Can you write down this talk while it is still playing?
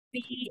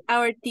be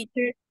our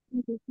teacher.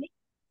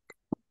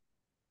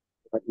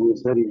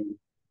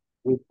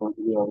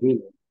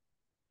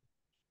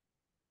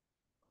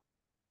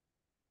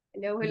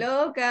 Hello,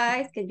 hello,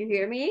 guys. Can you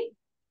hear me?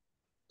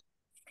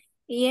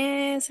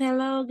 Yes,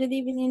 hello, good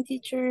evening,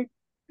 teacher.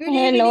 Good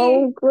evening.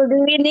 Hello, good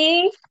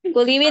evening.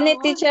 Good evening,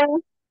 Oh, teacher.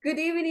 good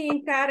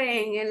evening,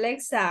 Karen,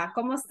 Alexa.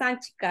 ¿Cómo están,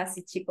 chicas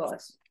y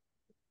chicos?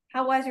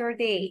 How was your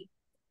day?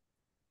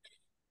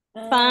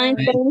 Fine,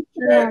 Uh, thank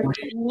you.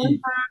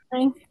 fine.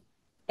 Thank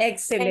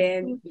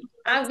Excellent. you.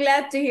 I'm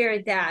glad to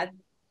hear that.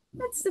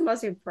 That's the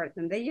most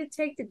important, that you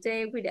take the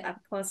day with a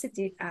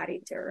positive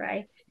attitude,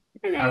 right?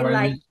 And I How are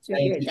like you to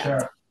today, hear that.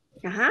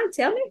 teacher?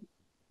 Tell me.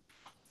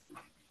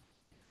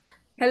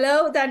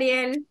 Hello,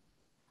 Daniel.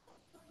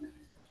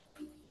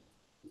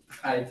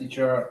 Hi,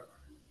 teacher.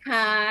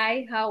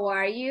 Hi, how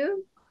are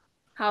you?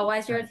 How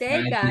was your I'm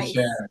day, fine, guys?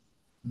 teacher.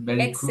 Very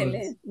good.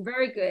 Excellent.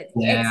 Very good.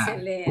 Yeah.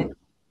 Excellent.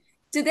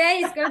 Today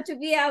is going to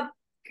be a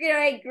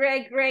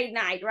great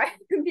night, right?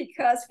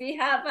 Because we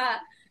have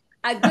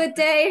a good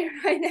day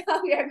right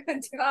now. We are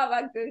going to have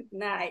a good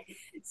night.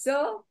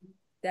 So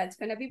that's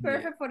going to be Yeah.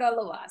 perfect for all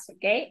of us,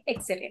 okay?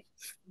 Excellent.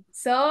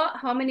 So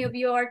how many of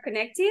you are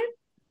connected?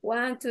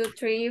 1, 2,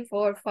 3,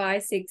 4,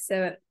 5, 6,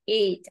 7,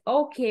 8.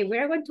 Okay,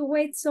 we're going to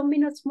wait some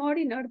minutes more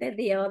in order that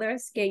the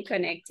others get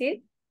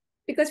connected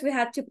because we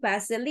have to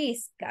pass the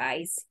list,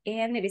 guys.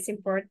 And it is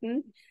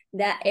important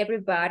that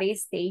everybody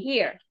stay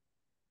here.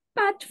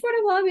 But for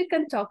a while, we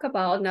can talk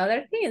about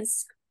other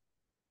things,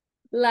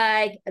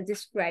 like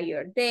describe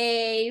your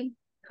day,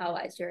 how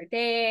was your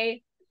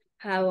day,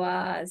 how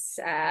was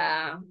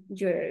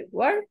your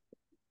work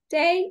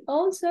day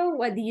also,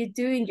 what do you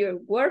do in your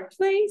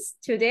workplace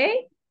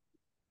today?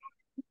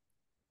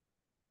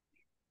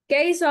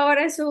 ¿Qué hizo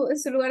ahora en su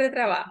lugar de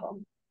trabajo?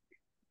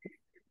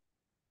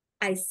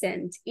 I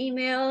sent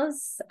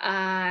emails,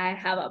 I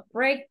have a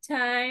break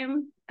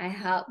time, I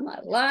have my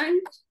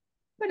lunch.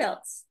 What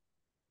else?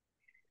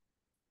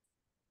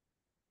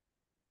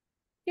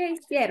 ¿Qué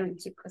hicieron,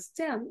 chicos?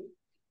 Tell me.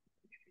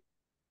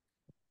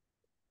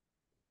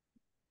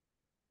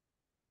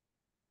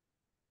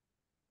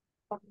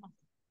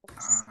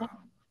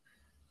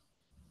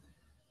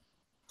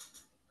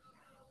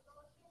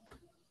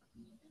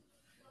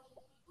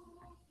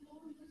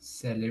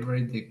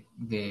 Celebrate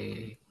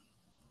the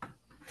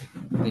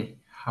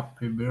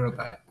happy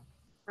birthday.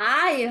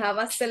 You have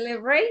a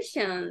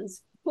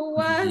celebrations.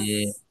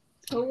 Yeah.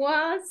 Who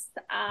was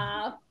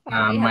we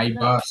My have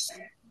not boss.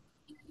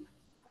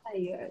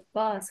 your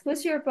boss.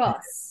 Who's your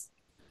boss?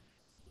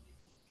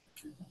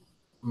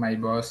 My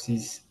boss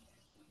is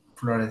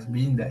Flores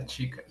Binda,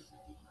 chicas.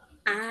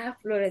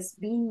 Flores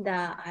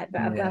Binda. Yeah.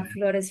 But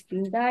Flores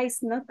Binda is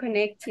not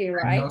connected, I'm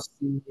right? not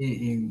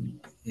seeing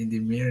in the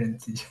mirror,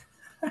 teacher.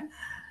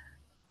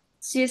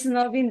 She's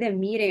not in the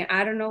meeting.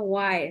 I don't know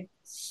why.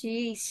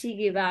 She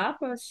gave up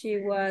or she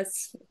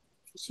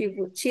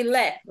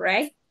left,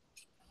 right?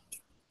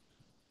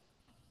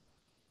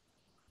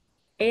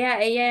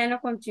 Ella ya no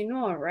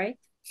continuó, right?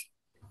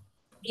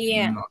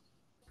 Yeah, No.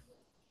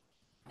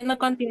 no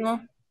continuó.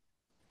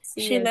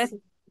 Sí, She yes, left.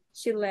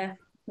 she left,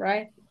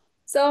 right?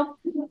 So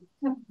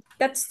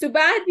that's too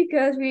bad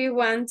because we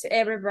want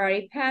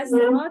everybody pass the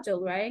module,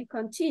 right?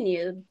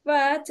 Continue,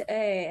 but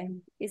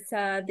it's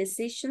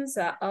decisions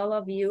that all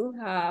of you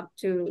have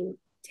to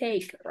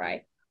take,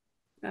 right?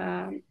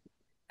 I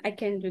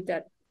can do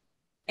that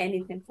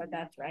anything for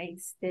that, right?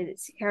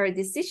 It's her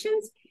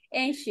decisions,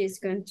 and she's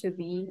going to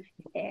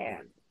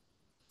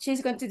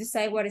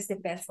decide what is the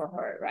best for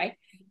her, right?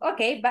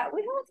 Okay, but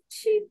we hope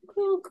she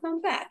could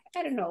come back.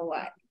 I don't know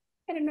why.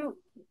 I don't know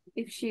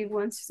if she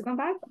wants to come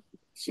back.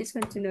 She's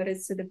going to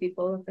notice to the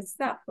people of the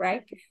stuff,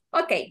 right?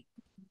 Okay,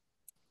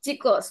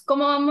 chicos,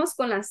 ¿cómo vamos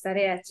con las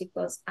tareas,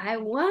 chicos? I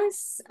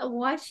was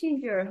watching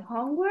your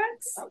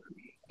homeworks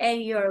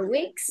and your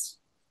weeks,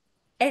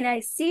 and I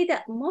see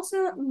that most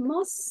of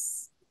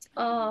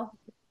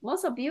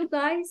you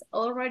guys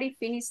already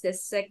finished the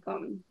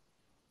second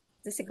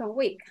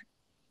week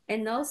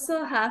and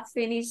also have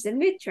finished the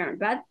midterm,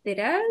 but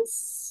there are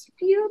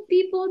few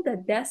people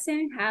that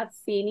doesn't have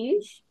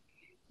finished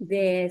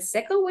the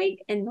second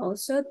week and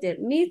also the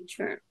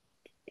midterm.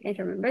 And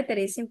remember that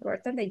it's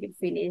important that you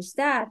finish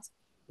that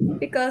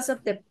because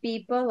of the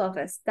people of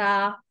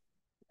staff,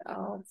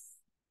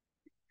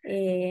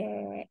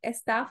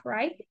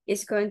 right?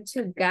 Is going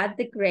to get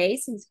the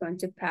grades and it's going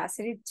to pass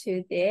it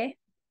to the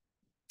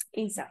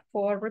ISSSS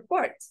for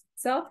reports.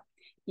 So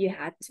you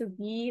have to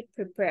be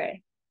prepared.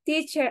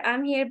 Teacher,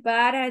 I'm here,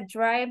 but I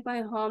drive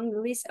my home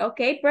list.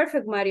 Okay,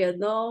 perfect, Mario.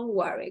 Don't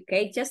worry,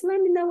 okay? Just let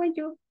me know when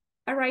you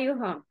arrive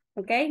home,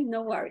 okay?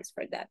 No worries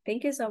for that.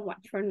 Thank you so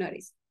much for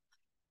noticing.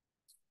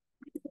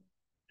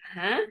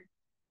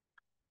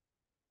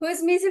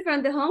 Who's missing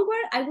from the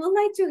homework? I would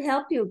like to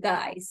help you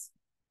guys.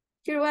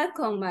 You're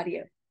welcome,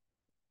 Mario.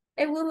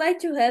 I would like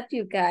to help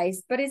you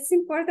guys, but it's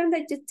important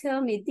that you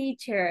tell me,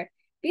 teacher,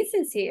 be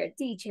sincere,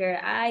 teacher,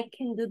 I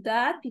can do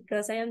that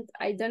because I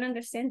don't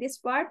understand this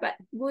part, but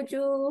would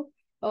you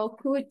Or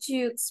could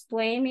you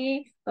explain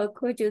me, or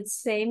could you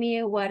say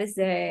me what is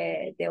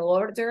the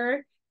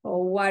order,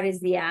 or what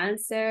is the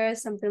answer,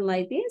 something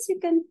like this? You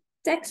can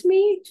text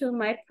me to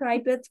my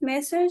private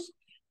message,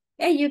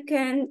 and you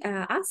can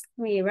ask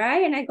me,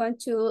 right? And I'm going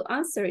to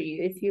answer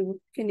you if you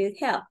need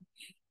help.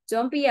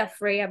 Don't be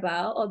afraid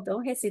about, or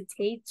don't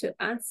hesitate to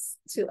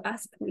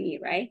ask me,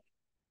 right?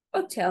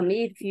 Or tell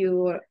me if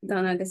you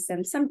don't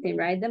understand something,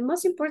 right? The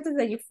most important is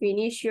that you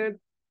finish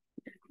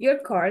your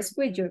course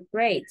with your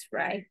grades,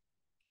 right?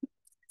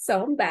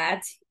 So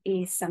that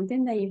is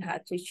something that you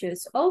have to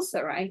choose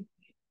also, right?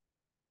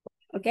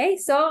 Okay,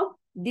 so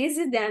this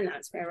is the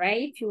announcement,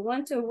 right? If you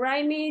want to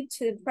write me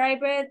to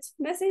private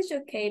message,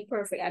 okay,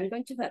 perfect. I'm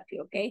going to help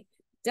you, okay?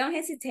 Don't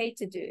hesitate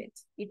to do it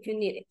if you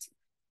need it.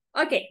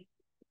 Okay,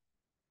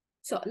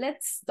 so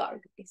let's start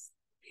with this.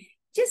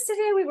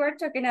 Yesterday we were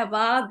talking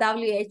about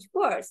WH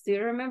words. Do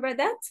you remember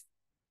that?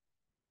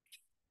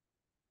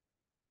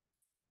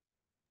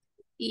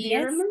 Yes. Do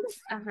you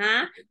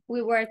remember?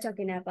 We were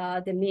talking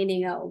about the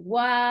meaning of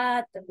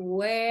what,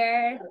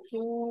 where,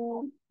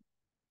 who,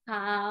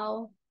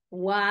 how,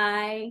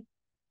 why,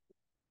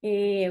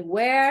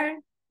 where,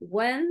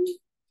 when,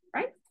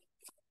 right?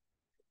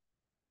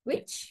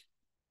 Which.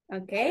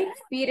 Okay,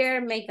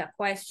 Peter make a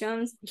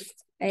question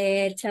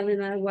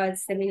telling us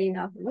what's the meaning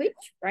of which,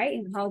 right?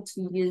 And how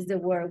to use the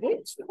word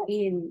which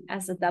in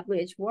as a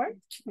WH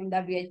word and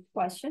WH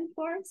question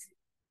words.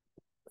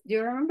 Do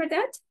you remember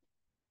that?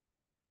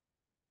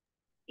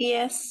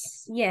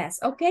 Yes. Yes,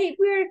 okay,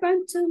 we're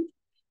going to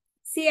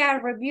see a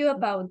review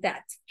about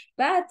that,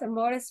 but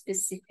more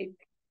specific.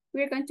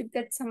 We're going to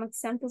get some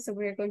examples and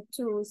we're going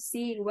to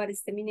see what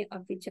is the meaning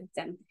of each of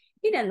them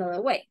in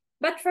another way.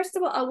 But first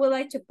of all, I would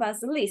like to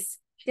pass the list.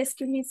 Just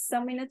give me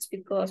some minutes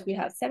because we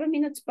have 7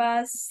 minutes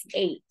past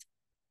 8.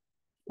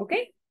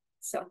 Okay,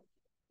 so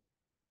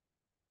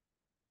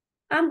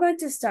I'm going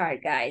to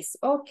start, guys.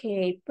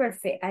 Okay,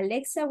 perfect.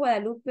 Alexa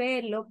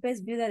Guadalupe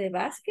Lopez Viuda de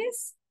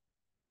Vázquez.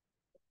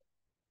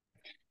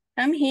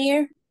 I'm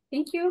here.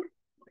 Thank you.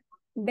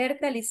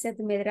 Berta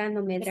Lisette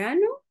Medrano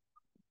Medrano.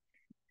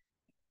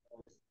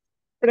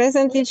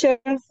 Present, teacher.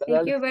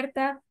 Thank you,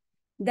 Berta.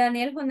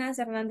 Daniel Jonás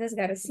Hernández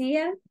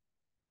García.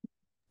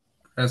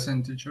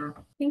 Present, teacher.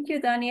 Thank you,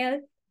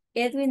 Daniel.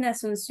 Edwin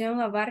Asunción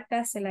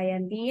Abarca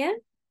Celayandía.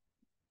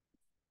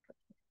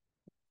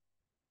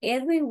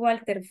 Edwin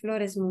Walter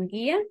Flores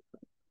Munguía.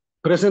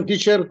 Present,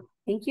 teacher.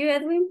 Thank you,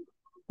 Edwin.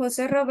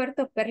 José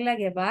Roberto Perla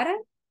Guevara.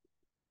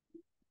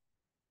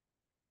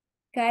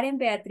 Karen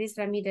Beatriz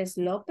Ramírez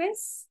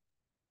López.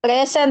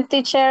 Present,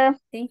 teacher.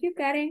 Thank you,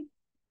 Karen.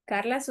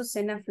 Carla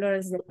Susana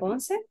Flores de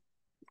Ponce.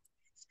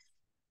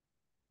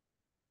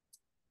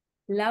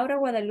 Laura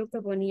Guadalupe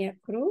Bonilla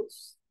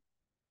Cruz.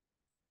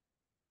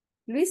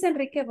 Luis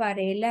Enrique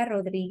Varela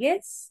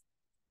Rodríguez.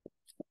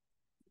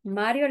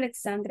 Mario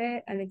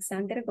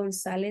Alexander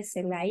González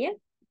Zelaya.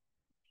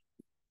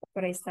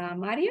 Por ahí estaba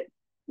Mario.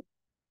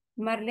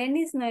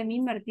 Marlenis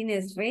Noemí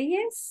Martínez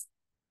Reyes.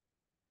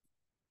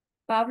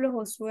 Pablo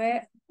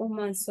Josué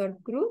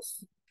Humansor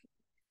Cruz.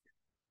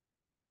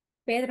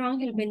 Pedro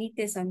Ángel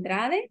Benítez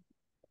Andrade.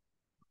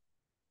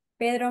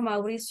 Pedro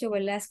Mauricio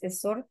Velázquez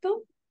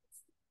Sorto.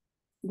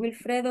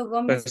 Wilfredo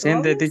Gómez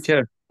Presente, Robles.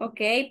 teacher.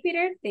 Okay,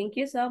 Peter, thank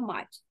you so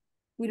much.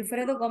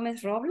 Wilfredo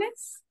Gómez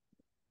Robles.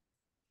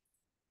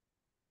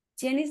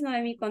 Jenis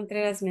Noemí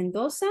Contreras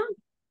Mendoza.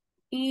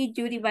 Y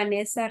Yuri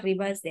Vanessa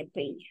Rivas de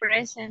Peña.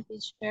 Present,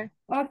 teacher.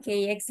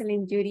 Okay,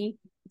 excellent, Judy.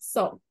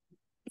 So,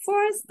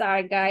 for a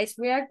start, guys,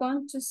 we are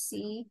going to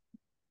see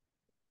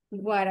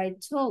what I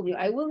told you.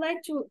 I would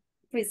like to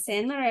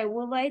present, or I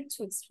would like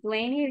to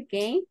explain you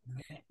again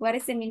what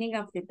is the meaning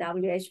of the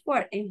WH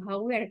word and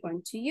how we are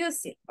going to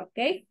use it,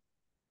 okay?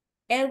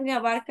 Edwin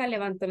Abarca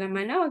levantó la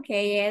mano.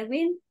 Okay,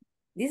 Edwin,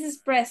 this is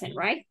present,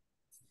 right?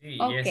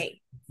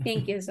 Okay,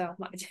 thank you so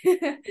much.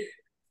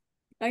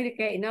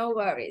 Okay, no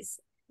worries.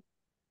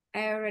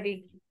 I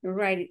already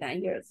write it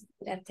down, your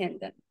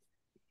attendant.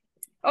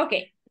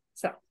 Okay,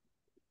 so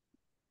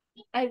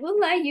I would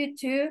like you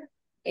to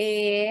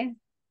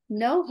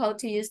know how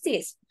to use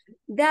this.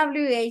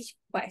 WH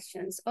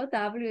questions or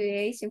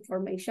WH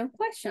information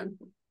question.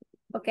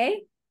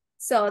 Okay,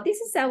 so this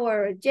is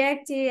our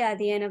objective. At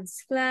the end of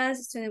this class,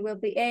 the student will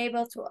be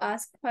able to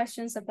ask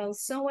questions about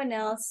someone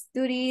else's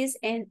duties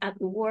and at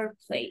the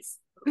workplace.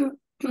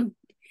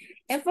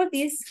 And for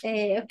this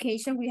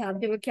occasion, we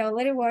have the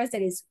vocabulary words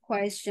that is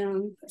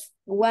question,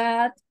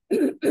 what,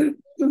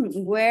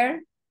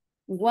 where,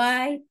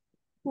 why,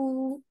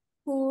 who,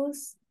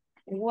 whose,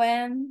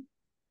 when,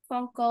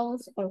 phone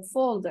calls, or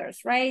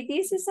folders, right?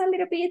 This is a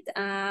little bit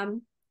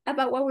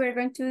about what we're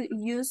going to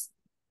use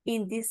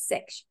in this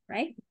section,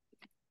 right?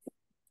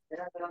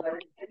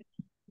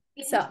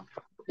 So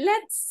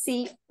let's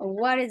see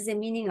what is the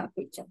meaning of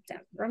each of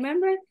them.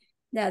 Remember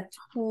that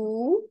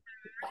who,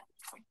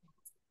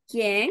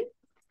 quién,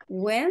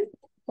 when,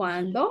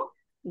 cuándo,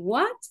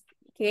 what,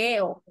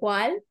 qué o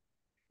cuál,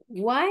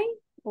 why,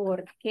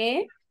 por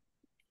qué,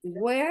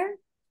 where,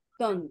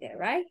 dónde,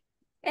 right?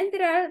 And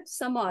there are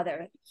some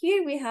other.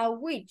 Here we have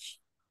which.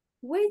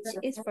 Which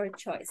is for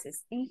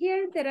choices. And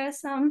here there are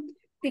some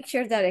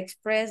pictures that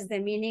express the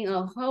meaning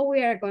of how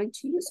we are going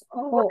to use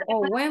or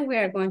when we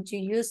are going to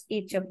use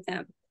each of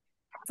them.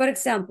 For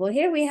example,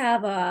 here we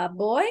have a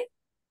boy.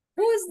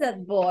 Who is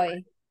that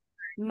boy?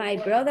 My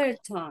brother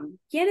Tom.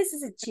 ¿Quién es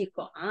ese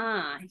chico?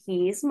 Ah,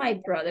 he is my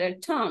brother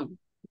Tom.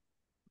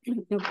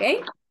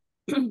 Okay.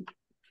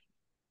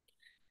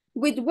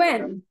 With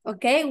when,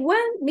 okay?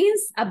 When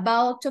means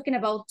about, talking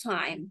about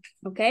time,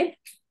 okay?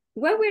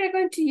 When we are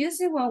going to use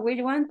it, when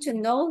we want to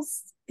know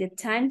the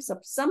times of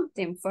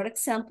something. For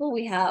example,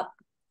 we have,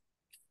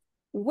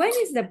 when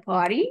is the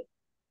party?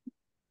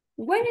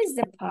 When is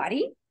the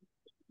party?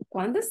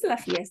 ¿Cuándo es la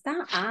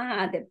fiesta?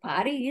 Ah, the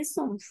party is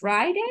on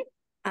Friday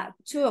at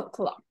 2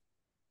 o'clock.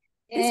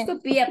 This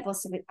could be a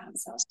possible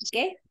answer,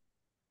 okay?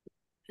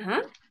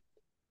 Do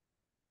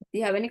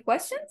you have any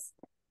questions?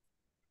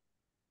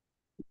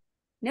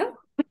 No?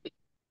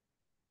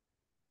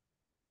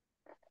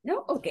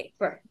 No? Okay,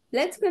 perfect.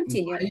 Let's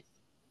continue.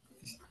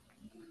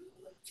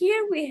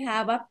 Here we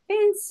have a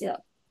pencil,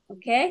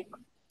 okay?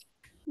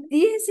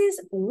 This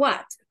is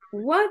what?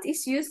 What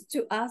is used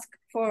to ask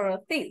for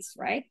things,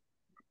 right?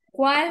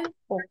 ¿Cuál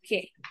o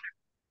qué?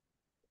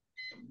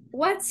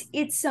 What's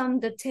it's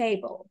on the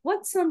table?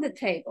 What's on the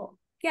table?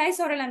 ¿Qué hay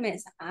sobre la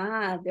mesa?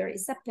 Ah, there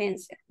is a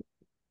pencil.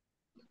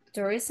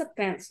 There is a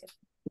pencil,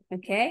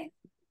 okay?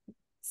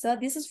 So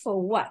this is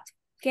for what?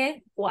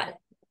 ¿Qué? ¿Cuál?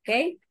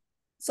 Okay?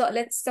 So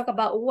let's talk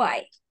about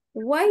why.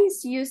 Why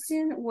is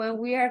using when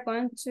we are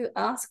going to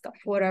ask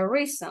for a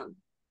reason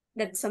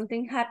that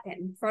something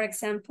happened. For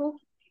example,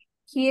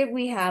 here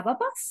we have a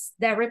bus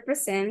that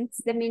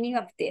represents the meaning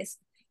of this.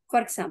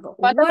 For example,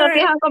 why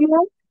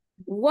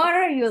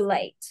are you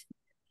late?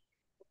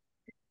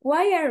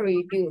 Why are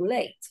you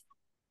late?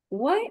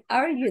 Why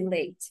are you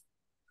late?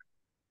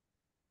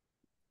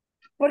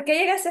 ¿Por qué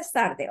llegas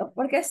tarde? ¿O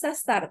por qué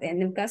estás tarde?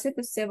 En el caso de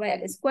que usted vaya a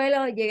la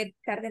escuela o llegue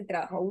tarde al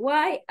trabajo.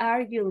 Why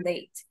are you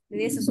late? Le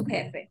dice su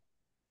jefe.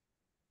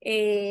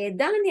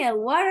 Daniel,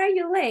 why are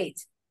you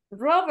late?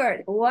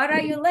 Robert, why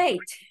are you late?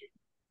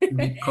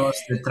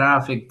 Because the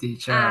traffic,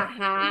 teacher.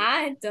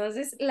 Ajá,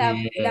 entonces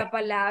la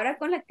palabra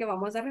con la que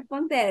vamos a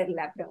responder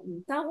la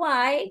pregunta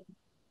why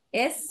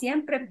es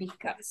siempre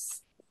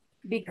because.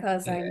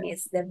 Because I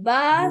missed the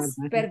bus,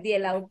 perdí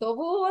el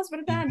autobús,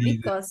 ¿verdad?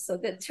 Because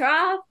of the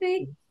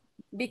traffic,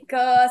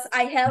 because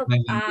I helped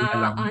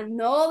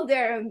an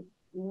older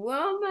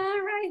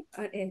woman, right?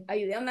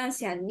 Ayudé a una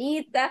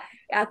ancianita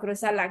a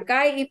cruzar la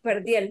calle y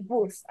perdí el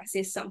bus.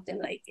 Así, something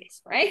like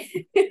this, right?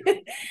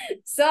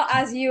 So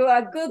as you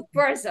are a good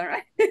person,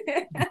 right?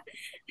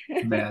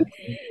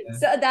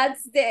 So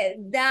that's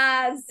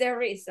the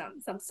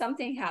reason.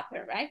 Something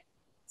happened, right?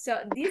 So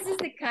this is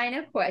the kind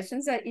of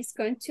questions that is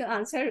going to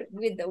answer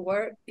with the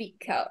word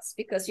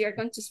because you're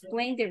going to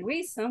explain the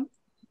reason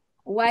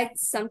why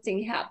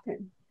something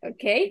happened,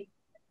 okay?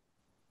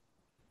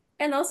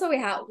 And also we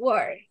have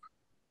where.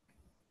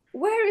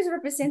 Where is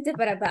represented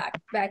by a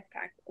backpack?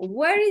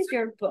 Where is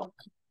your book?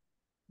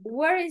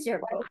 Where is your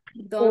book?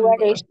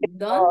 ¿Dónde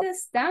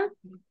está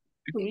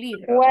tu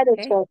libro?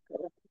 Okay?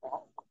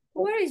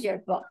 Where is your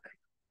book?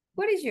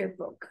 What is your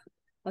book?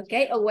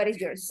 Okay, or what is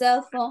your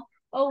cell phone?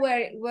 Or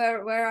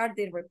where are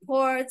the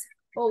reports?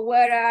 Or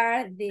where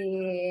are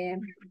the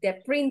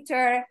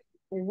printer?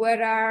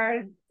 Where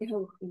are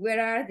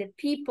the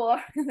people?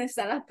 ¿Dónde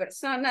están las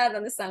personas?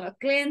 ¿Dónde están los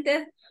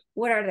clientes?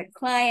 Where are the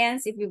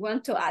clients? If you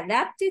want to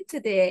adapt it to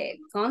the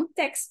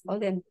context or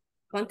the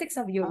context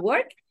of your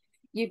work,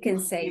 you can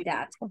say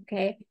that,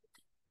 okay?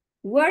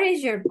 Where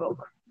is your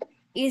book?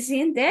 Is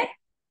in the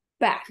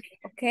back,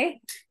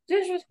 okay?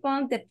 Just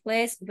respond the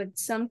place, but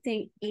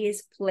something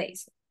is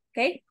placed,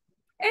 okay?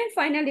 And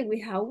finally,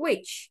 we have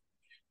which.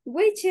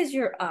 Which is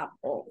your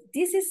apple?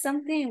 This is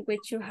something in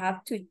which you have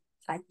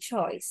a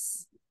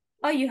choice.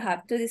 Or you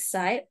have to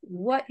decide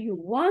what you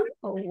want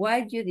or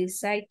what you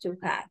decide to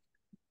have.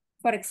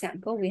 For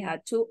example, we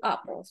have 2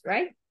 apples,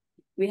 right?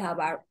 We have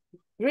a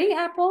green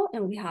apple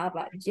and we have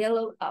a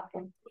yellow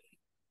apple.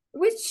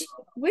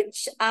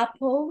 Which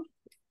apple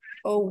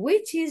or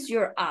which is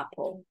your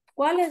apple?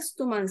 ¿Cuál es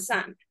tu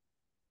manzana?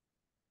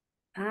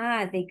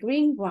 Ah, the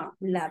green one,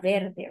 la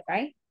verde,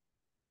 right?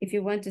 If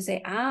you want to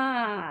say,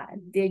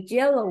 the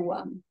yellow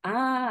one,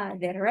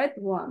 the red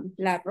one,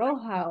 la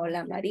roja o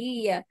la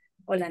amarilla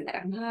o la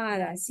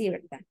naranjada, así,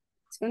 ¿verdad?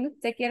 Es cuando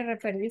usted quiere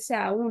referirse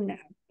a una,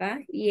 ¿verdad?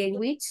 Y el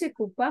which se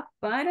ocupa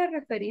para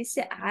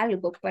referirse a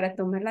algo, para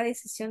tomar la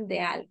decisión de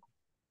algo.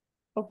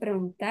 O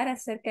preguntar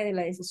acerca de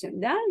la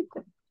decisión de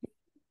algo.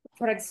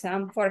 For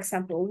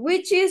example,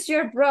 which is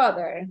your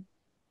brother?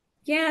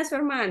 ¿Quién es su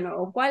hermano?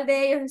 ¿O cuál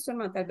de ellos es su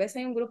hermano? Tal vez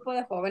hay un grupo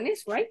de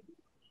jóvenes, right?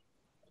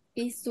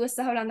 Y tú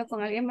estás hablando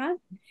con alguien más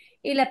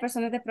y la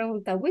persona te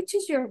pregunta, which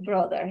is your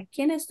brother?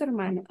 ¿Quién es tu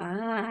hermano?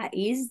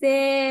 Is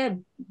the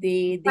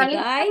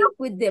guy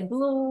with the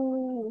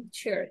blue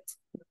shirt,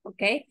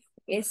 okay?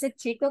 Ese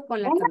chico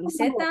con la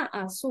camiseta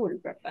azul,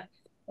 ¿verdad?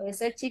 O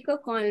ese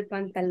chico con el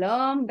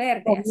pantalón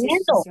verde, así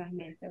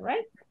sucesivamente,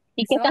 right?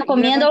 ¿Y qué estás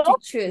comiendo?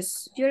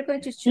 You're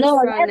going to choose No,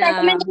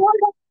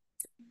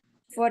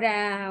 from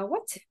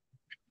what?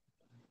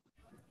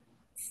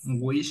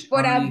 Which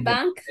For a only the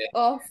bank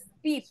of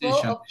people,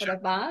 decision, or for a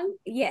bank,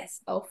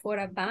 yes, or for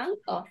a bank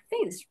of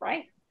things,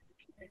 right?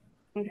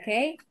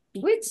 Okay,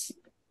 which,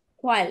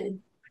 ¿cuál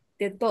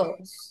de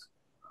todos?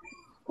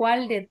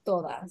 ¿Cuál de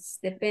todas?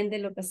 Depende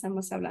de lo que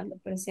estamos hablando,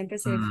 pero siempre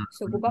se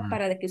ocupa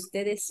para de que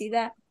usted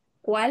decida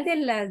cuál de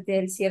las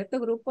del cierto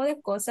grupo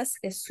de cosas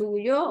es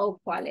suyo, o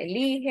cuál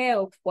elige,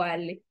 o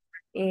cuál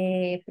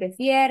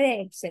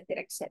prefiere,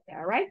 etcétera,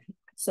 etcétera, right?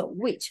 So,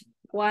 which,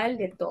 ¿cuál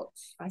de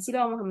todos? Así lo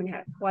vamos a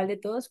manejar. ¿Cuál de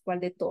todos? ¿Cuál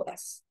de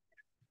todas?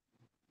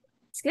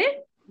 ¿Es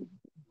clear?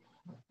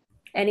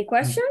 Any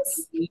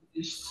questions?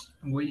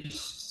 which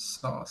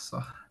so.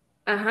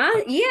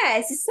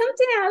 Yes, it's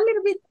something a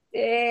little bit,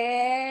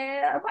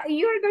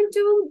 you're going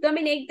to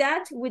dominate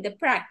that with the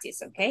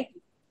practice, okay?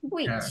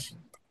 Which?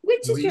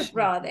 Which is your Which,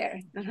 brother?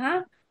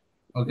 okay,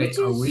 Which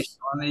is, which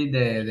only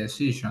the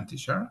decision,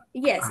 teacher?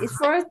 yes, it's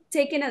for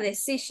taking a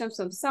decision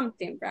on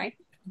something, right?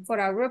 For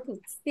a group of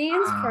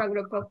things, for a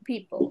group of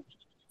people.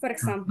 For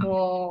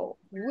example,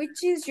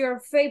 which is your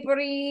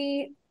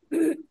favorite,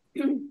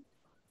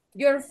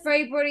 your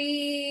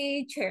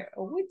favorite chair?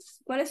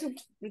 ¿Cuál es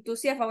tu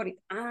silla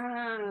favorita?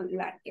 Ah,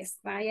 la que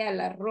está allá,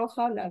 la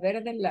roja, la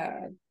verde,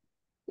 la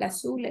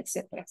azul,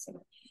 etcétera,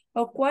 etcétera.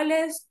 ¿O cuál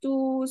es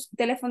tu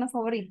teléfono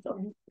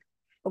favorito?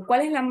 ¿O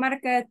cuál es la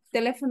marca de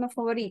teléfono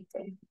favorito?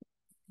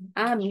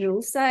 Ah, me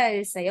gusta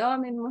el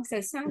Xiaomi, me gusta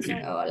el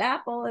Samsung, o el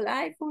Apple, el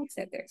iPhone,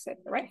 etcétera,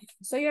 etcétera, right?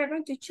 So you're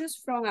going to choose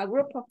from a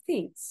group of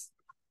things.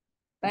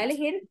 Va a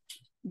elegir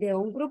de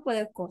un grupo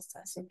de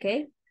cosas,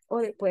 ¿ok?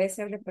 O puede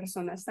ser de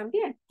personas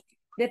también,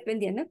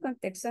 dependiendo del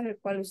contexto en el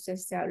cual usted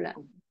esté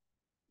hablando.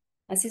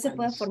 Así se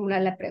puede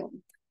formular la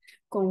pregunta.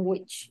 Con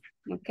which,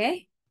 ¿ok?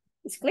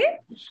 ¿Es clear?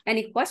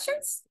 Any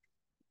questions?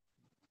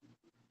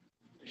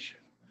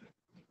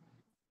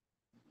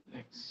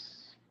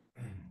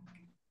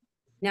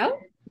 No?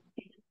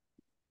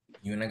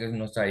 Y una que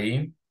no está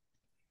ahí,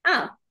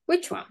 Ah,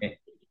 which one?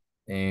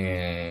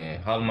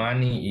 how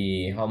many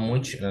y how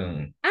much.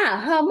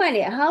 How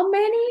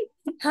many?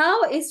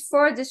 How is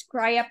for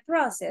describe a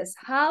process.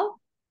 How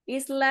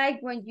is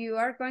like when you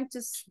are going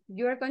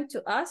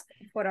to ask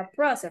for a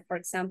process, for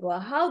example.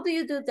 How do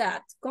you do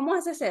that? ¿Cómo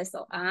haces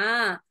eso?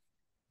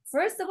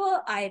 First of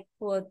all, I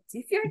put,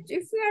 if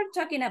we are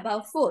talking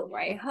about food,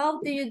 right? How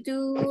do you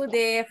do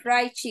the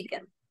fried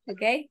chicken?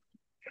 Okay.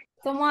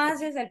 ¿Cómo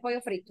haces el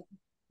pollo frito?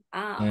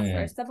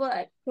 First of all,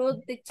 I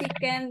put the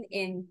chicken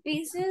in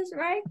pieces,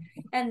 right?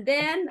 And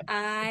then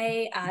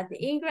I add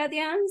the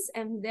ingredients,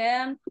 and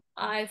then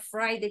I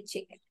fry the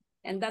chicken.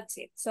 And that's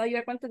it. So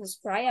you're going to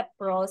describe a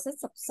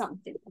process of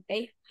something,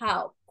 okay?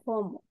 How,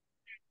 como,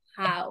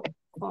 how,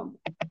 como.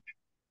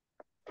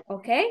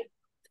 Okay?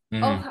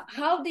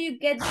 How do you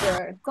get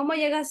there? ¿Cómo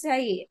llegaste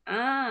ahí?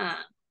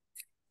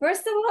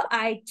 First of all,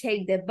 I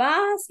take the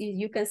bus.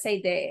 You can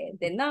say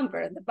the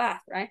number, the bus,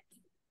 right?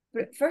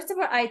 First of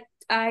all,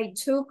 I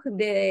took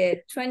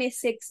the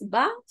 26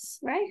 bus,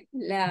 right?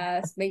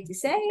 Las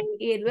 26,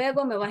 y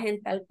luego me bajé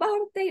en tal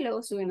parte, y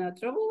luego subí en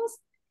otro bus,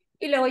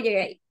 y luego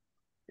llegué ahí.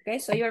 Okay,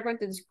 so you're going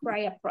to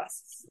describe a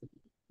process.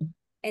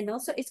 And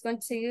also it's going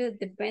to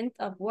depend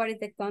on what is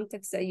the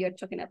context that you're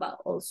talking about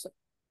also.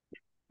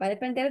 Va a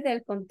depender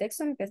del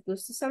contexto en el que tú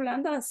estés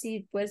hablando,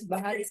 así pues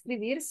vas a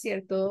describir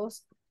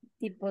ciertos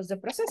tipos de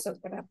procesos,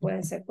 ¿verdad?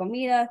 Puede ser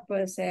comida,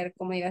 puede ser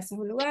cómo llegaste a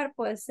un lugar,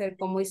 puede ser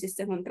cómo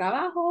hiciste un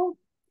trabajo,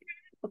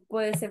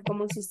 puede ser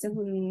como hiciste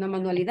una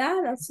manualidad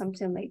or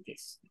something like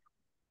this.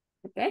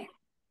 Okay?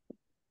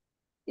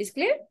 Is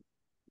clear?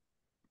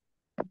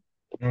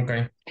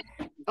 Okay.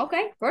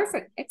 Okay,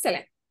 perfect.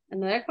 Excellent.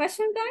 Another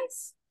question,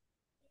 guys?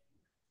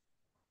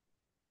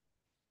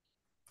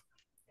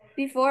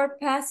 Before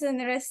passing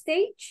the next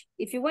stage,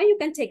 if you want, you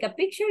can take a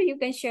picture. You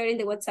can share in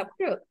the WhatsApp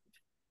group.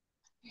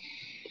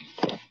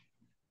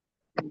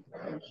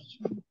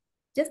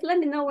 Just let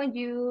me know when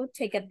you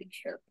take a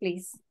picture,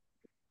 please.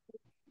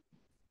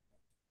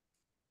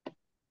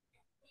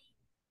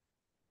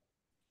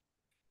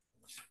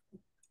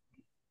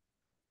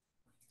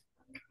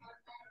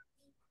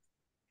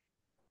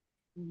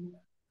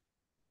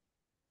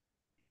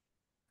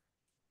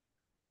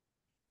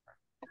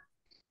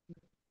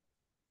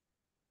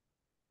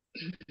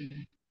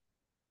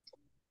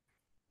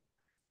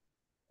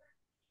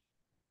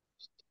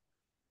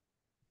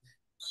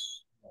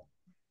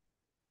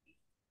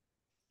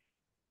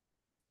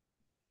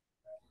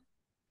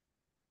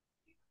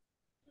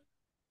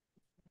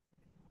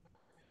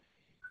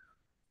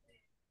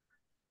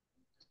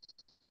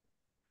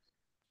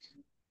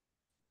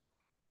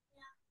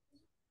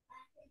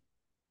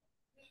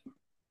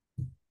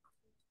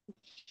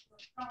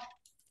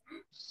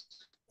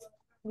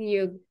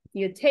 You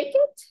take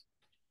it?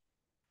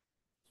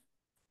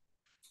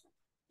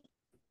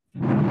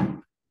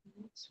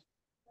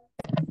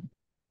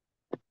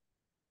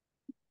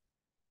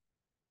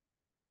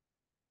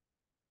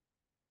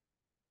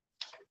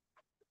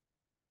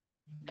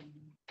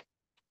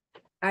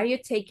 Are you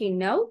taking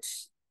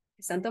notes?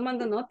 ¿Están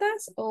tomando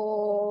notas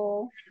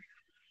o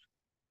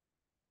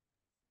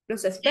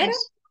los espera?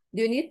 Yes.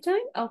 Do you need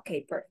time?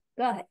 Okay, perfect.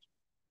 Go ahead.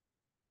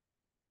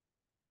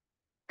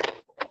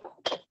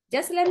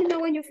 Just let me know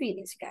when you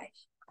finish,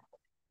 guys.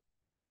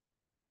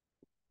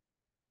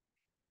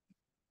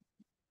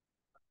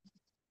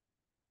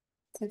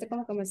 Siento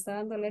como que me está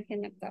dando alergia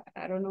en la cara.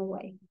 I don't know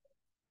why.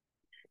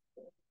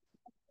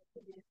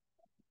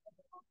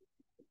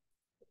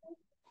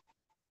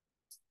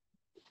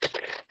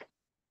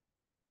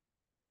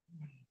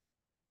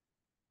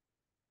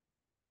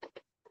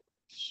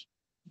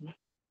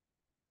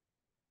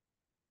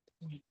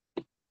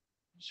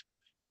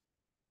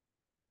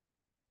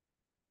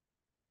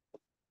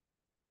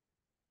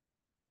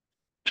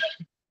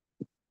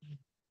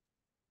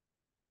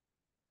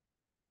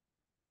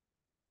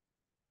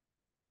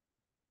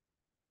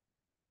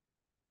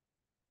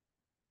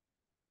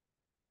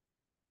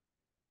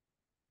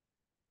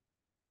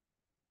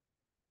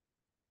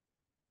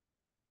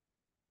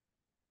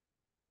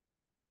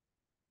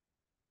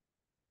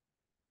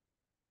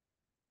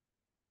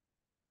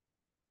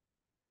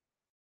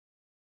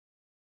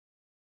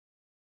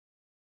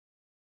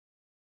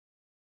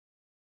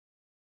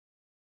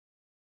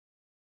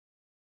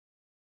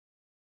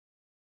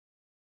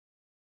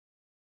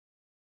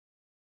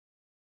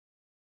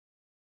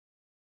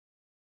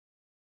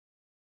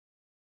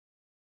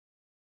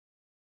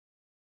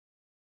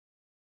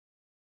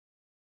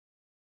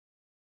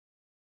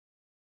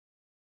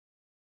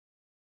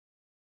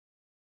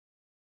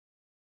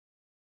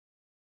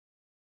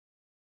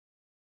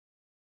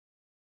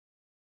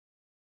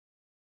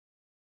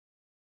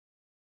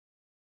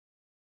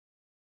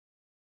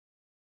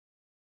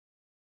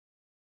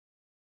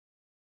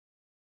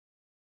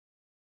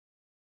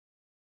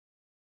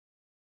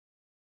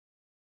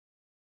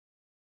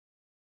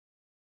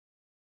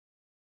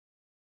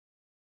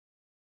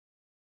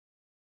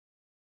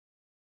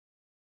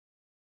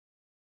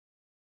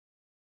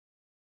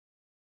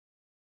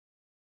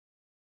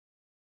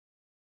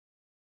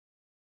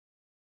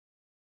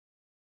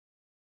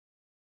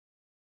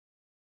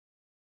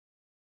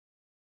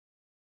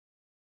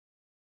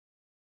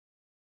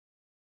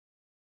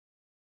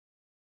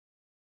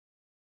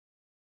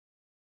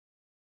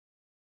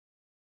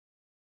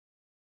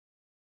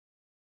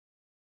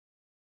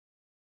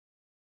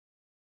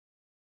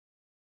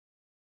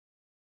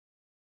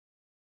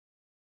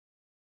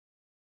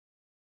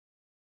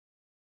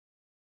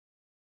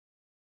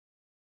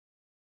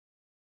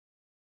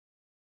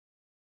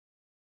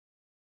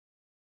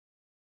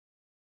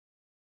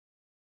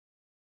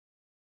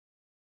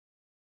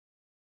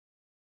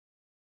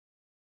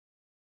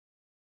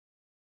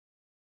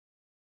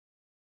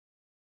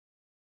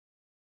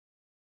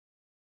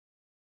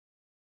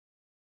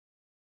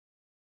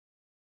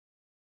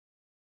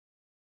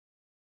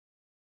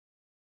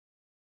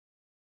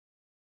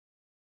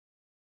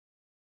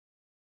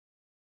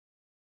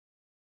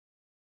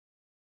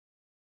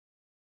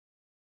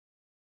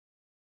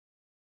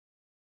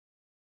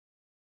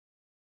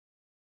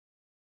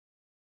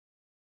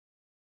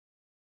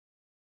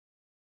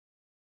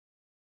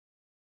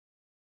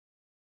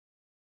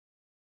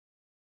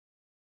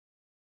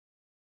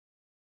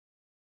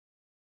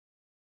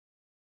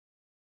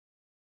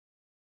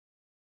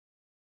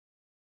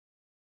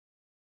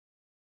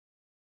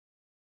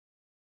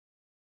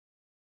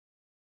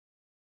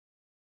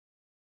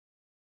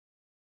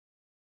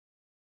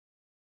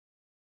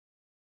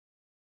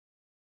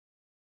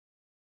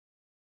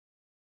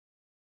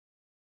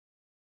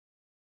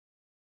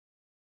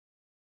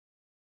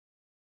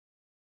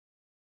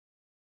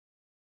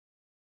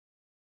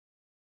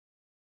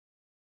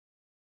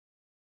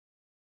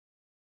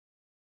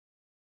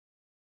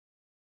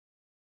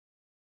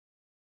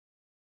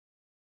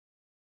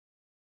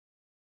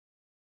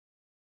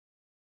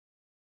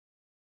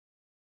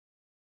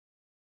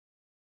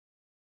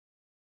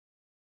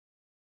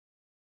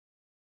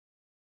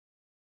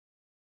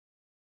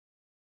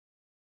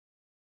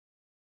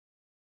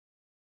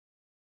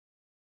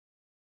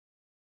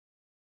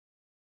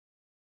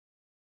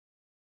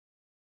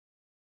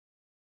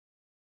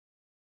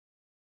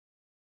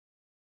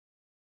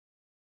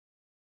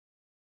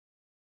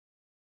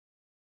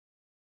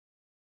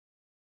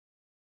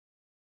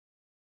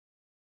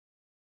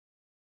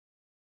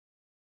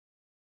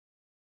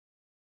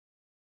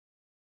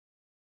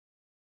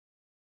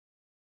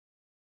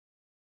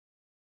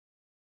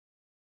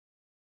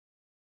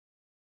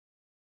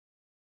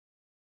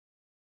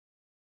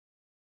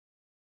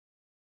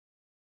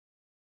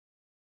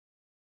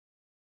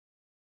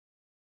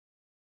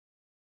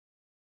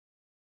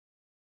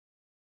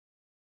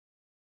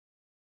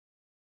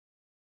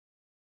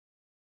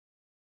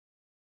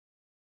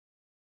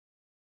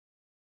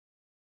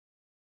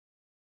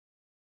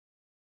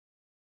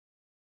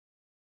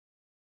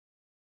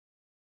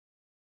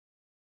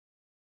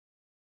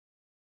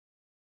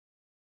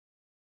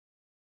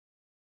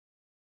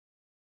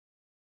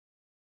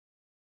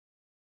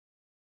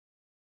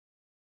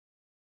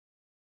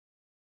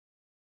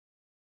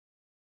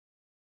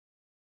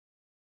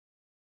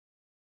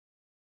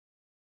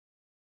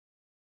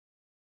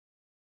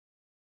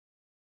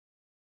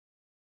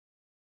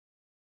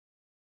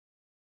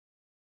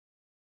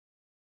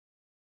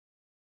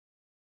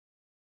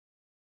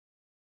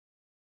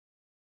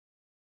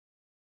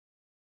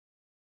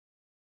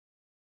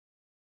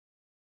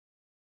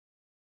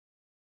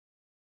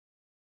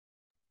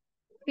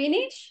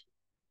 Finish?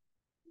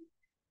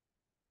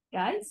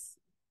 Guys?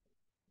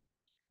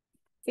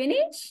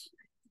 Finish?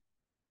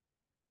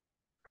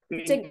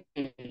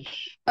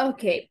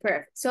 Okay,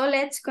 perfect. So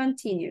let's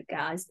continue,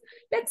 guys.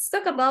 Let's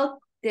talk about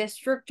the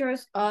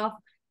structures of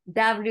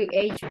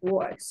WH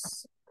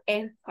words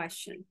and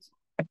questions.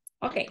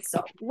 Okay,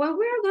 so when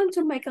we are going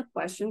to make a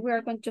question, we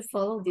are going to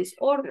follow this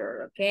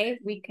order, okay?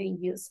 We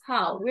can use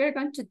how. We're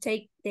going to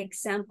take the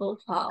example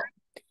how.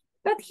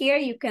 But here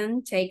you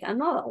can take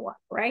another one,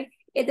 right?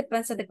 It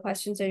depends on the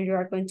questions that you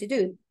are going to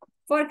do.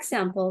 For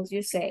example,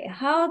 you say,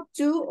 how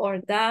do or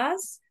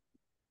does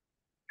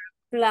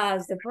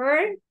plus the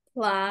verb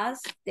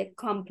plus the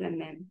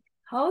complement.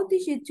 How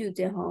did you do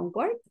the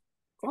homework?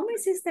 ¿Cómo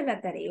hiciste la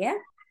tarea?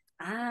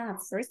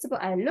 First of all,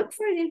 I look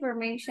for the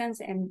information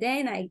and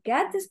then I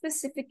got the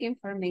specific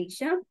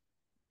information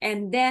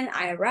and then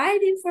I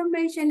write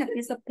information, a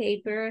piece of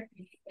paper,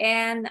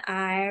 and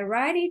I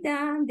write it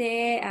down,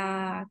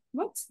 the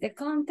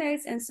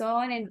context and so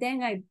on, and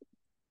then I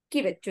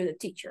give it to the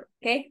teacher,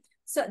 okay?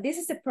 So this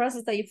is the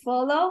process that you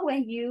follow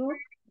when you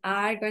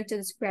are going to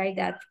describe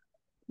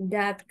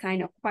that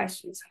kind of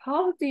questions.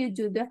 How do you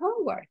do the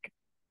homework?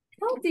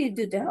 How do you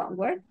do the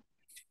homework?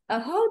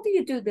 How do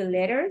you do the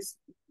letters?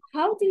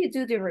 How do you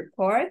do the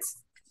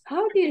reports?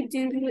 How do you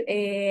do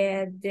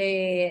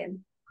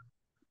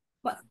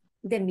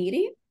the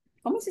meeting?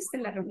 ¿Cómo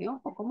hiciste la reunión?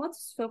 ¿O cómo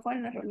fue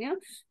en la reunión?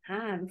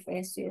 Fue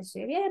esto y eso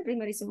y bien,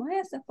 primero hicimos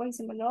esto, después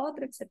hicimos lo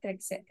otro, etcétera,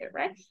 etcétera,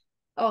 right?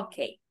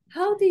 Okay,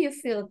 how do you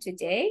feel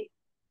today?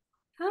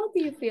 How do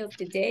you feel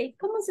today?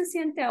 ¿Cómo se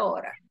siente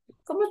ahora?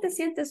 ¿Cómo te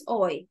sientes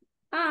hoy?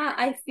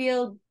 I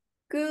feel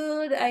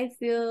good, I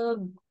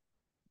feel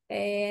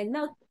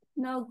not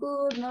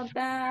good, not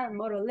bad,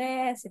 more or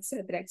less,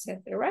 etc.,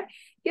 right?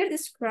 You're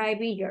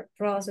describing your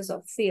process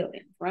of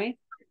feeling, right?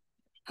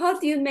 How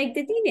do you make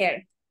the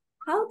dinner?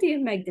 How do you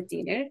make the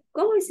dinner?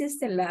 ¿Cómo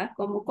hiciste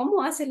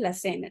cómo haces la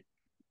cena?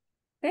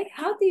 Okay,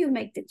 how do you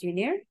make the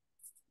dinner?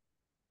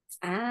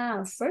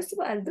 First of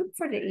all, I look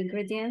for the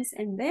ingredients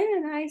and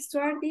then I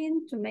start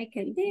to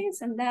making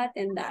this and that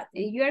and that.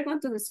 And you are going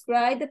to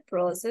describe the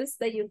process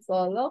that you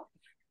follow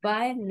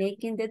by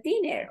making the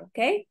dinner,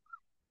 okay?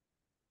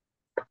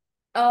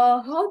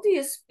 How do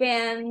you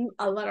spend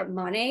a lot of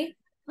money?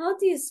 How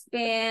do you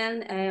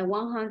spend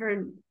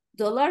 $100?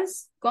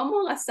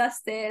 ¿Cómo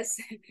gastaste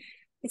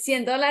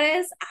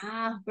 $100?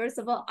 First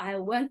of all, I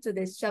went to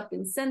the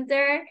shopping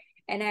center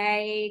and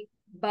I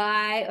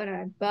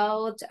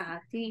bought a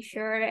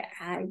t-shirt,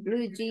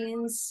 blue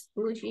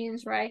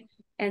jeans, right?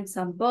 And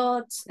some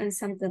boots and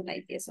something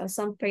like this, or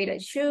some pair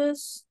of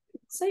shoes.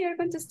 So you're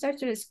going to start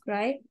to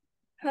describe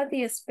how do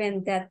you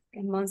spend that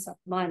amount of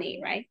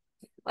money, right?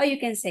 Or you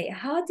can say,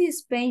 how do you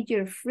spend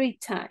your free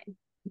time?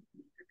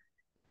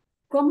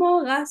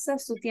 ¿Cómo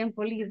gastas tu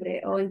tiempo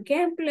libre? ¿O en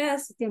qué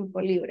empleas tu tiempo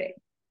libre?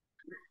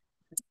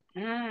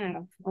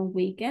 On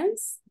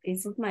weekends,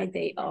 this is my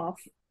day off.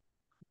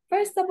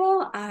 First of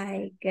all,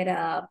 I get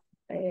up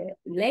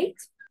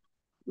late.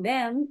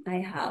 Then I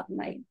have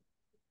my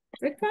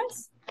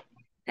breakfast.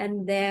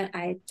 And then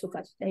I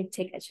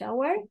take a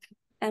shower.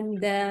 And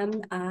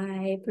then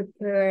I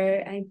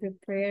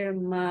prepare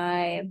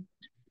my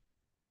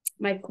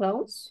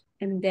clothes.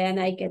 And then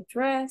I get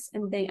dressed.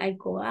 And then I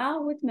go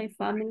out with my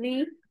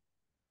family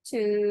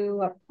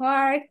to a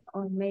park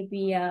or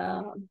maybe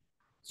a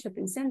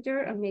shopping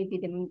center or maybe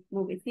the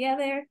movie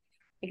theater,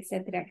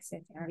 etc.,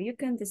 etc. You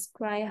can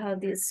describe how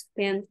you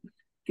spend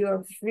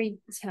your free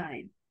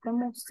time.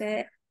 ¿Cómo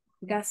usted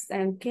gasta,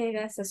 en qué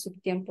gasta su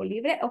tiempo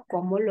libre o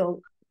cómo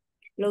lo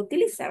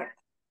utiliza?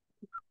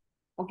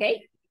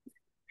 Okay.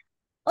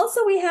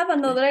 Also, we have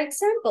another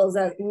example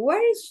that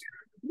where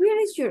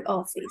is your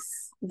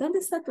office? ¿Dónde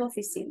está tu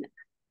oficina?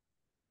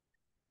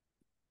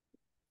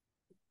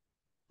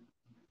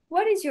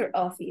 What is your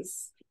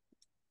office?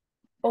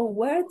 Or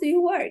where do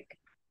you work?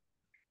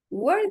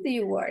 Where do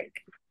you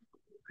work?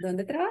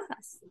 ¿Dónde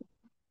trabajas?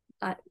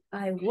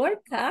 I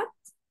work at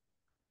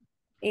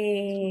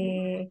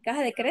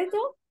Caja de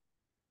Crédito.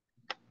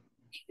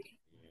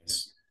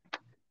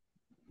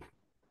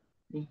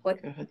 What?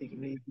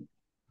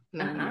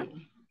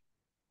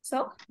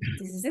 So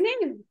this is the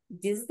name.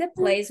 This is the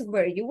place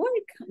where you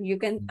work. You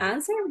can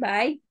answer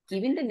by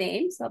giving the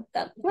names of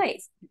that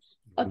place.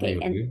 Okay,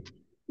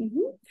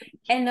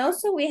 and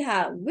also we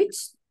have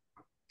which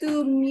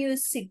two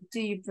music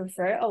do you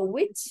prefer or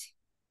which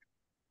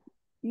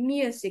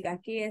music?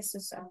 Aquí eso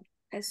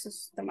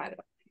está malo.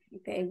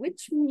 Okay,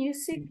 which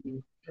music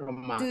do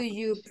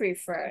you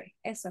prefer?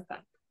 Eso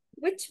acá.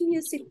 Which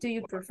music do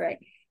you prefer?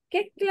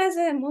 ¿Qué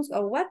clase de música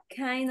o what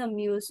kind of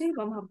music?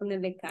 Vamos a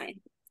ponerle kind.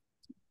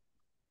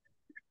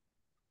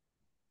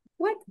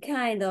 What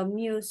kind of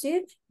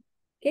music?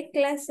 ¿Qué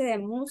clase de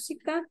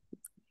música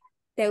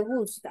te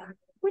gusta?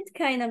 What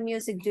kind of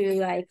music do you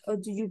like or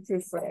do you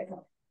prefer?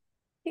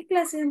 ¿Qué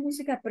clase de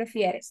música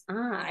prefieres?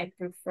 I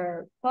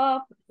prefer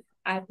pop.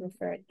 I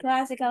prefer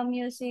classical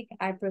music.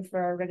 I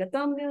prefer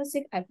reggaeton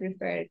music. I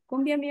prefer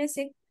cumbia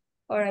music.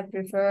 Or I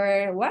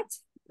prefer what?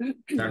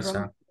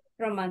 Salsa.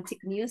 romantic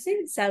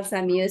music,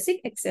 salsa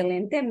music,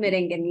 excelente,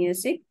 merengue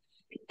music,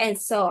 and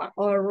so on,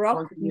 or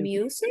rock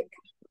music,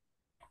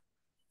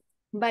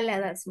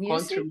 baladas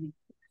music,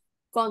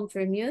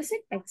 country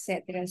music,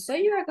 etc. So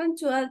you are going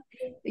to add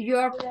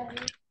your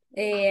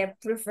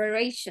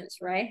preferations,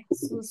 right?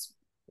 Sus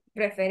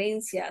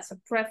preferencias,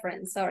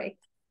 preference,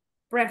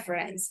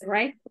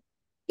 right?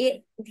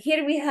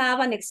 Here we have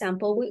an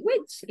example with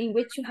in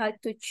which you have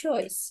to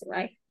choose,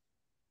 right?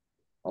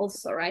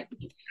 Also, right?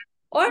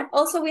 Or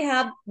also we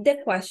have the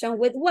question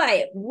with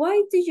why.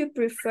 Why do you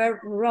prefer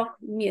rock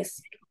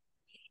music?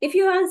 If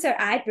you answer,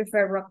 I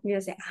prefer rock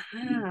music.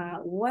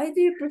 Why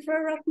do you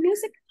prefer rock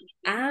music?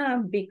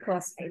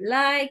 Because I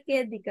like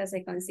it, because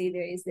I consider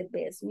it's the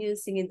best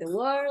music in the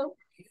world,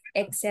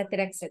 etc.,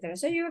 etc.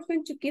 So you're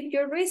going to give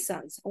your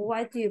reasons.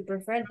 Why do you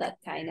prefer that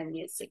kind of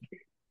music?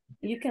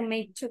 You can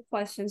make 2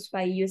 questions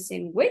by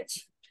using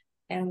which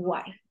and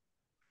why.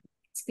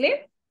 It's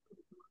clear?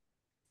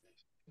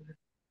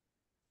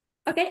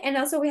 Okay, and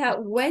also we have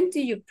when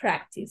do you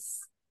practice?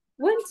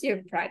 When do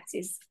you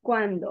practice?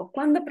 ¿Cuándo?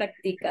 ¿Cuándo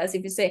practicas?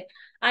 If you say,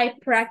 I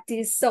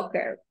practice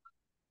soccer.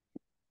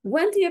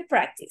 When do you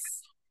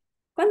practice?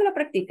 ¿Cuándo lo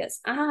practicas?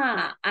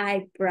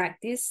 I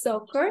practice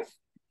soccer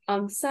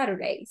on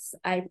Saturdays.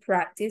 I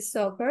practice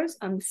soccer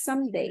on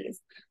Sundays.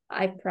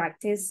 I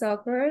practice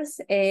soccer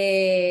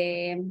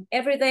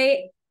every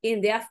day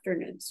in the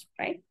afternoons,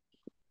 right?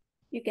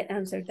 You can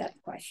answer that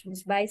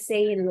questions by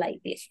saying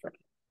like this.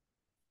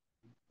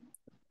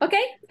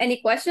 Okay,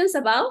 any questions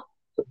about?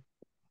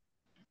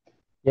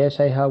 Yes,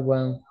 I have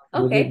one.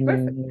 Okay, Good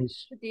perfect. evening,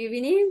 Miss. Good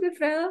evening,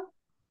 Wilfredo.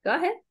 Go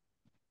ahead.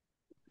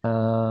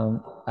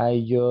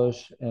 I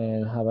just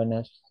have an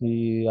ask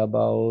you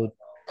about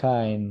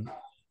kind.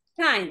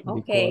 Kind,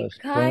 okay. Because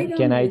Kind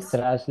can of I music.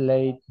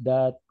 translate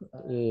that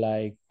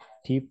like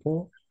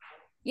tipo?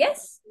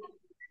 Yes,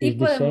 Is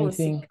tipo the de same música.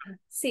 thing?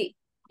 Sí.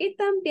 Y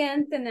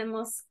también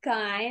tenemos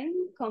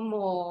kind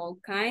como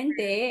kind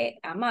de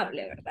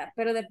amable, ¿verdad?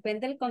 Pero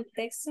depende del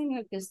contexto en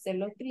el que usted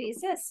lo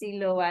utilice, así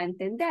lo va a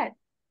entender.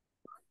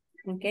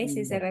 Ok,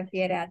 si se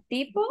refiere a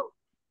tipo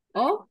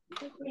o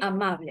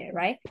amable,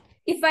 right?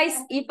 If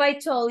I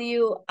told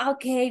you,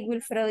 okay,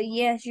 Wilfredo,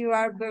 yes, you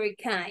are very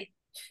kind.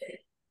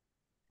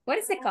 What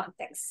is the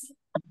context?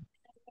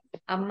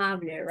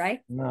 Amable,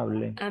 right?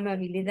 Amable.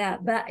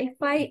 Amabilidad. But if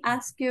I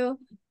ask you,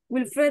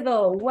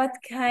 Wilfredo, what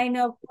kind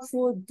of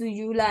food do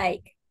you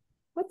like?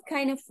 What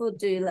kind of food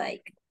do you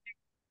like?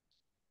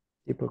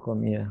 Tipo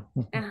comida.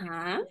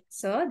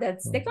 So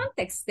that's the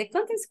context. The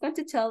context is going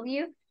to tell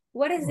you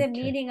what is the Okay.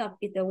 meaning of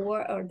the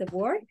word or the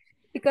word,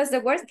 because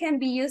the word can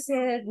be used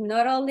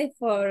not only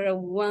for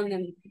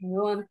one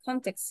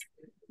context,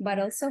 but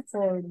also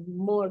for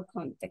more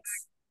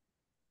context.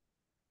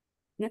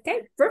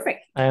 Okay,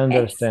 perfect. I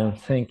understand.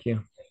 Thank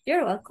you.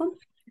 You're welcome.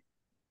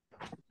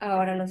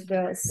 Ahora los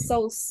veo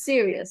so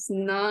serious.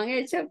 No han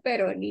hecho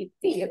pero ni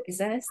pillo.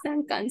 Quizás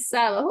están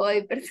cansados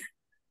hoy. Pero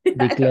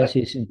The class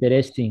is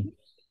interesting.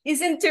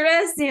 it's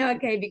interesting,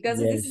 okay, because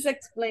this is Yes.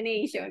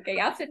 explanation. Okay,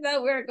 after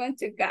that we're going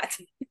to cut.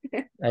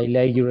 I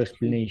like your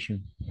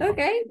explanation.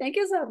 Okay, thank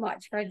you so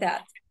much for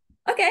that.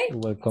 Okay, You're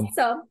welcome.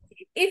 so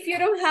if you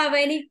don't have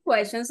any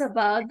questions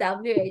about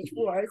WH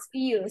words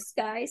used,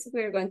 guys,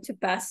 we're going to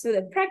pass to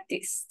the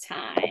practice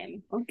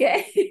time,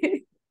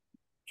 okay?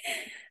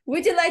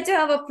 Would you like to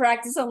have a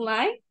practice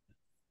online?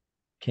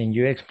 Can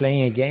you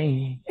explain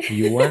again?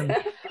 You want?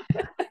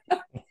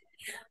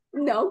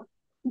 No,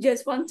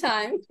 just one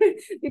time.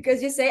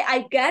 Because you say,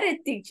 I got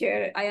it,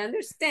 teacher. I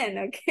understand,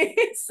 okay?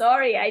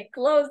 Sorry, I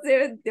closed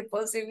the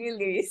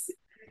possibilities.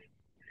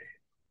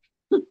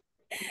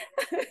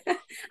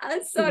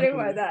 I'm sorry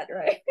for that,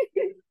 right?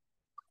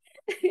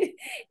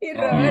 Y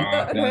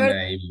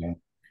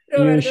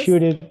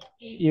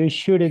You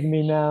shooted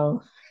me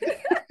now.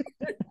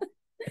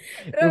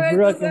 You Roberto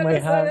broke my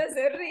solo heart.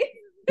 se ríe.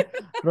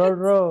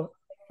 Roro,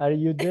 are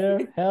you there?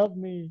 Help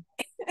me.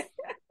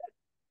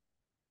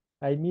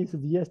 I missed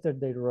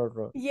yesterday,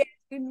 Roro. Yes,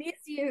 we miss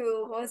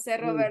you, Jose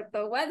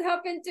Roberto. What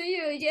happened to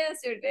you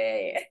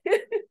yesterday?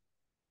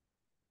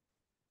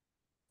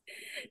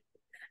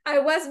 I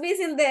was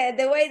missing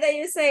the way that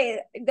you say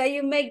that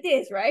you make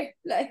this, right?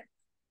 Like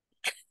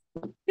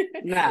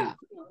Nah.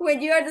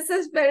 when you are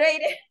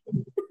desesperated.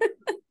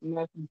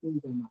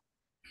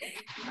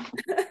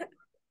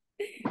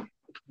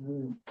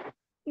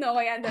 No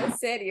voy a andar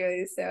serio,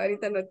 dice.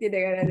 Ahorita no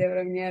tiene ganas de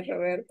bromear,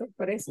 Roberto.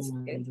 Por eso es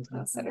que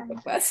no sé lo que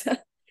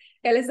pasa.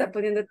 Él está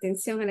poniendo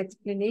atención a la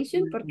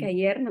explanation porque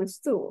ayer no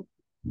estuvo.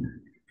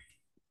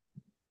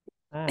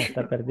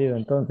 Está perdido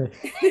entonces.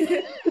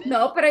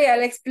 No, pero ya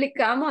le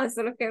explicamos,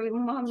 eso es lo que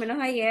vimos más o menos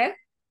ayer.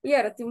 Y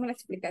ahora tuvimos la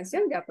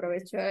explicación, ya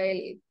aprovechó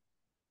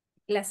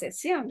la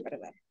sesión,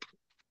 ¿verdad?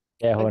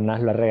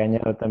 Jonás lo ha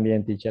regañado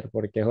también, teacher,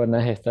 porque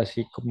Jonás está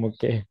así como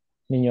que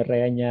niño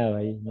regañado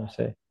ahí, no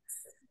sé.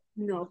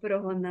 No,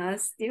 pero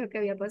Jonás dijo que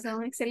había pasado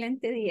un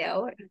excelente día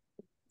ahora,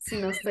 si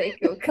no estoy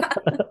equivocada.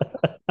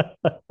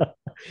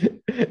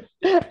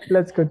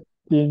 Let's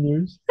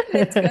continue.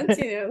 Let's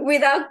continue.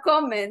 Without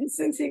comments,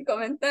 sin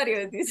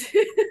comentarios, dice.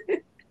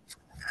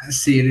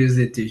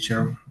 Seriously,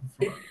 teacher,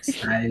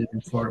 silent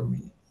for me.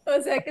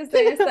 O sea que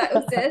usted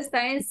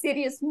está en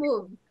serious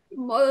mood,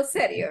 modo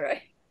serio,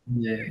 right?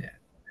 Yeah.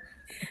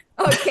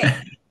 Okay,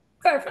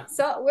 perfect.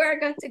 So we're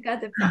going to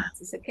get the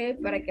practice, okay?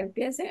 Para que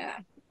empiecen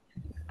a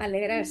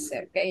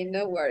alegrarse, okay?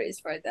 No worries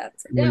for that.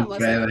 Ya vamos a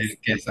Wilfredo es empezar. el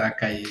que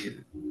saca ahí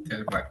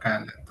del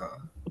bacán y todo.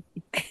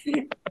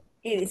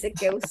 Y dice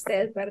que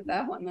usted,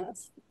 ¿verdad,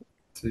 Jonas?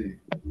 Sí.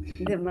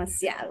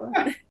 Demasiado.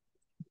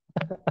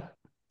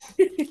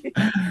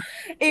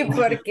 ¿Y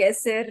por qué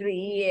se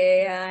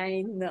ríe?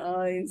 Ay,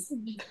 no.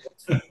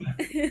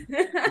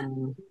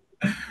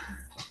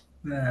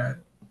 Ah,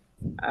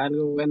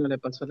 Algo bueno le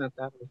pasó en la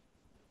tarde.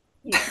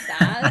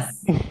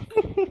 Quizás.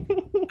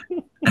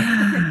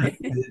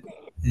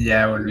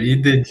 ya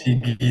volviste,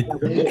 chiquito.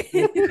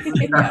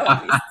 Ya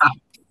volviste.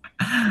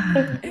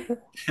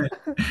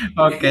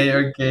 Ok,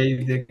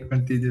 de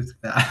continues.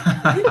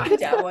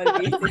 Ya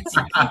volviste,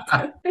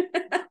 chiquito.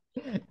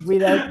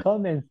 Without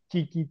comments,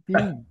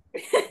 chiquitín.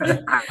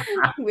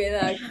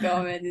 Without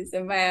comment.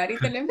 Dice, vaya,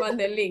 ahorita les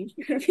mando el link.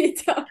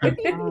 Repito.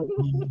 No,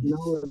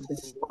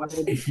 the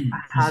word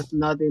has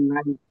nothing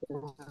like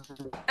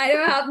I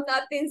don't have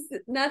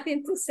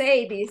nothing to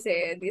say,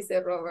 dice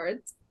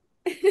Robert.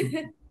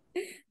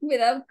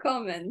 Without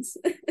comments.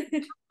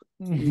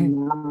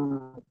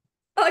 no.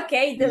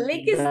 Okay, the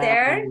link is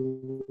there.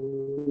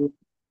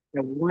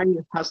 The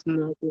word has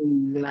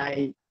nothing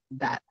like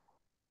that.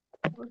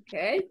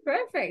 Okay,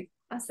 perfect.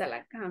 Hasta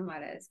la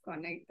cámara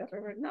desconecta,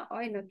 Robert. No,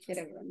 hoy no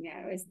quiere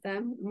bromear, hoy está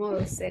en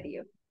modo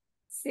serio.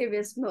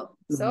 Serious mode.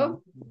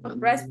 So,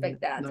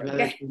 respect that, No la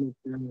okay?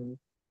 desconecté.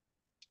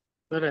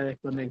 No la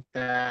desconecté,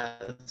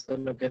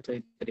 solo que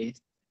estoy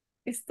triste.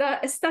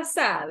 Está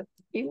sad.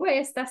 Y güey,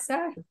 está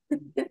sad.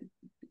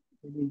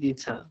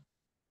 Dicha.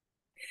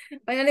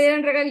 Hoy no le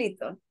dieron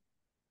regalito.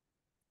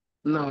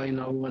 No, y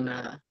no hubo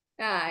nada.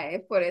 Ay,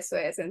 por eso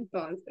es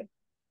entonces.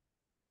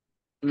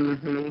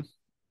 Ujú.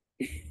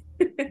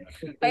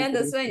 Hoy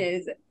ando sueño,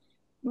 dice.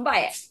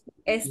 Vaya,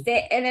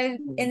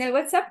 en el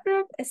WhatsApp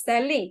group está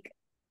el link.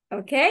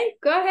 Okay,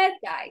 go ahead,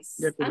 guys.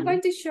 Ya I'm tengo.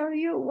 going to show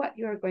you what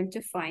you're going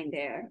to find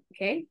there,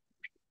 okay?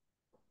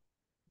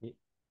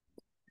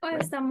 Hoy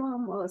estamos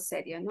en modo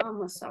serio, no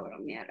vamos a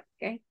bromear,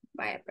 okay?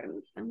 Vaya,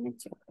 permítanme,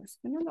 chicos,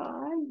 que no lo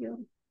hallo.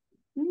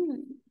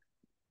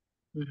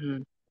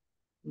 Ujú.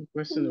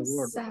 Question the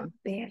word, Vamos a ¿verdad?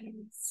 ver.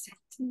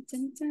 Chan,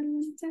 chan,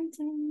 chan, chan, chan,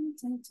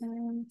 chan, chan,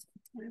 chan.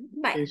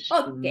 Vaya, Es,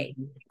 okay.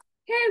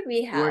 Here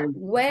we have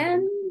where-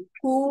 when,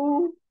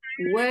 who,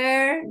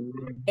 where,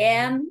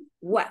 and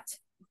what.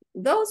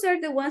 Those are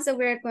the ones that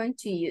we're going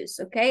to use,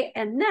 okay?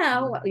 And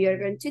now what you're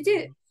going to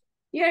do,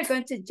 you're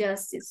going to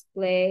just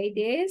display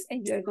this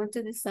and you're going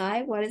to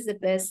decide what is the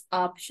best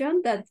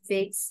option that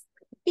fits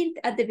in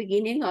at the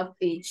beginning of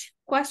each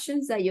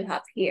questions that you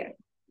have here,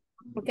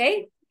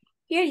 okay?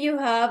 Here you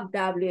have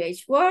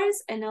WH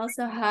words and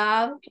also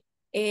have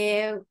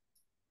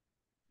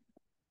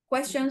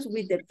questions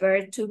with the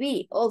verb to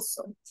be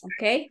also,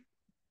 okay?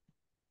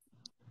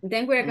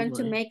 Then we're going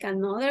to make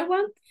another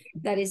one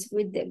that is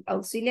with the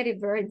auxiliary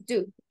verb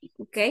do,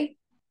 okay?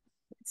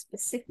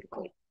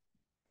 Specifically.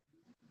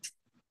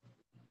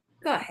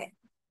 Go ahead.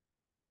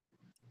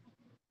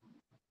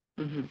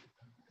 Ujú.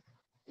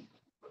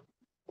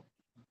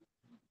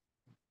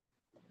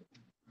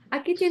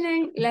 Aquí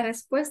tienen la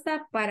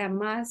respuesta para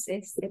más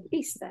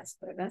pistas,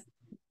 ¿verdad?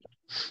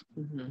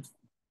 Ujú.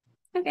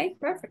 Okay,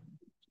 perfect.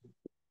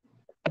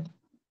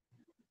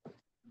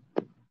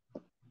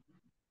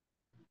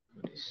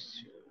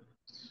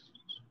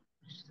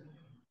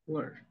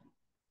 Word.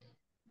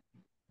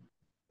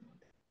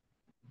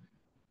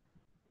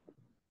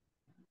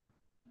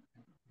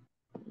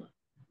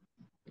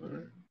 What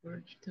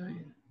are you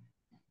doing?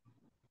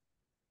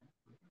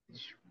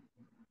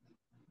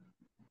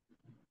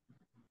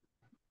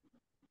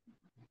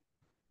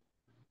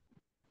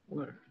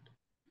 Word.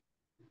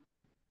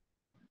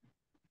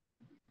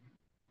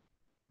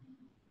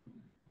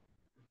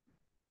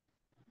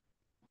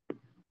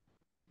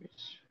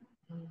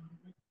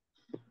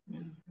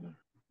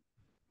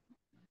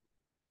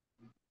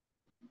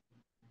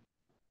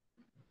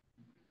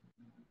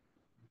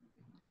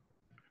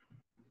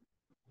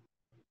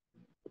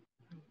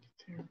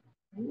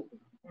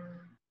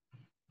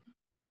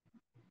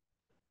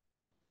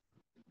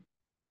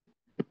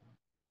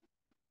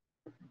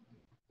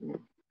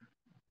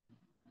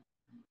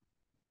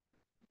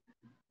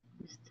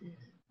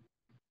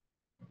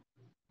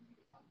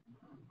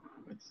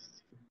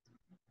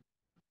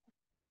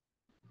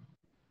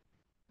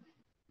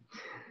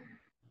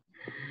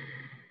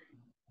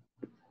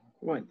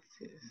 What is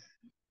this?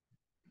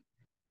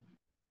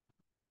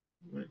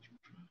 What?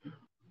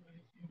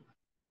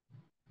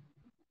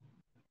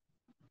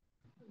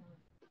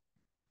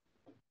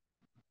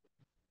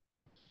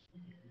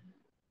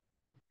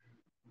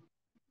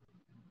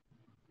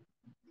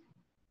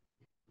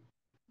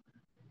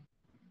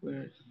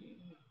 Where?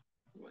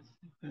 What's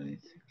the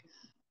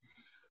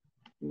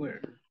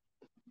where?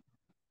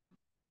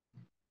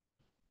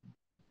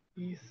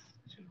 Is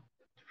to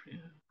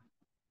here.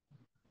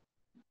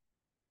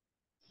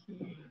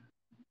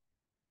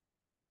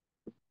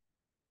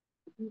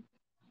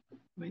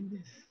 When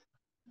this.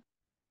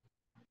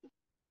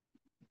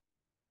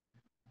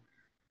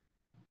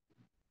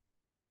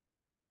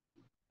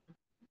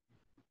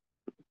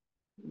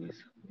 Yes.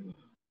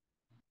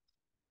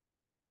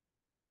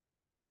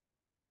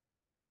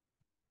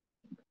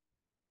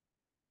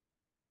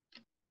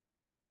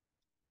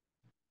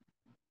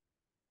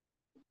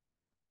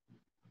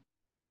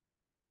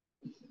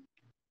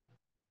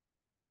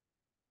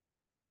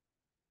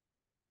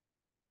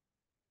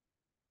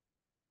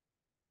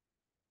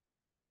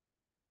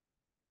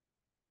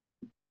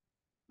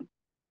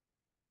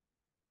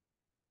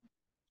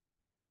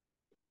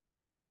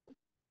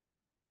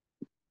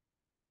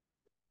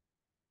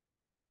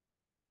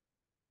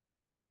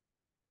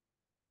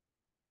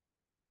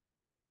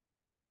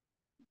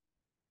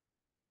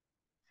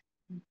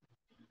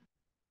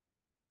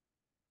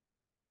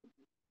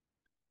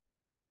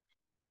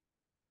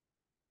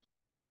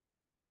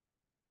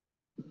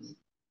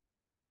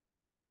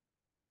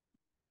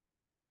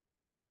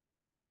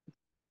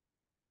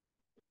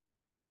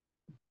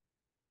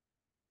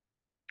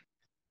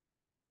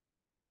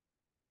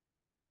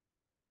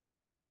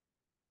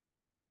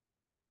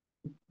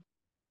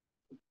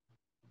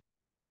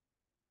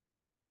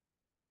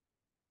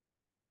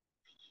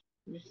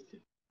 Mister.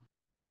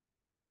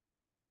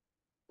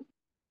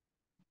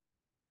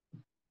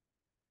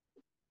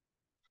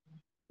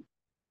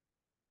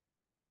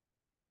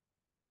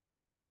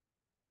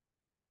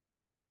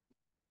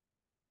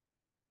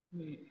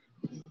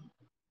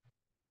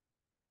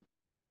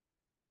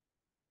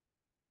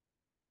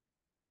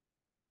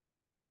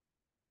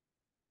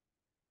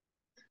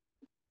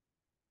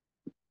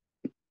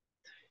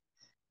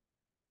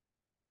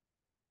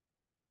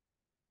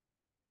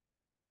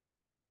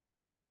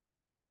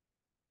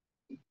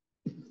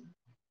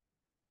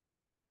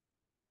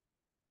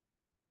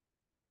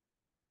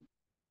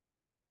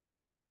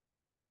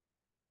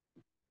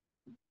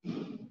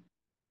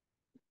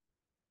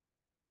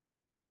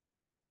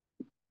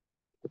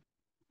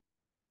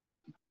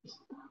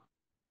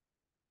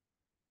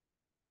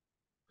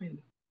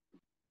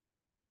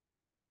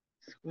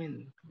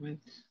 When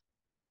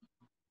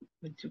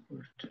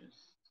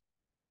supporters.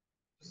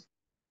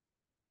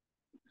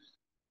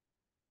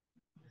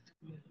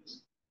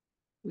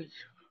 Which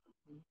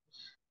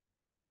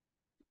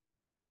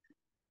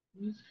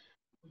which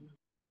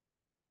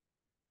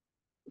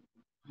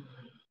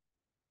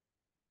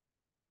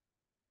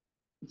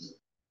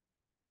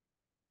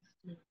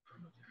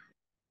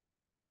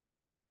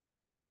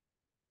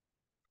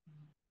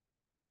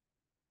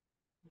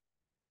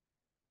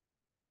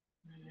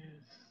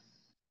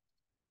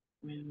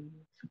when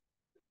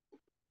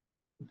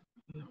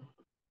no.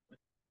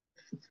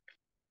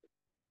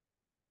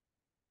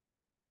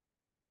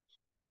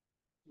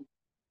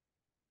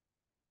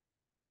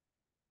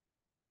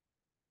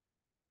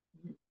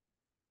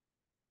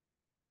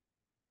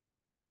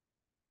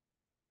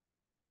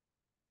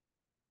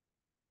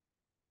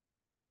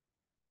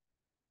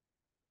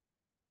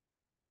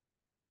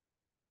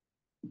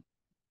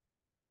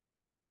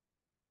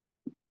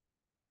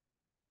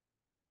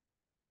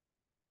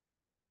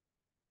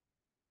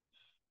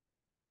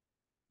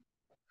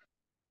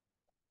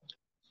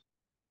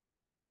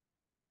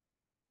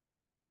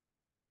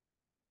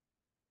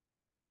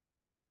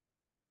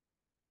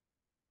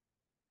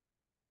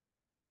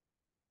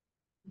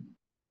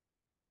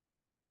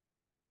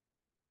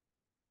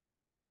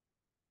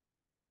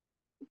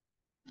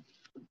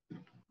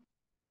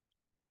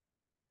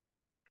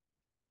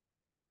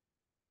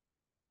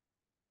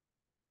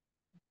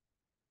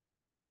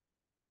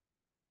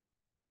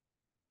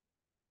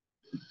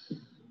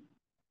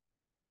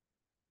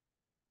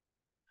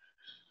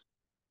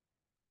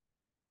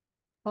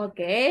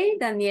 Okay,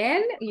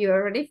 Daniel, you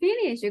already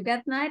finished. You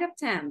got 9 of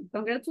 10.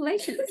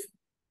 Congratulations.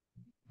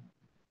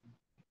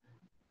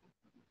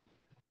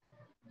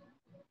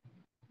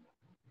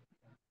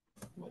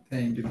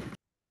 Thank you.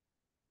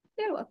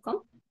 You're welcome.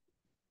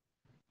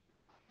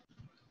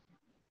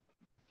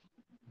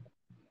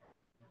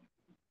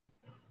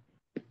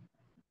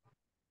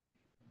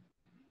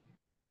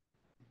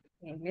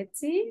 Okay, let's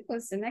see.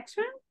 What's the next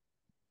one?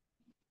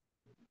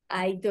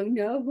 I don't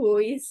know who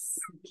is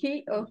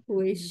he or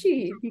who is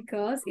she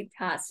because it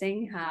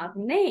doesn't have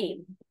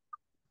name.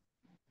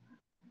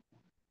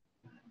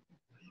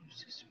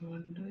 Just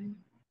wondering.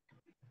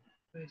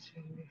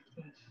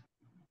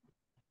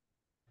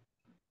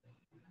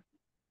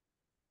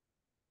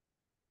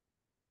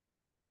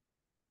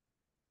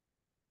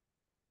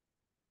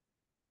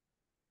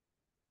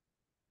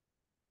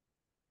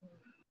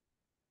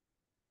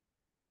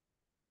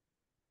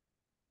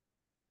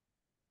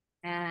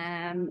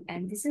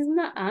 And this is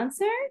not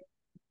answered.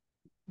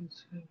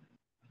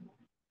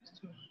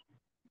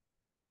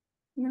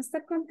 No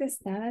está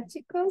contestada,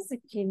 chicos. ¿De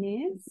quién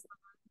es?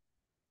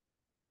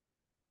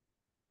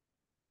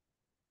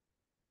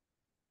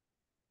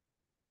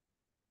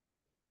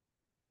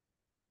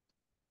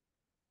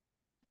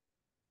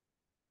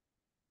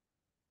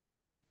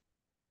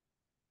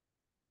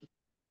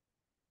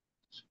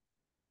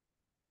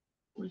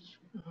 Which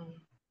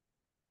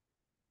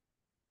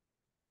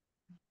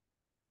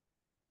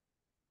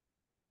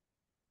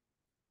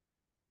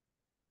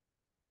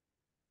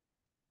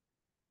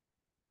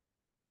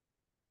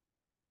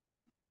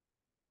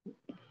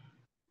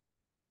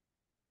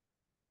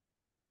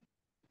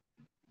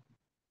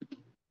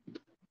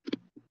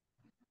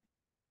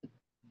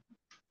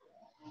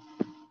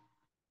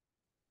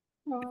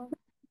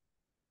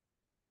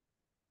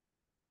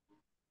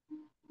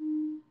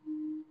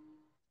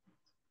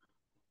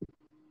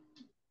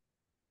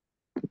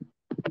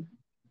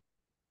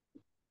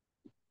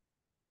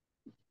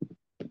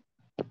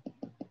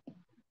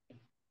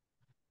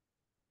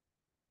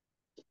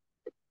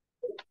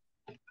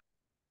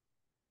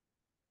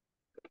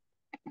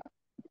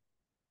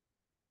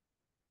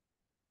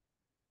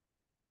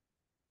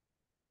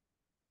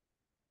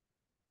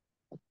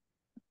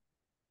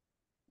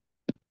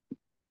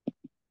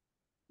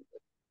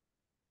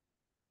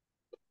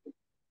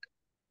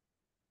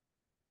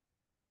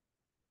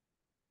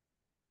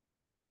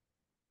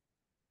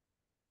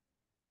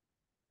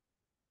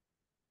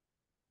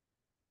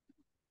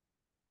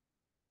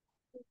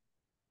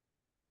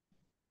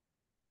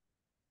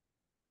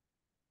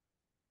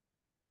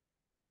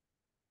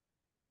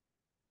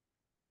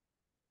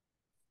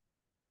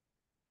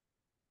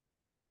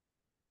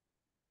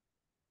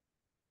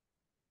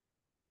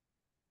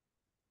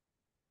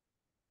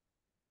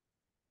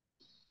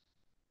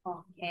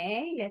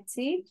Okay, let's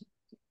see.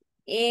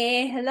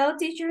 Hello,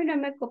 teacher, no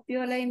me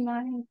copió la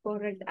imagen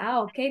correcta. Ah,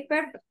 okay,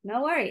 perfect.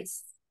 No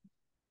worries.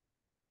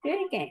 Do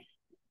it again.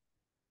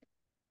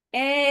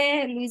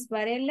 Luis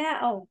Varela,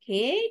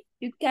 okay.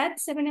 You got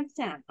 7 of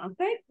 10.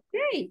 Okay,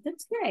 great.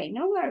 That's great.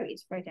 No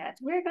worries for that.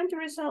 We're going to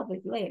resolve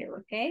it later,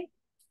 okay?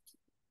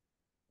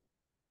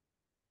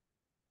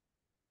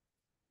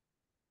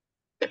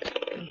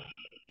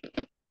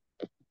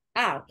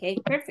 Ah, okay,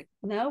 perfect.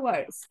 No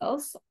worries.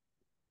 Also,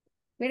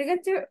 we're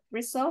going to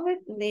resolve it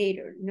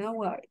later. No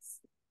worries.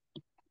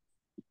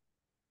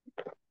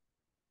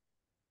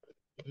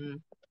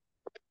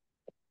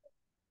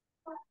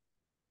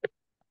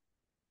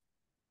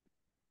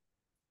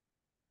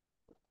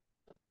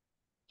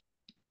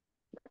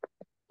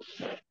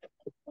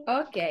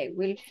 Okay,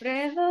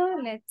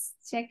 Wilfredo, let's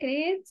check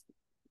it.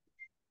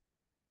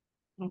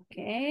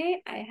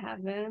 Okay, I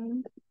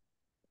haven't.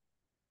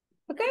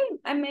 Okay,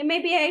 I mean,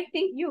 maybe I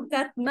think you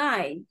got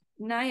 9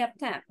 of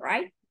 10,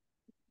 right?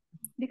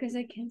 Because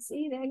I can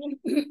see that.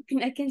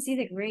 I can see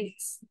the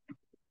grades.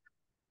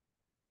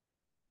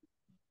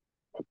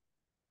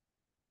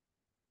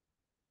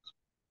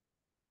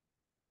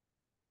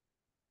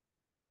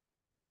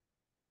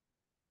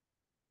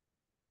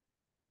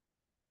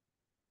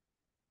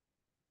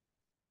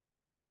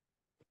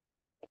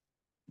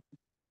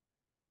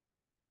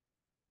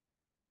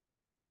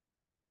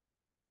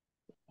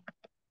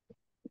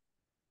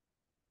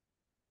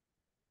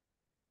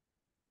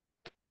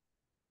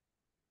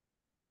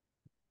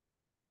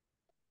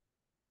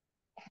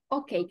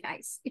 Okay,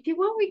 guys, if you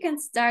want, we can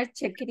start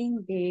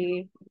checking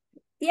the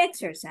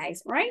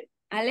exercise, right?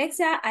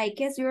 Alexa, I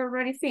guess you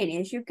already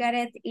finished. You got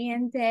it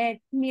in the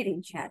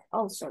meeting chat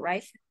also,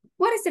 right?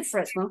 What is the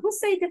first one? Who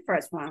said the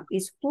first one?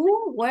 Is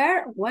who,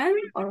 where, when,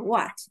 or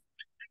what?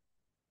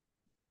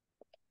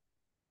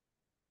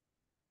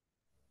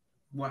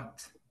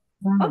 What?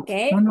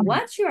 Okay,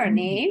 what's your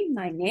name?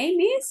 My name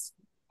is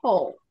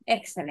Paul.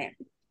 Excellent.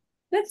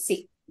 Let's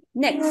see.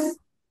 Next.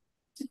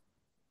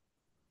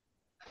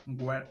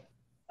 Where?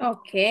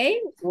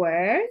 Okay,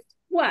 where,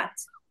 what?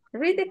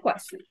 Read the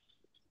question.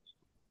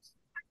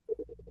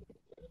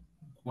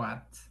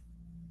 What?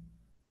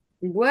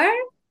 Where?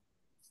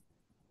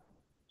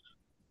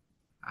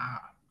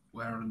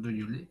 Where do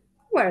you live?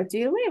 Where do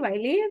you live? I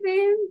live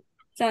in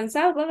San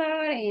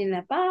Salvador, in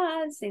La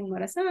Paz, in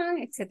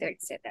Morazan, etc.,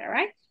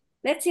 right?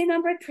 Let's see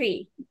number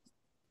 3.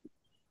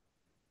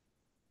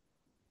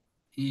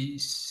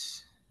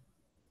 Is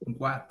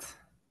what?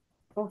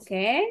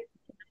 Okay.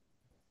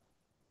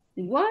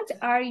 What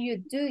are you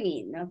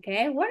doing?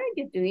 Okay, what are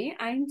you doing?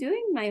 I'm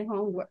doing my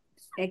homework.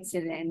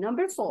 Excellent.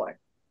 Number 4.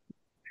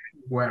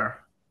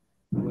 Where?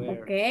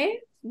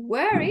 Okay.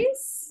 Where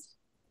is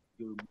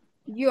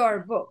your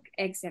book?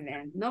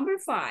 Excellent. Number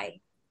 5.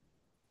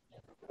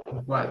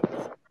 What?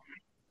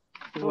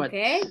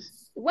 Okay.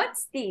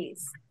 What's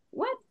this?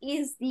 What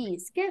is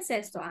this? ¿Qué es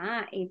esto?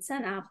 Ah, it's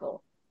an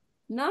apple.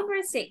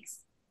 Number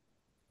 6.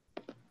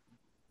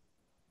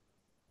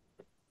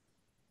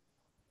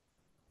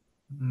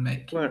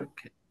 Make Where?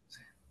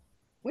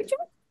 Which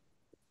one?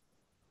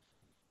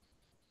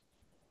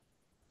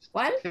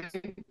 What?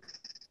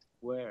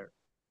 Where?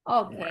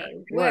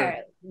 Okay,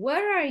 Where?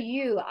 where are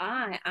you?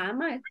 I'm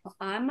at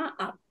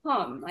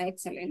home.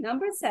 Excellent.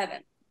 Number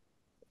 7.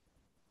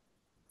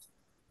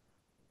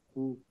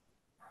 Who?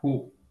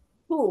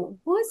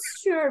 Who's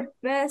your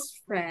best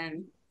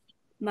friend?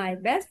 My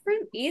best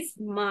friend is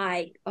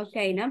Mike.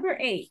 Okay, number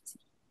 8.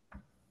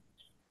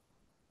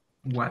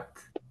 What?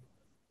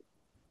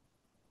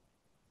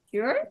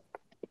 Sure?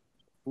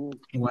 Who?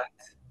 What?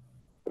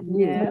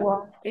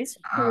 No, it's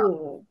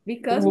who.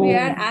 Because we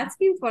are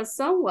asking for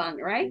someone,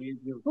 right?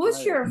 Who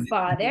is your Who's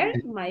father? your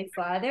father? My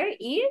father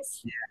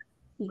is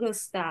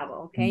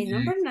Gustavo. Okay,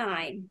 number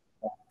 9.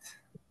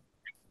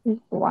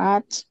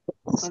 What?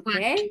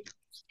 Okay.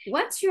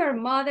 What's your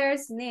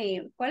mother's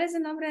name? ¿Cuál es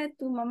el nombre de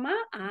tu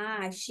mamá?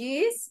 Ah,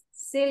 she's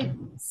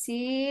Silvina,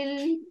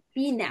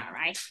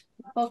 right?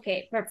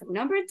 Okay, perfect.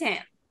 Number 10.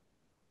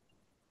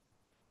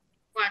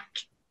 What?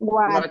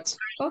 What?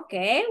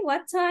 Okay,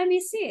 what time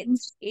is it?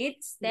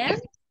 It's 10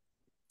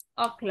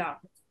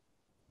 o'clock.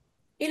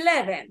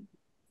 11.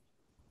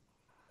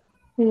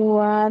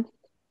 What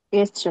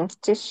is your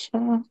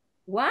teacher?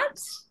 What?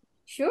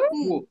 Sure?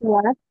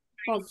 What?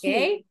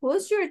 Okay,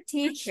 who's your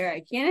teacher?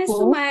 ¿Quién es tu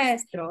Who?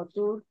 maestro?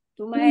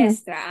 Tu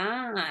maestra.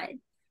 Ah,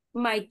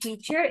 my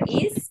teacher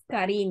is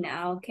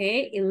Karina.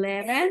 Okay,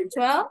 11,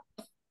 12.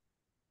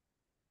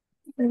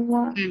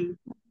 What?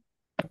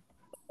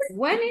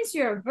 When is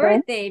your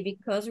birthday?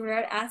 Because we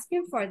are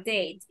asking for a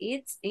date.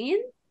 It's in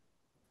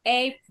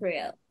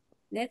April.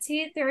 Let's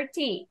see,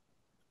 13.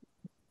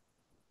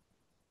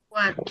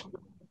 What?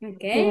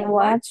 Okay, What?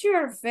 what's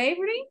your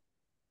favorite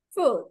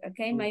food?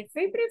 Okay, my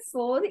favorite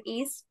food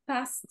is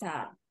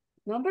pasta.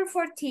 Number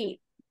 14.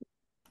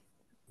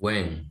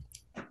 When?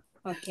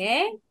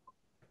 Okay,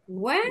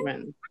 when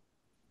When?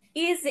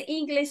 is the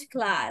English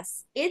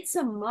class? It's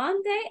a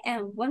Monday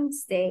and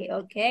Wednesday.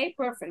 Okay,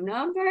 perfect.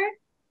 Number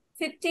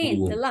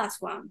 15, the Who?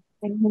 last one.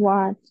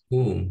 What?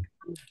 Who?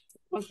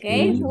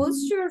 Okay, Who?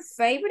 who's your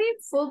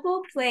favorite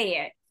football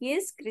player?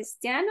 He's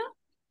Cristiano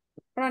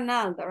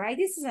Ronaldo, right?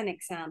 This is an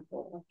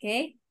example,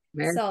 okay?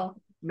 Messi. So,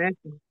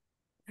 Messi.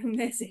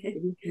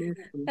 Messi.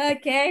 Messi.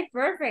 Okay,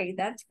 perfect.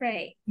 That's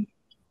great.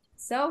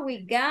 So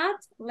we got,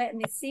 let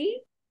me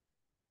see.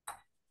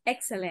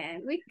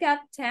 Excellent. We got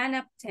 10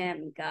 of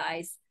 10,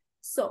 guys.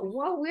 So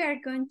what we are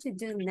going to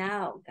do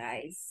now,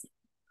 guys,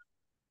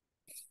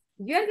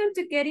 you are going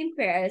to get in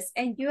pairs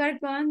and you are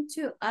going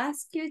to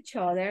ask each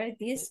other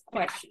these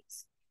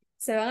questions.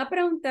 Se van a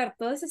preguntar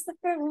todas estas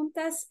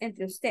preguntas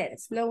entre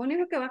ustedes. Lo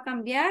único que va a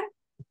cambiar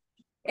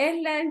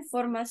es la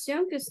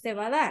información que usted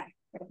va a dar,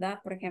 ¿verdad?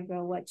 Por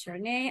ejemplo, what's your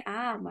name?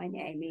 Ah, my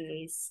name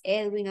is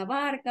Edwin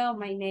Abarca.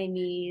 My name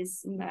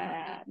is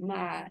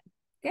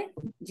 ¿qué?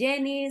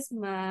 Janice.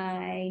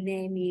 My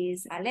name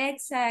is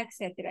Alexa,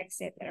 etc.,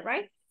 etc.,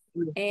 right?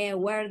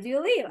 And where do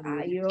you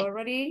live? You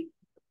already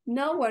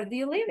know where do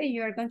you live, and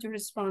you are going to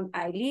respond,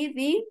 I live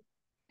in,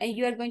 and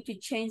you are going to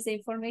change the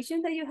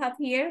information that you have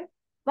here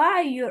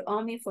by your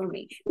own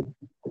information.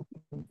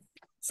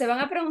 Se van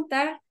a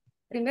preguntar,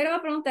 primero va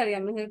a preguntar,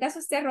 digamos, en el caso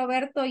esté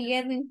Roberto y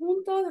Edwin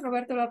juntos,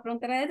 Roberto le va a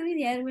preguntar a Edwin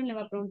y Edwin le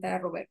va a preguntar a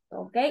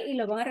Roberto, ¿ok? Y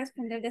lo van a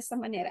responder de esta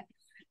manera.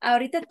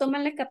 Ahorita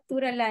toman la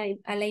captura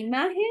a la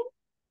imagen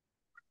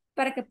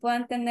para que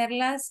puedan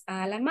tenerlas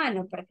a la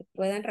mano, para que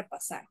puedan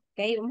repasar,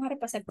 ¿ok? Vamos a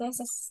repasar todas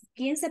esas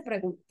 15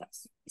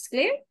 preguntas. ¿Es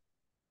clear?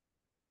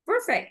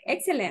 Perfect,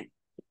 excellent.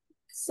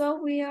 So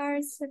we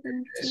are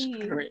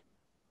 17. Correct.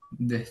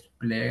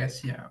 Despliega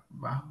hacia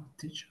abajo,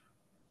 teacher.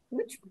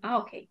 Which? Ah,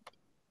 okay.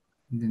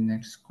 The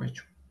next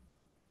question.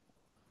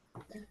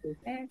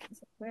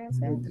 Se puede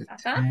hacer. The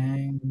Ajá.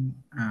 10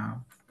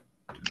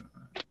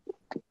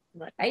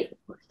 Ahí.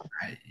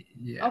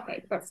 yeah.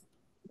 Okay, perfect.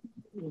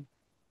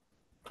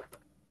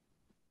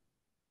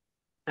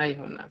 Ay,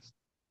 Jonas.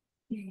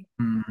 Mm,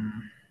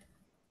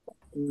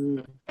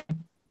 Mm,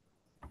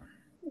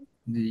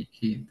 the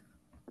kid.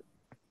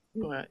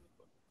 what?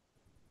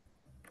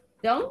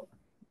 Don't.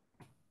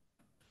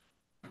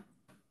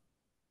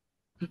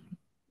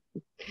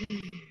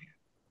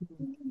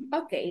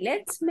 Okay,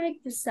 let's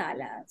make the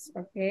salads,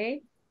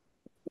 okay?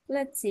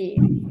 Let's see.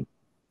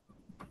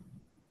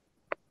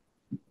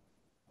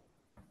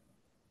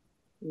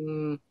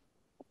 Mm,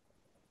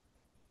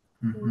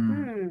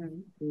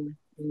 Mhm. mm,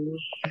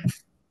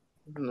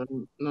 no,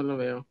 no lo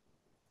veo.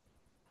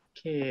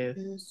 ¿Qué es?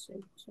 No sé,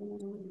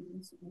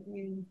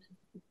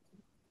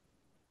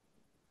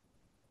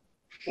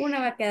 una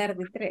va a quedar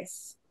de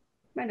 3.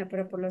 Bueno,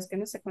 pero por los que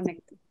no se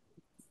conectan.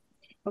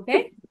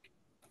 Okay?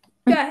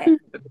 Go ahead.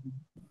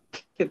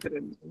 ¿Qué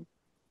tremendo?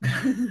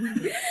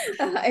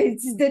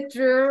 It's the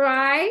true,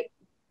 right?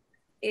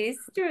 It's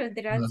true.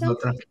 There are Los some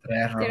otros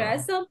tres There are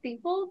robados. some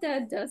people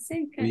that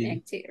doesn't Oui.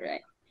 connect it,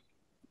 right?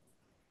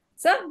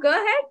 So go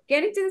ahead,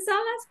 get into the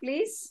salads,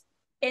 please,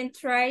 and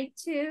try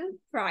to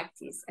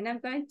practice. And I'm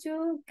going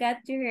to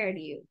get to hear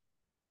you.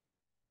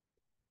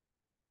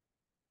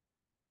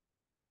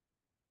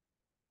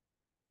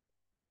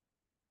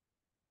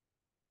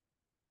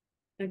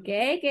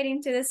 Okay, get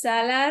into the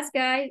salads,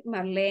 guys.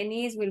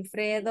 Marlenis,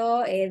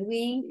 Wilfredo,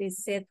 Edwin,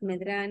 Lisette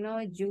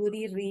Medrano,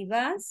 Judy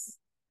Rivas.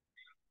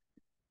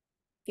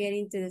 Get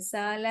into the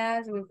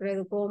salads,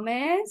 Wilfredo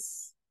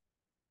Gomez.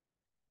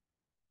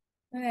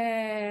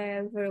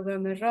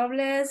 Wilfredo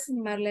Robles,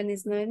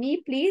 Marlenis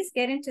Noemi, please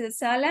get into the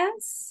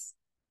salads.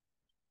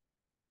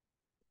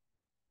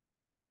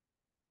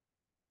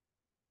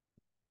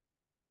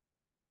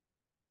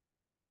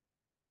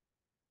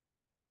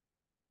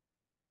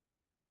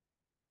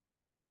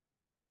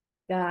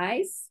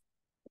 Guys.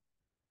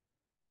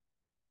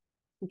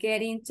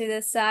 Get into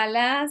the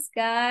salas,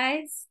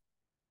 guys.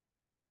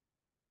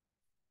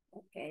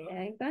 Okay,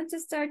 I'm going to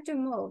start to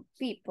move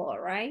people,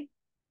 right?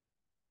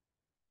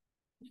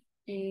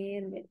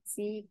 And let's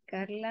see,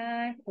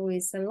 Carla, who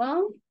is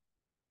alone.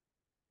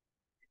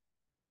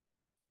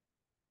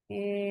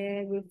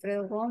 And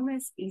Wilfredo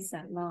Gomez is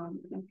alone.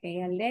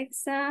 Okay,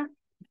 Alexa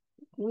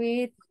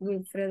with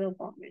Wilfredo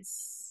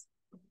Gomez.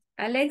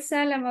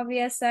 Alexa, la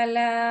movía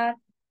sala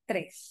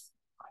 3.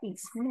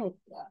 Smooth.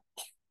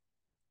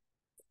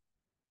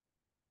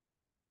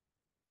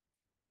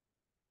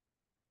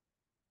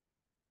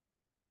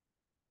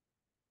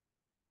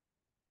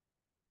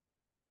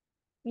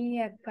 Y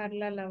a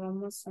Carla la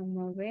vamos a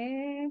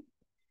mover.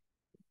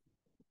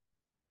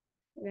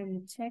 Let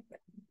me check.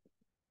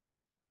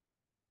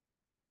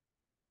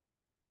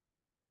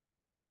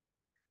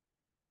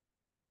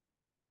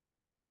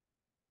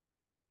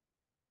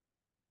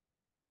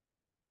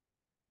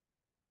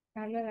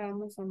 Carla la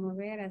vamos a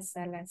mover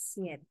hasta las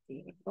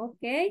 7. Ok.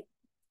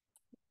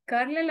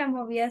 Carla la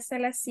moví hasta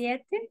las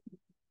 7.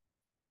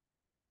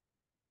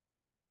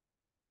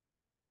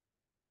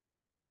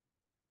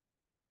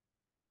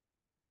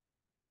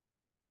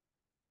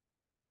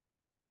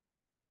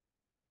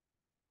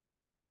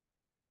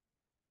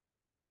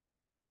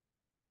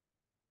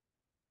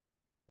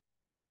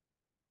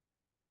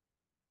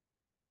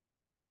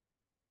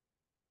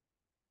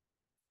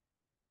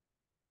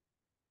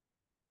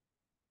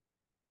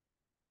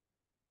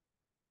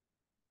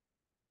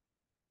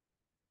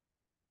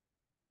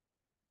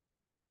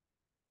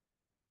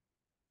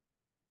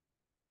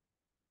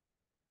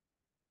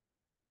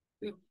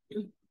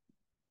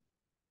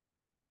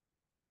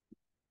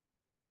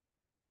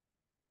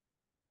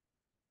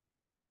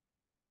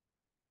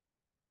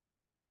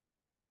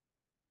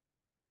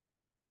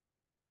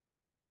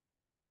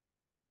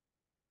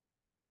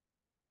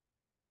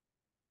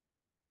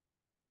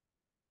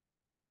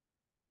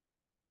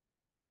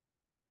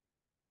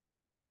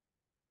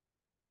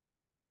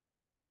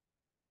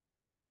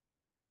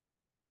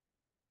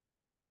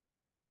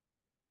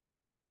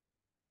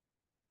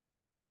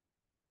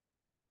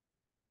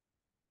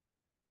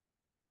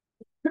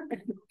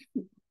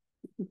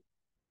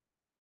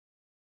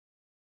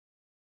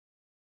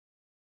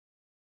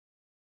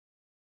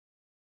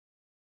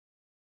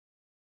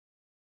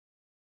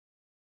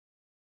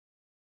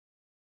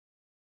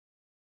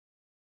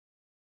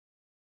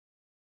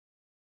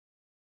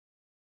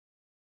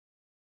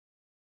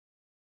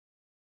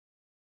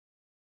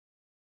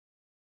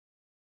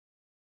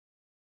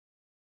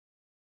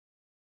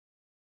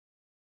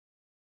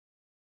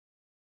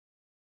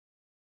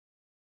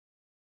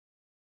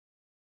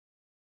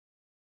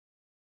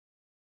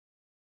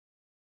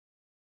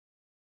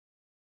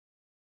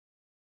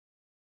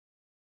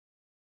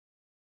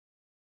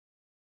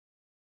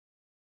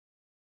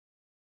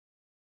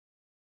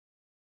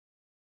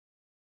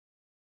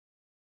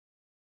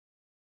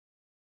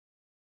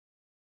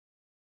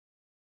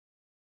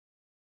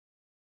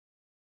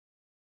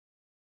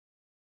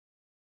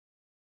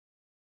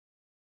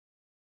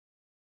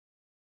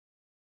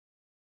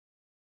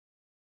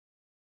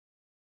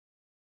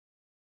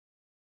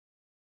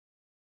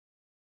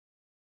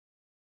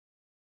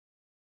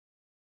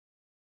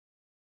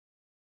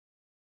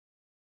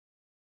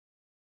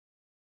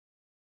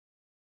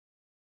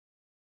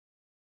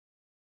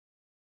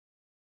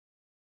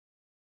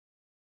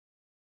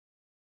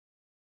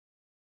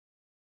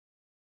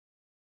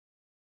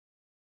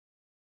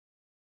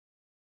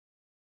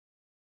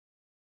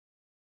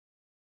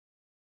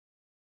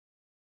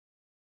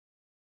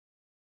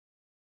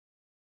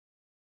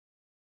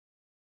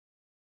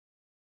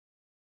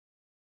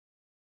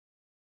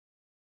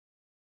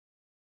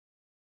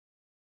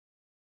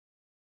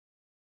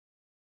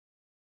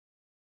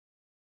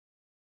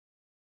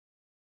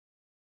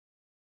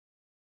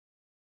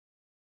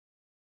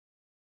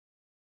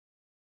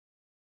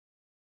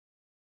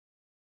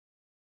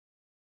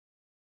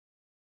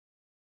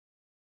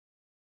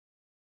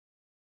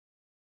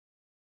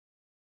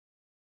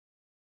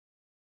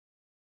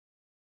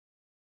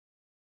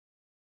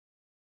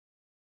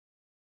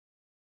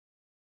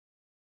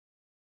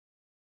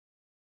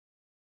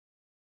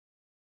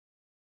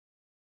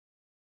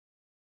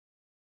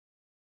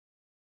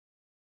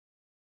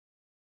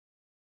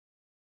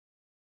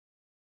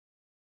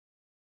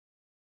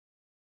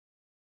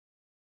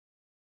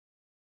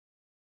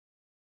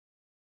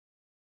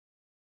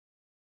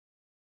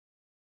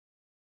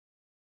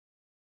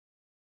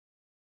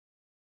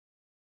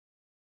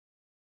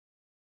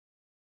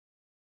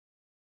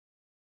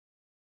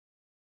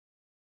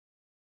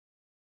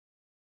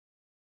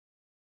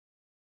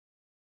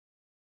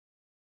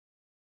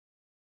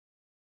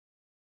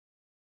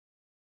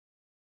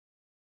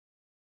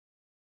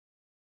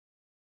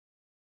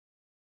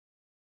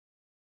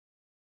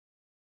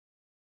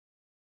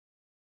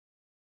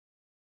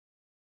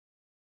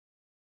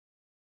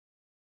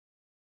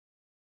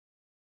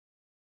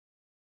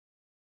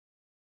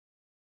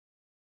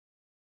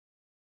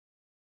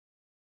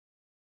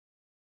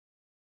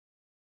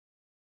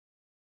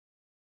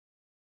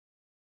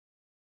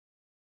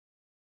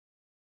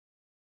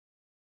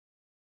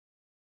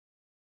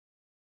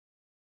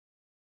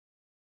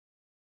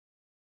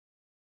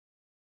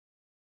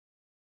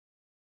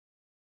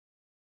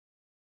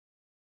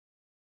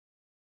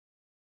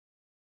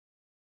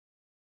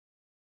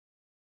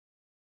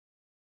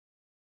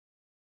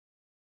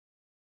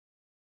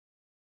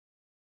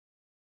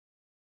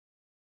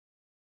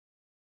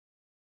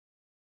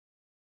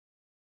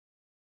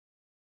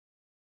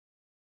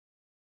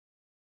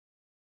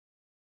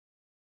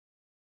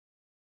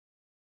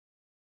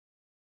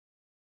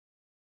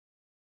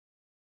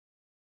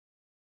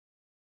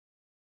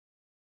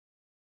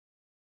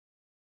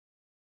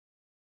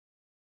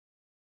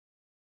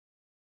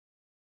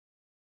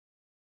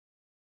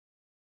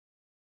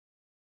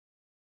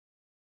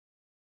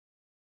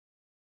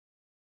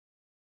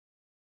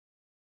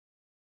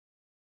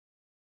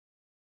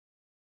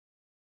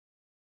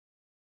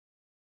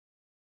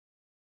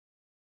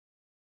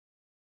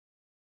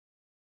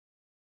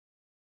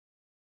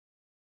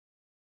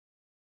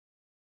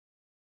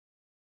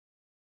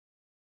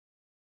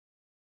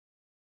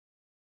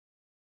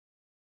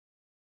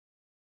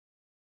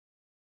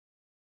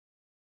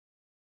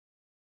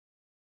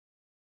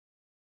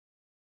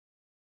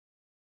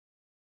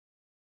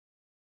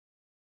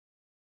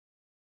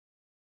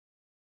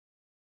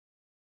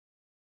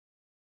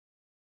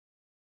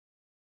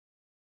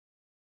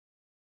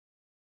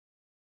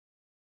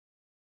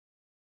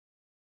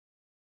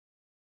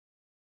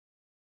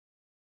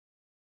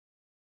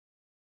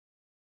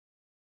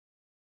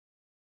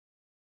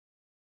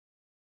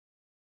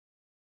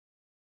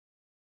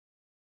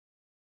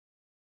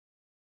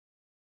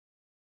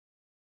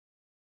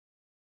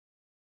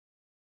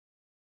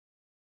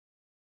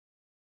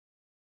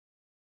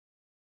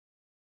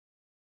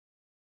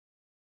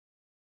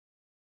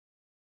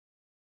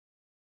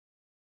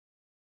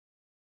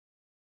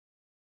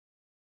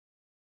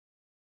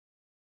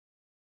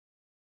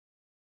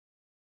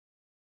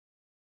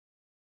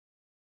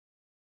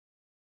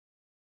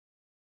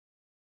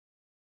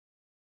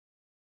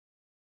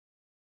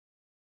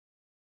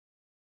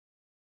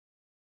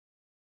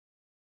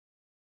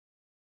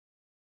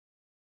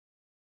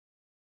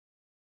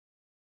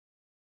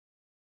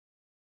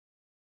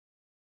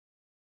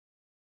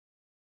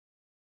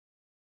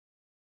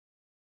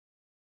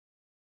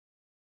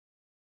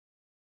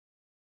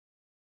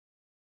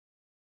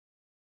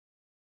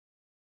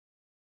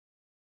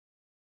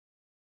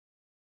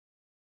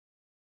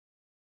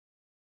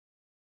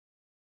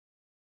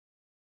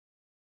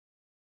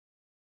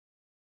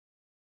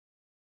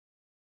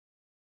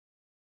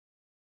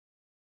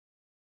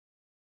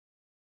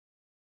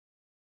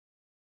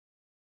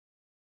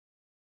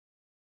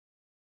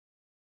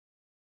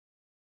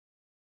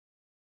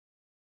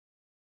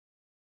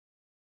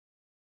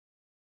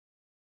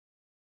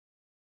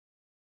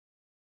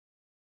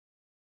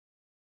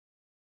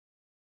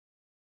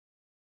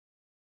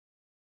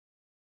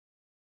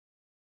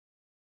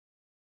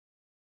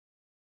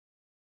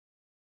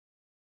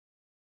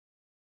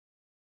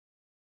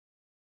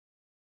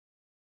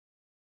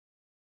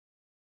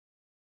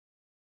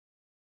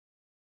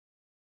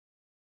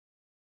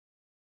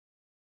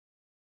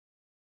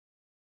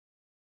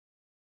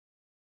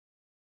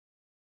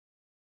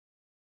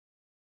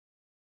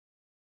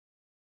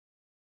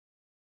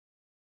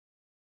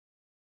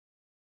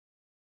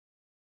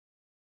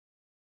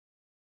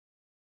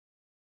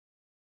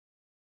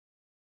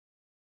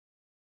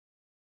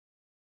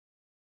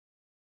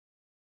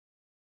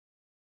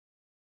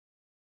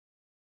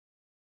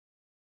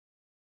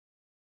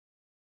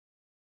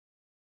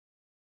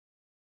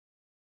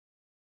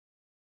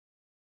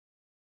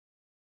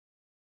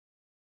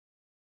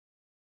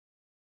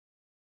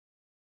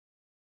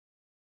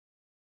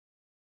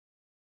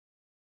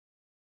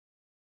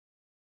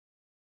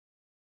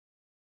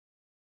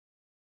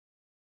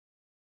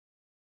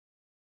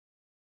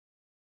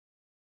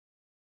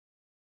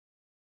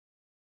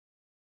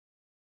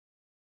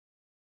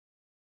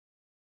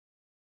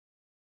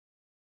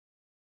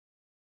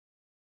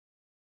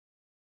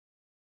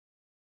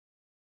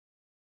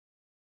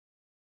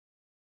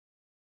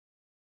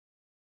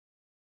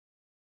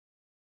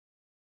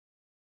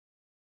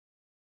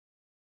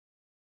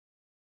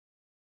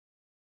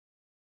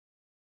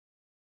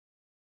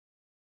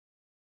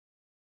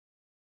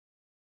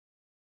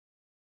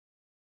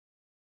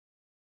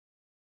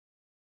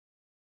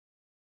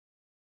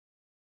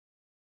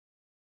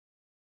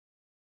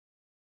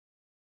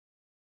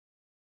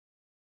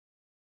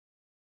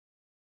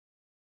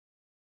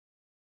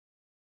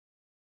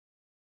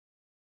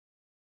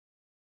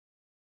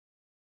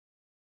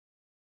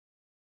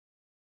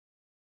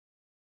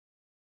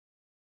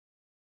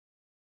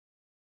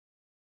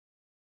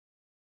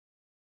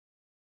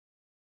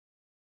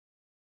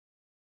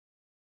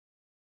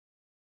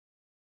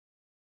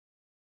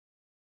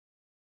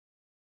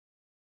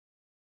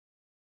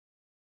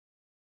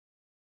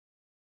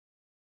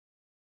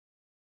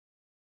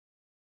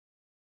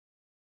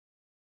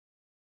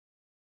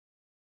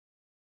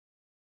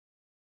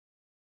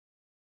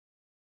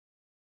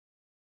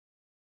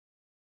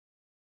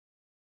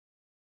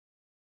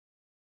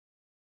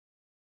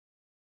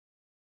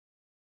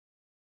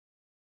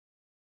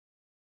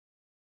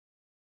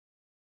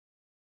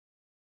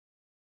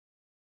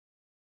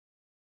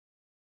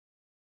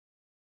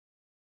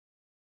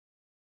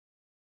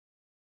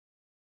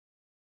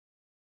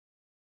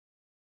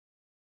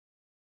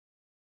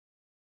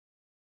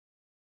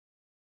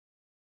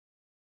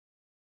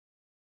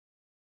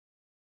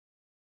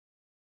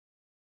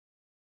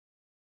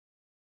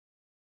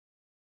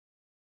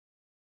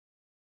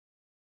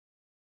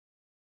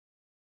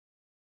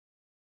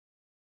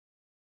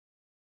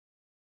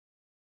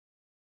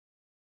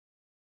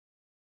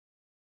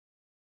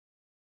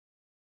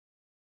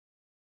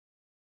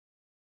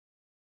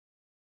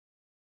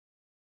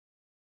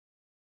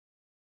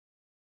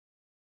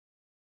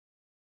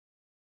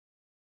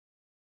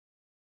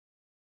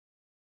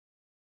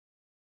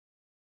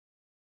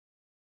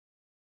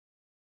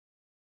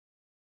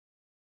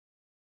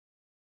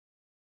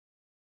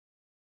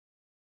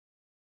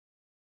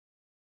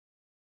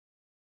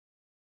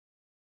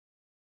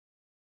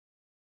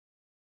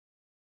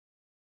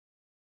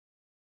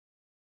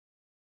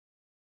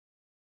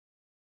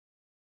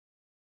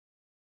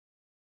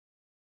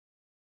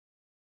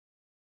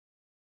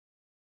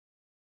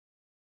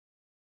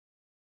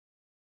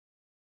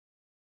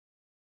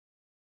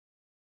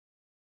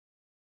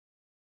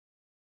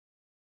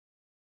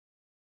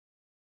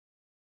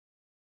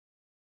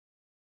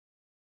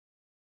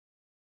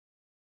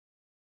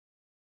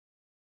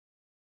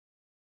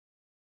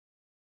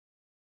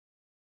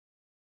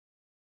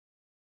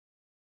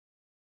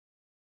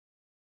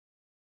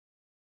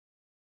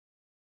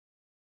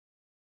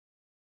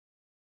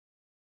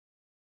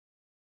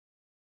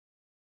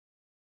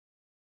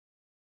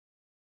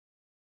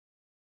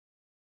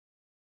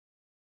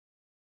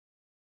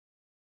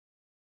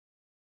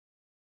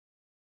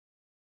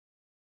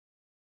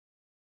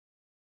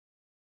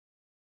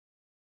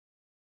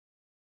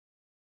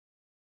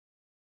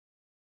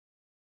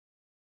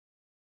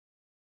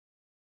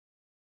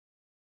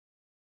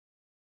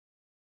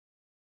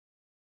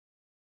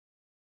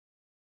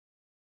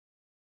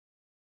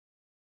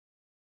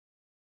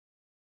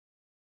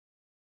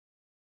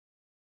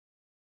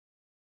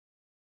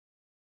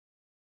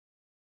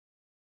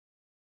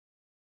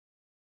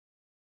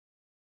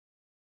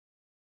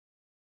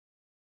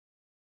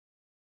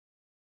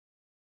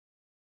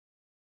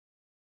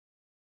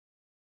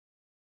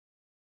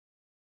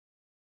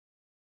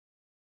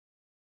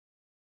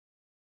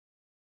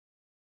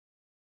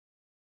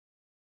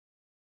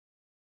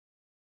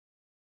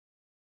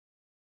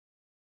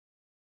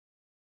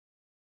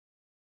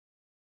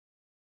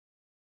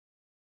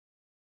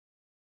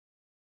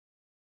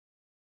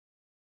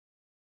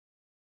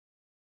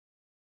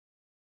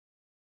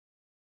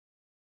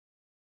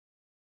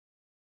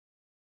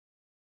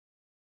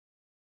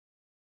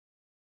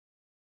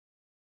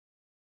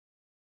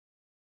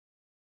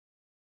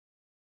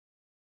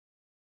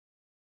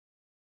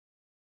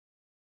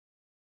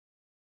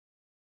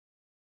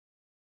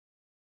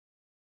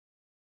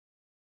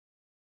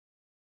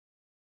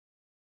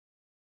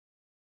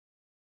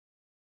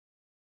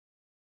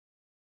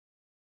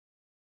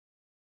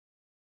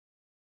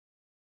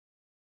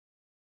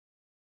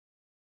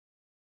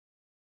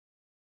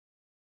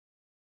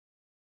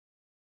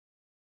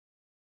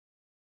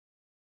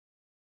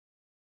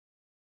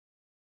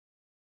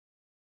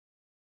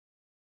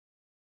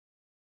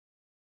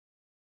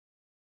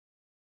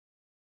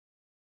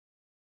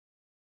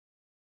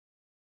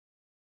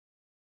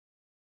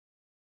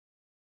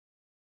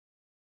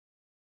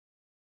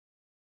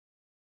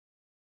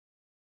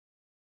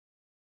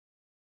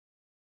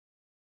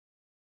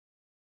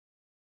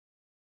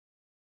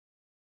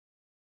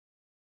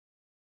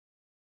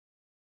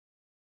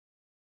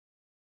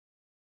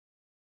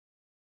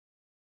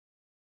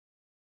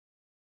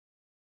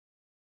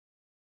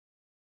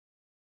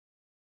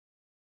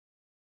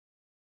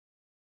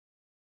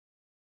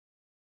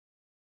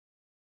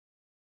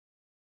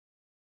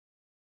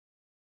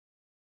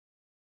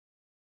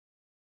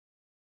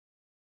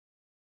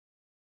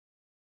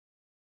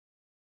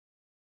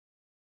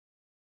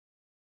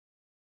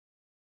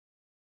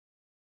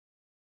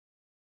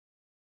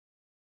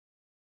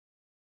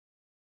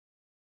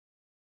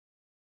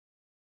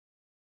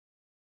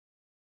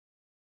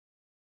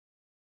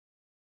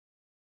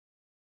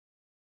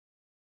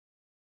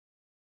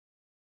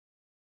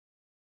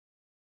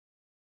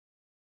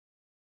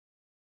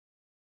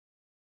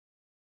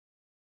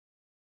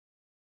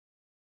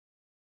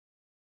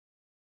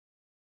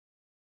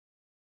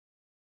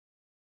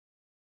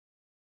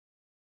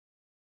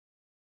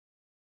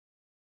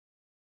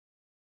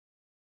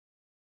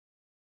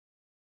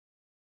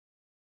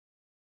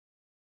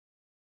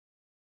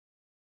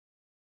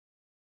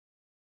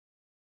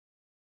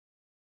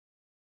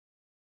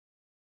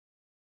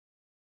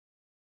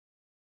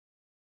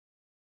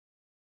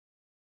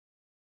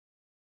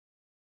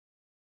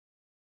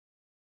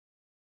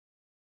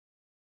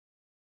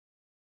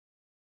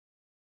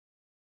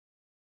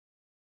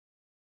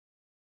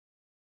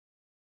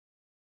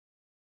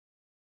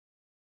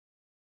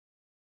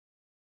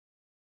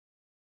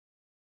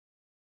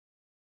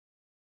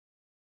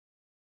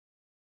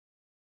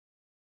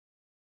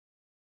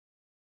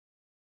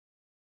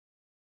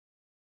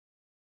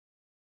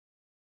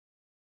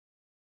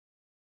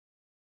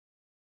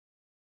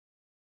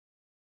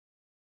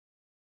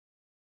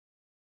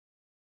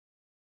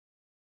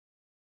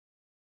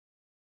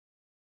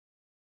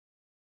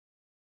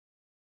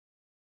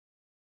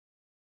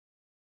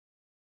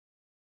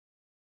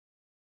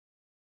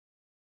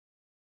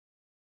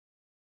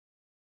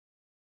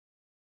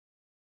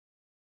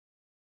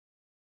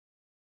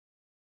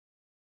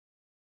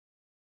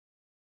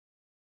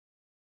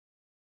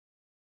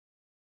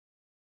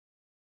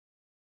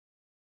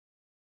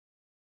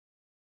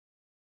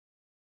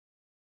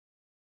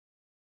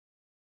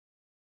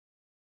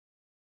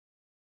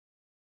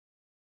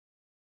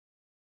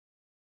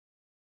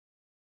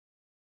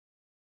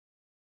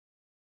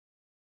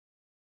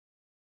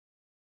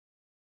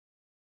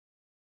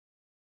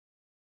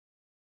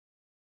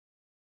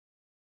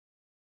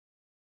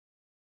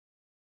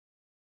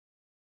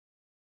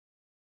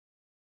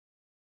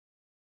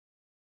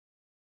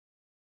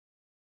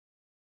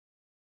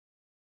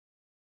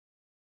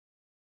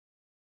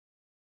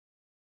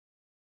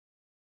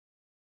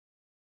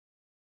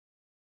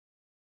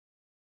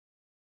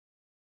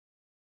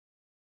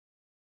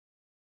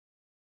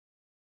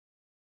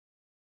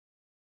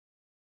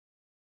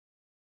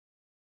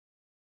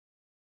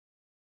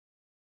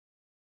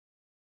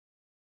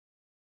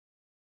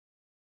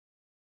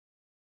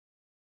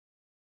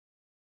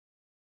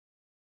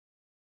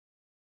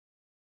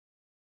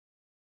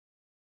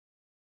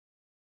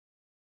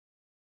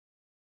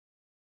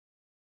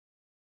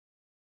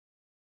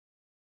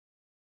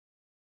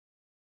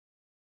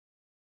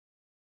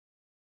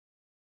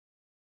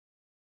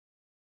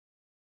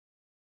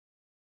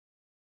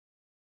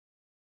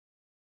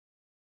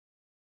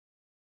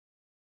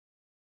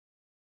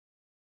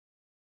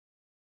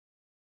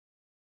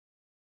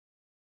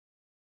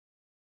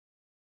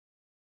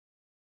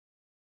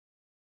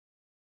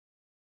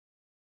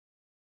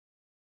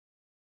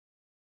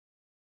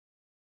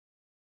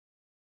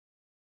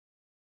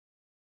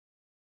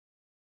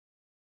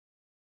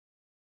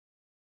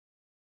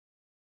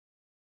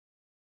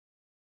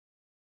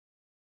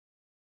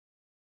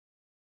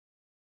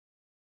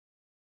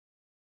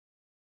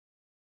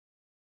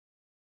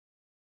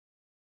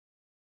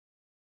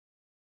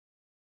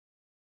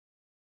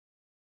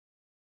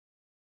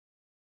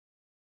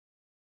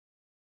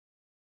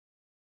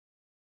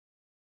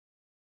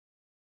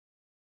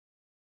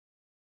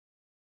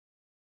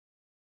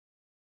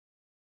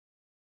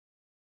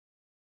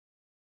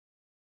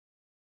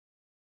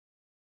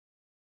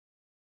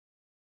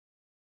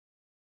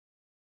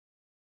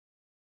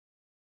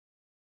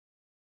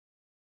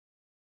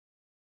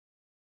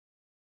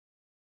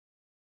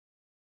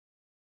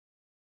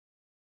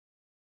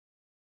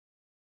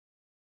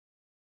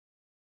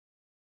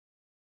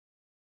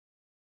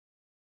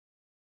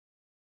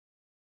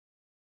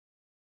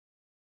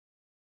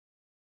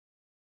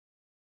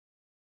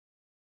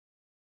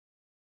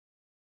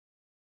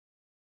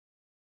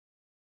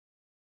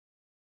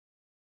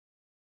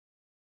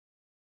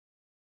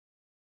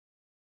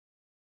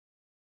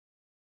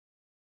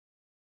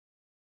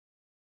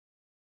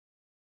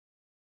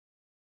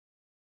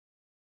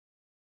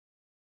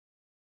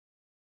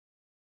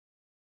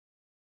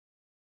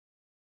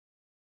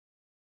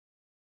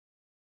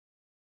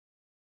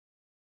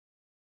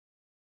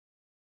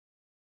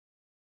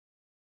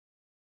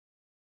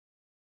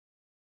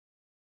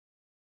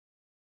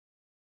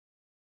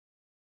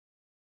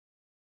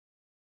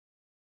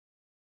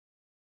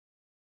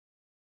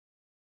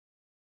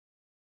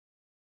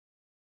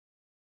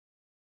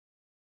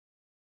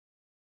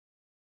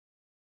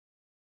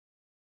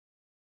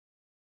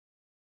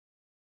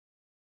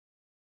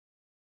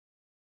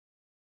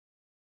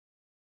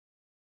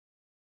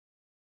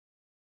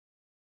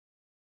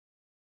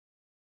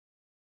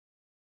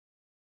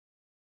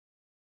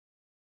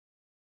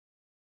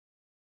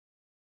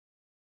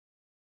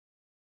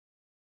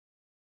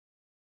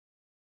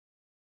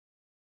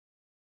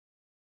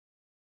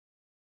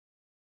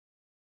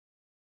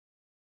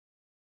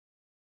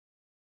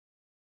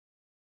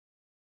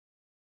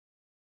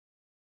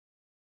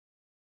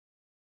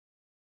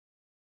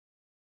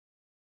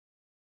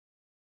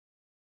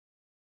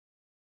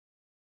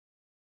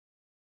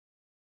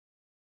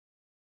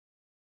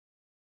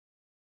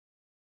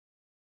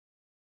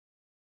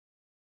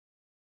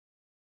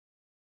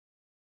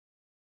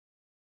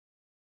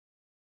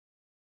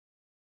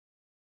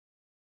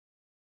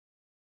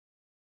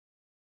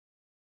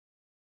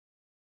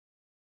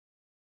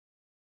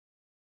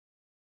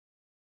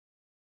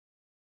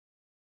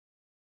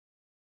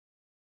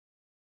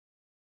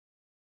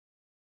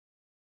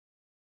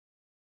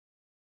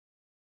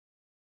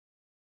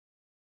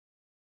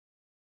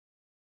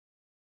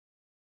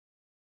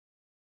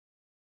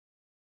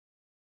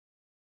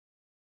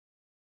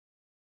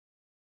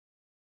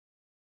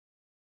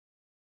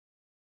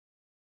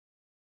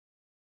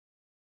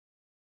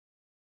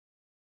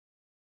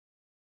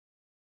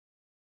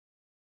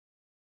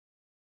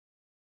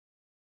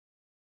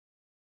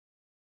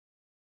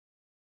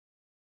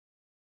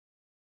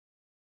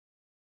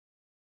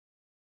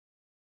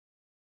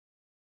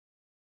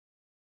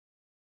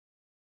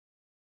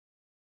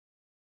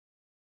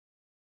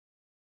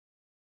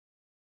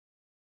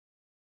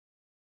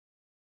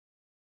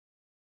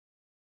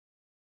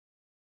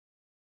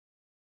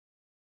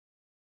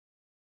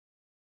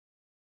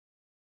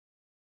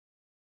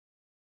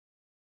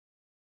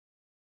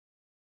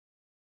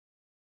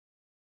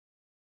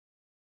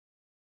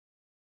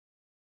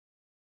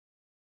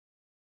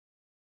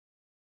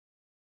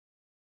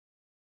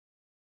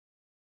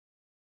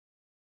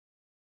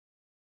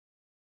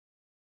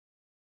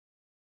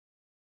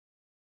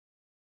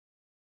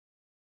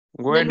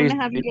 De Where lunes is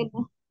a the, viernes.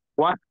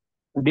 cua-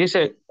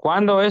 dice,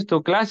 ¿cuándo es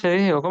tu clase?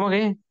 Dije, ¿cómo que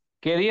dije?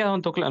 ¿Qué días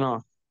son tus clases?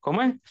 No,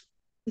 ¿cómo es?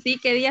 Sí,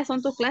 ¿qué días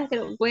son tus clases?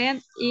 Pero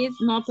when is,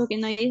 no, porque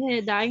no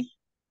dice die.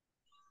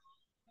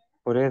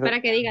 Por eso.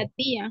 Para que diga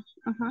día.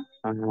 Ajá.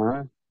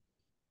 Ajá.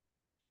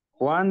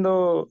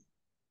 ¿Cuándo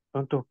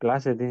son tus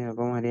clases? Dije,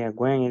 ¿cómo sería?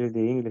 When is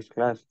the English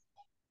class?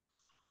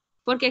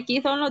 Porque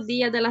aquí son los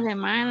días de la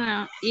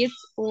semana.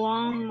 It's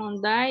on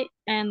Monday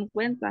and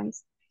Wednesday.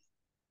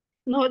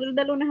 Nosotros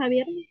de lunes a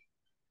viernes.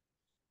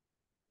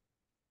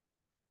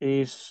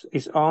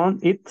 Is on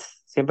it.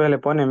 Siempre le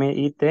pone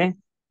it.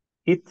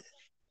 It.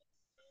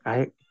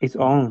 Ay, it's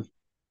on.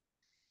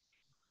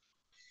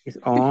 It's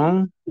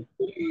on Qué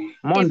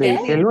Monday.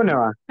 ¿Qué pena. lunes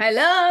va?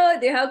 Hello,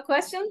 do you have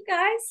questions,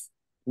 guys?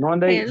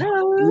 Monday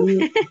Hello.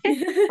 y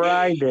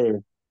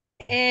Friday.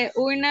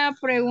 Una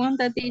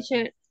pregunta,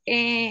 teacher.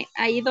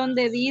 Ahí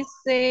donde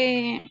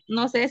dice,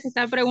 no sé si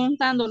está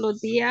preguntando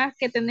los días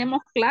que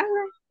tenemos clase,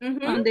 Ujú.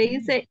 donde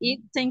dice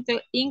It's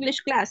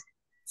English class.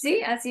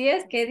 Sí, así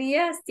es. ¿Qué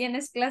días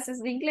tienes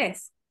clases de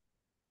inglés?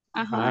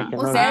 Ay, Ajá. que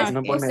Ustedes,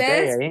 no pone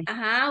day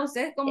ahí.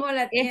 ustedes como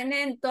la Es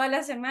tienen toda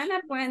la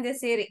semana, pueden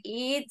decir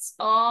it's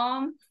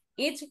from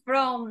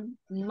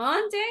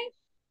Monday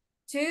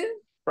to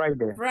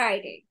Friday.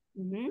 Friday.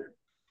 Ujú.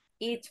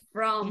 It's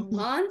from ujú,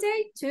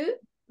 Monday to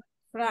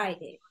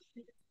Friday.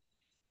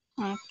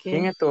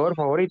 ¿Quién ok. es tu jugador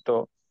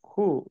favorito?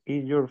 Who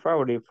is your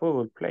favorite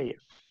football player?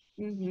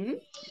 Ujú.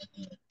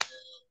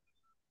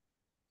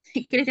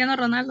 Cristiano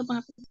Ronaldo,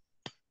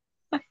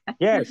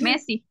 Yes.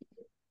 Messi.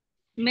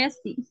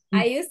 Messi.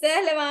 Ahí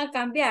ustedes le van a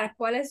cambiar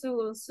cuál es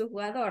su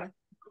jugador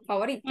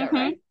favorito, Ujú.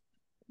 right?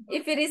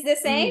 If it is the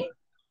same,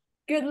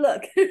 good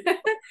luck.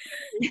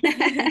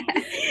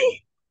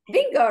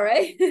 Bingo,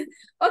 right?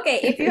 Okay,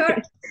 if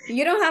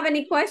you don't have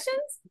any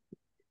questions,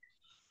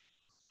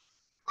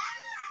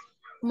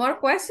 more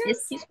questions,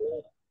 Excuse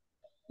me.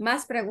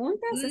 más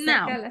preguntas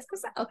acerca No, de las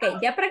cosas. Okay,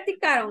 ya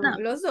practicaron no.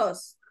 los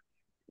dos.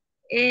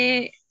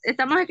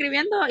 Estamos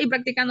escribiendo y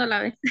practicando a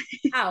la vez.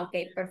 Ah, ok,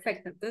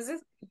 perfecto.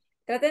 Entonces,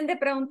 traten de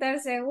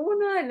preguntarse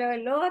uno de lo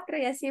del otro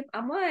y así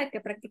a modo de que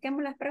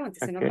practiquemos las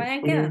preguntas, si no Okay,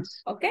 vayan quedando.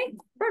 please. Ok,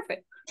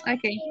 perfect.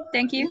 Okay,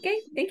 thank you. Okay,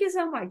 thank you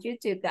so much, you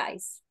too,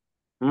 guys.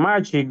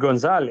 Machi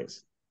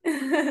González.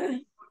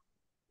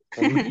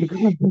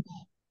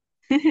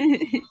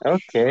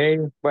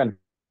 Ok, bueno.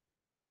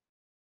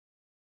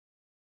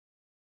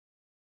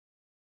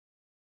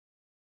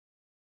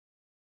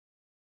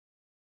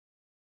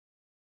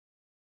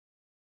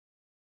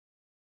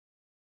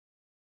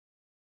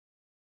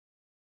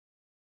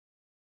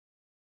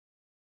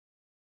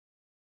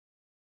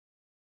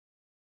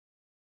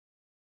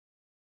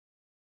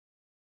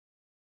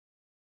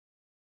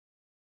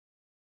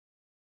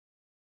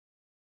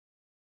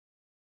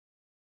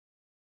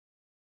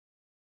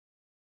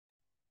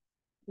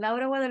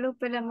 Laura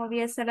Guadalupe, la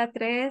moví a sala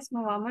 3.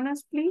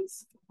 Movámonos,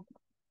 please.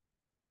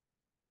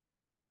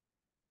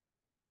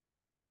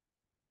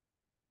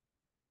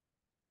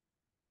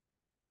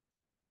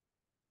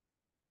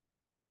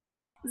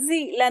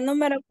 Sí, la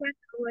número 4.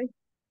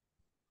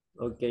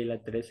 Ok,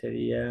 la 3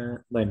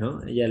 sería,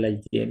 bueno, ella la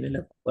tiene,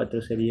 la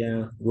 4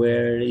 sería,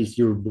 Where is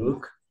your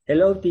book?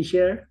 Hello,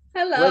 teacher.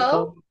 Hello.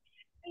 Welcome.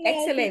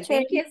 Excellent.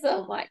 Thank you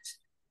so much.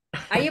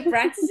 Are you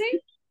practicing?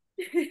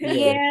 Yes,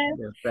 Yes.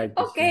 we're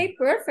practicing. Okay,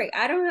 perfect.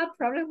 I don't have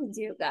problem with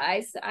you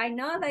guys. I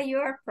know that you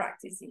are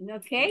practicing,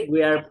 okay?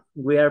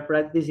 We are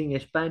practicing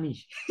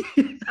Spanish.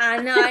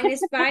 No, in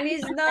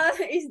Spanish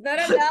it's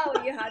not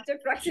allowed. You have to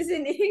practice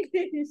in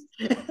English.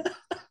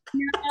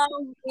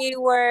 No, we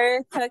were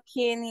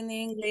talking in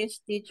English,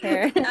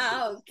 teacher.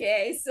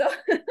 Okay, so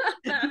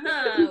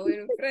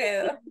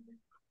Wilfredo.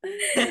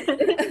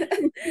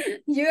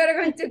 You are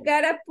going to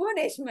get a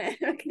punishment,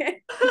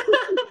 okay?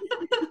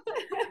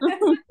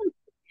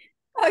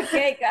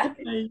 Okay, guys.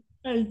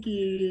 I'm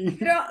kidding.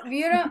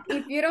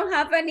 If you don't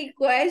have any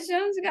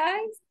questions,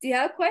 guys, do you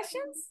have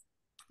questions?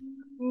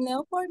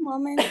 No, for a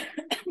moment.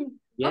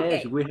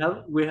 Yes,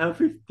 Okay. we have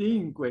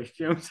 15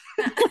 questions.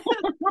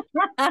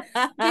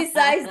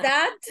 Besides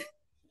that,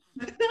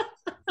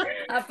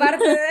 aparte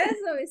de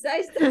eso,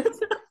 besides that.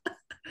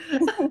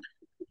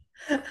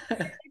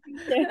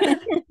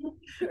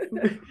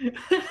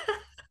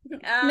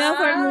 No,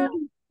 for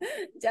me.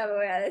 Ya me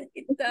voy a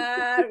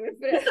desquitar.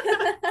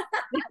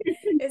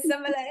 Esa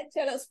me la he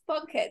hecho a los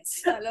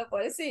pockets, a la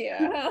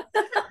policía.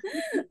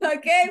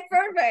 Okay,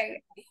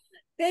 perfect.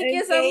 Thank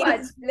you so Okay.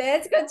 much.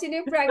 Let's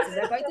continue practice.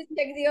 I'm going to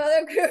check the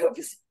other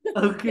groups.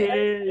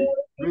 Okay.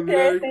 Good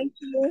Teacher, luck. thank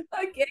you.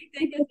 Okay,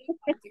 thank you so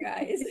much,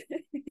 guys.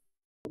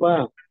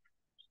 Wow.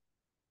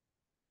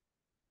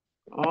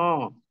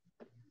 Oh,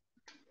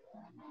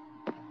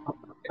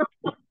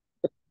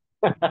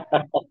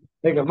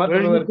 Venga, what mata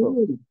are you Roberto.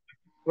 doing?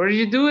 What are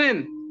you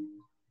doing?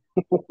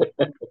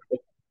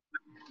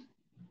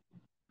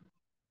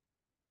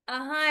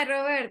 Hi,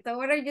 Roberto.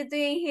 What are you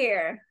doing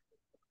here?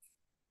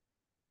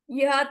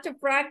 You have to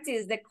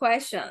practice the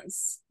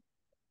questions.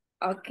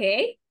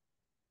 Okay.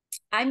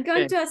 I'm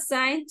going Okay. to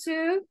assign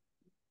to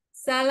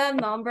Sala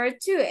number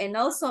 2, and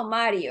also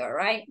Mario,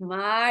 right?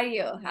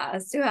 Mario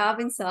has to have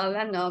in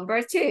sala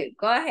number 2.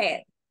 Go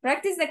ahead.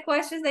 Practice the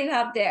questions that you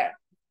have there.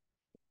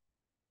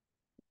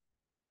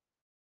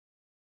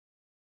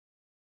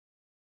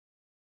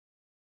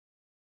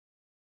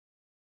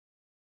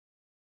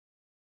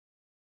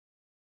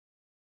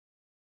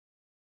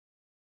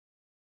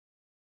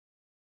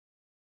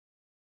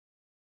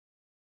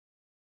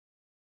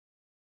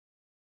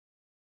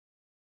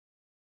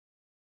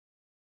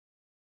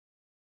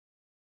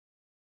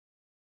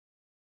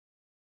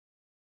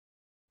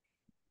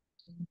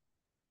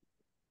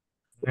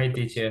 Hi,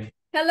 teacher.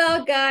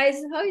 Hello, guys.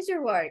 How is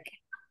your work?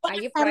 Are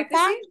you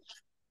practicing?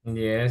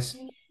 Yes.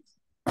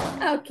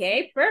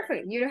 Okay,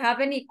 perfect. You don't have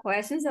any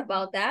questions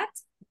about that?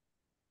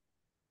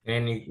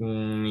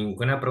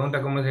 Ninguna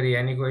pregunta, ¿cómo sería?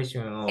 Any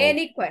question?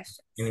 Any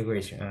questions? Any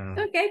question.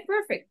 Okay,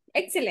 perfect.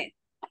 Excellent.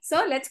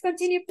 So let's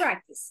continue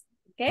practice.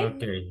 Okay.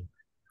 Okay.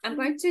 I'm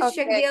going to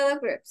check the other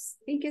groups.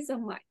 Thank you so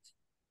much.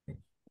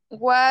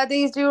 What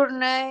is your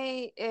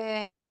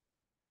name?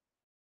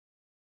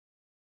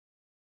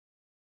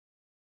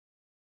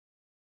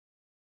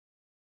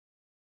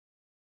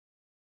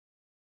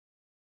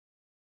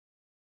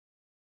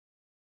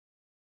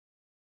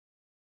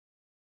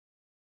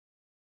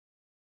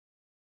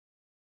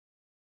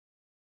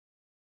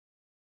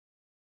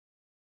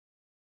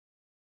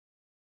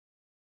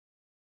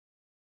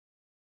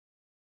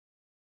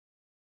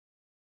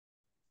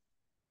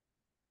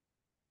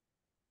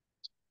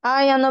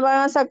 Ah, ya no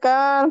van a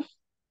sacar.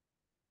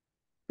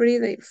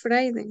 Friday.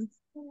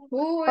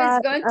 Who is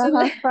going to...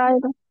 Ajá,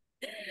 Friday.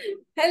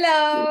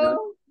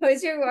 Hello.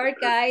 How's your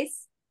work,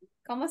 guys?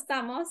 ¿Cómo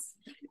estamos?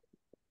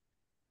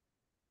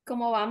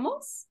 ¿Cómo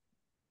vamos?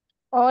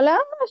 Hola.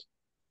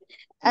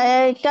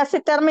 Casi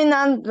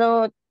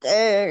terminando.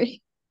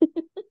 Okay,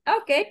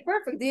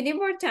 perfect. Do you need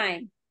more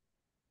time?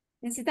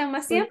 ¿Necesitan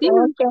más tiempo?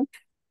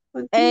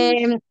 Ok.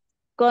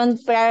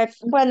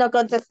 Bueno,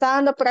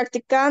 contestando,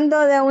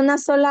 practicando de una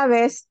sola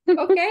vez.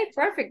 Okay,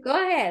 perfect. Go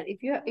ahead.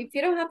 If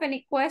you don't have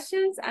any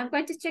questions, I'm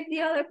going to check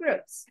the other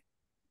groups.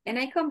 And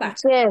I come back.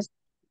 Yes.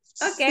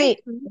 Okay.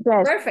 Sí,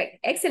 yes. Perfect.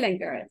 Excellent,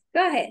 girl.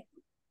 Go ahead.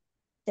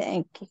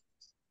 Thank you.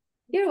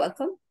 You're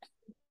welcome.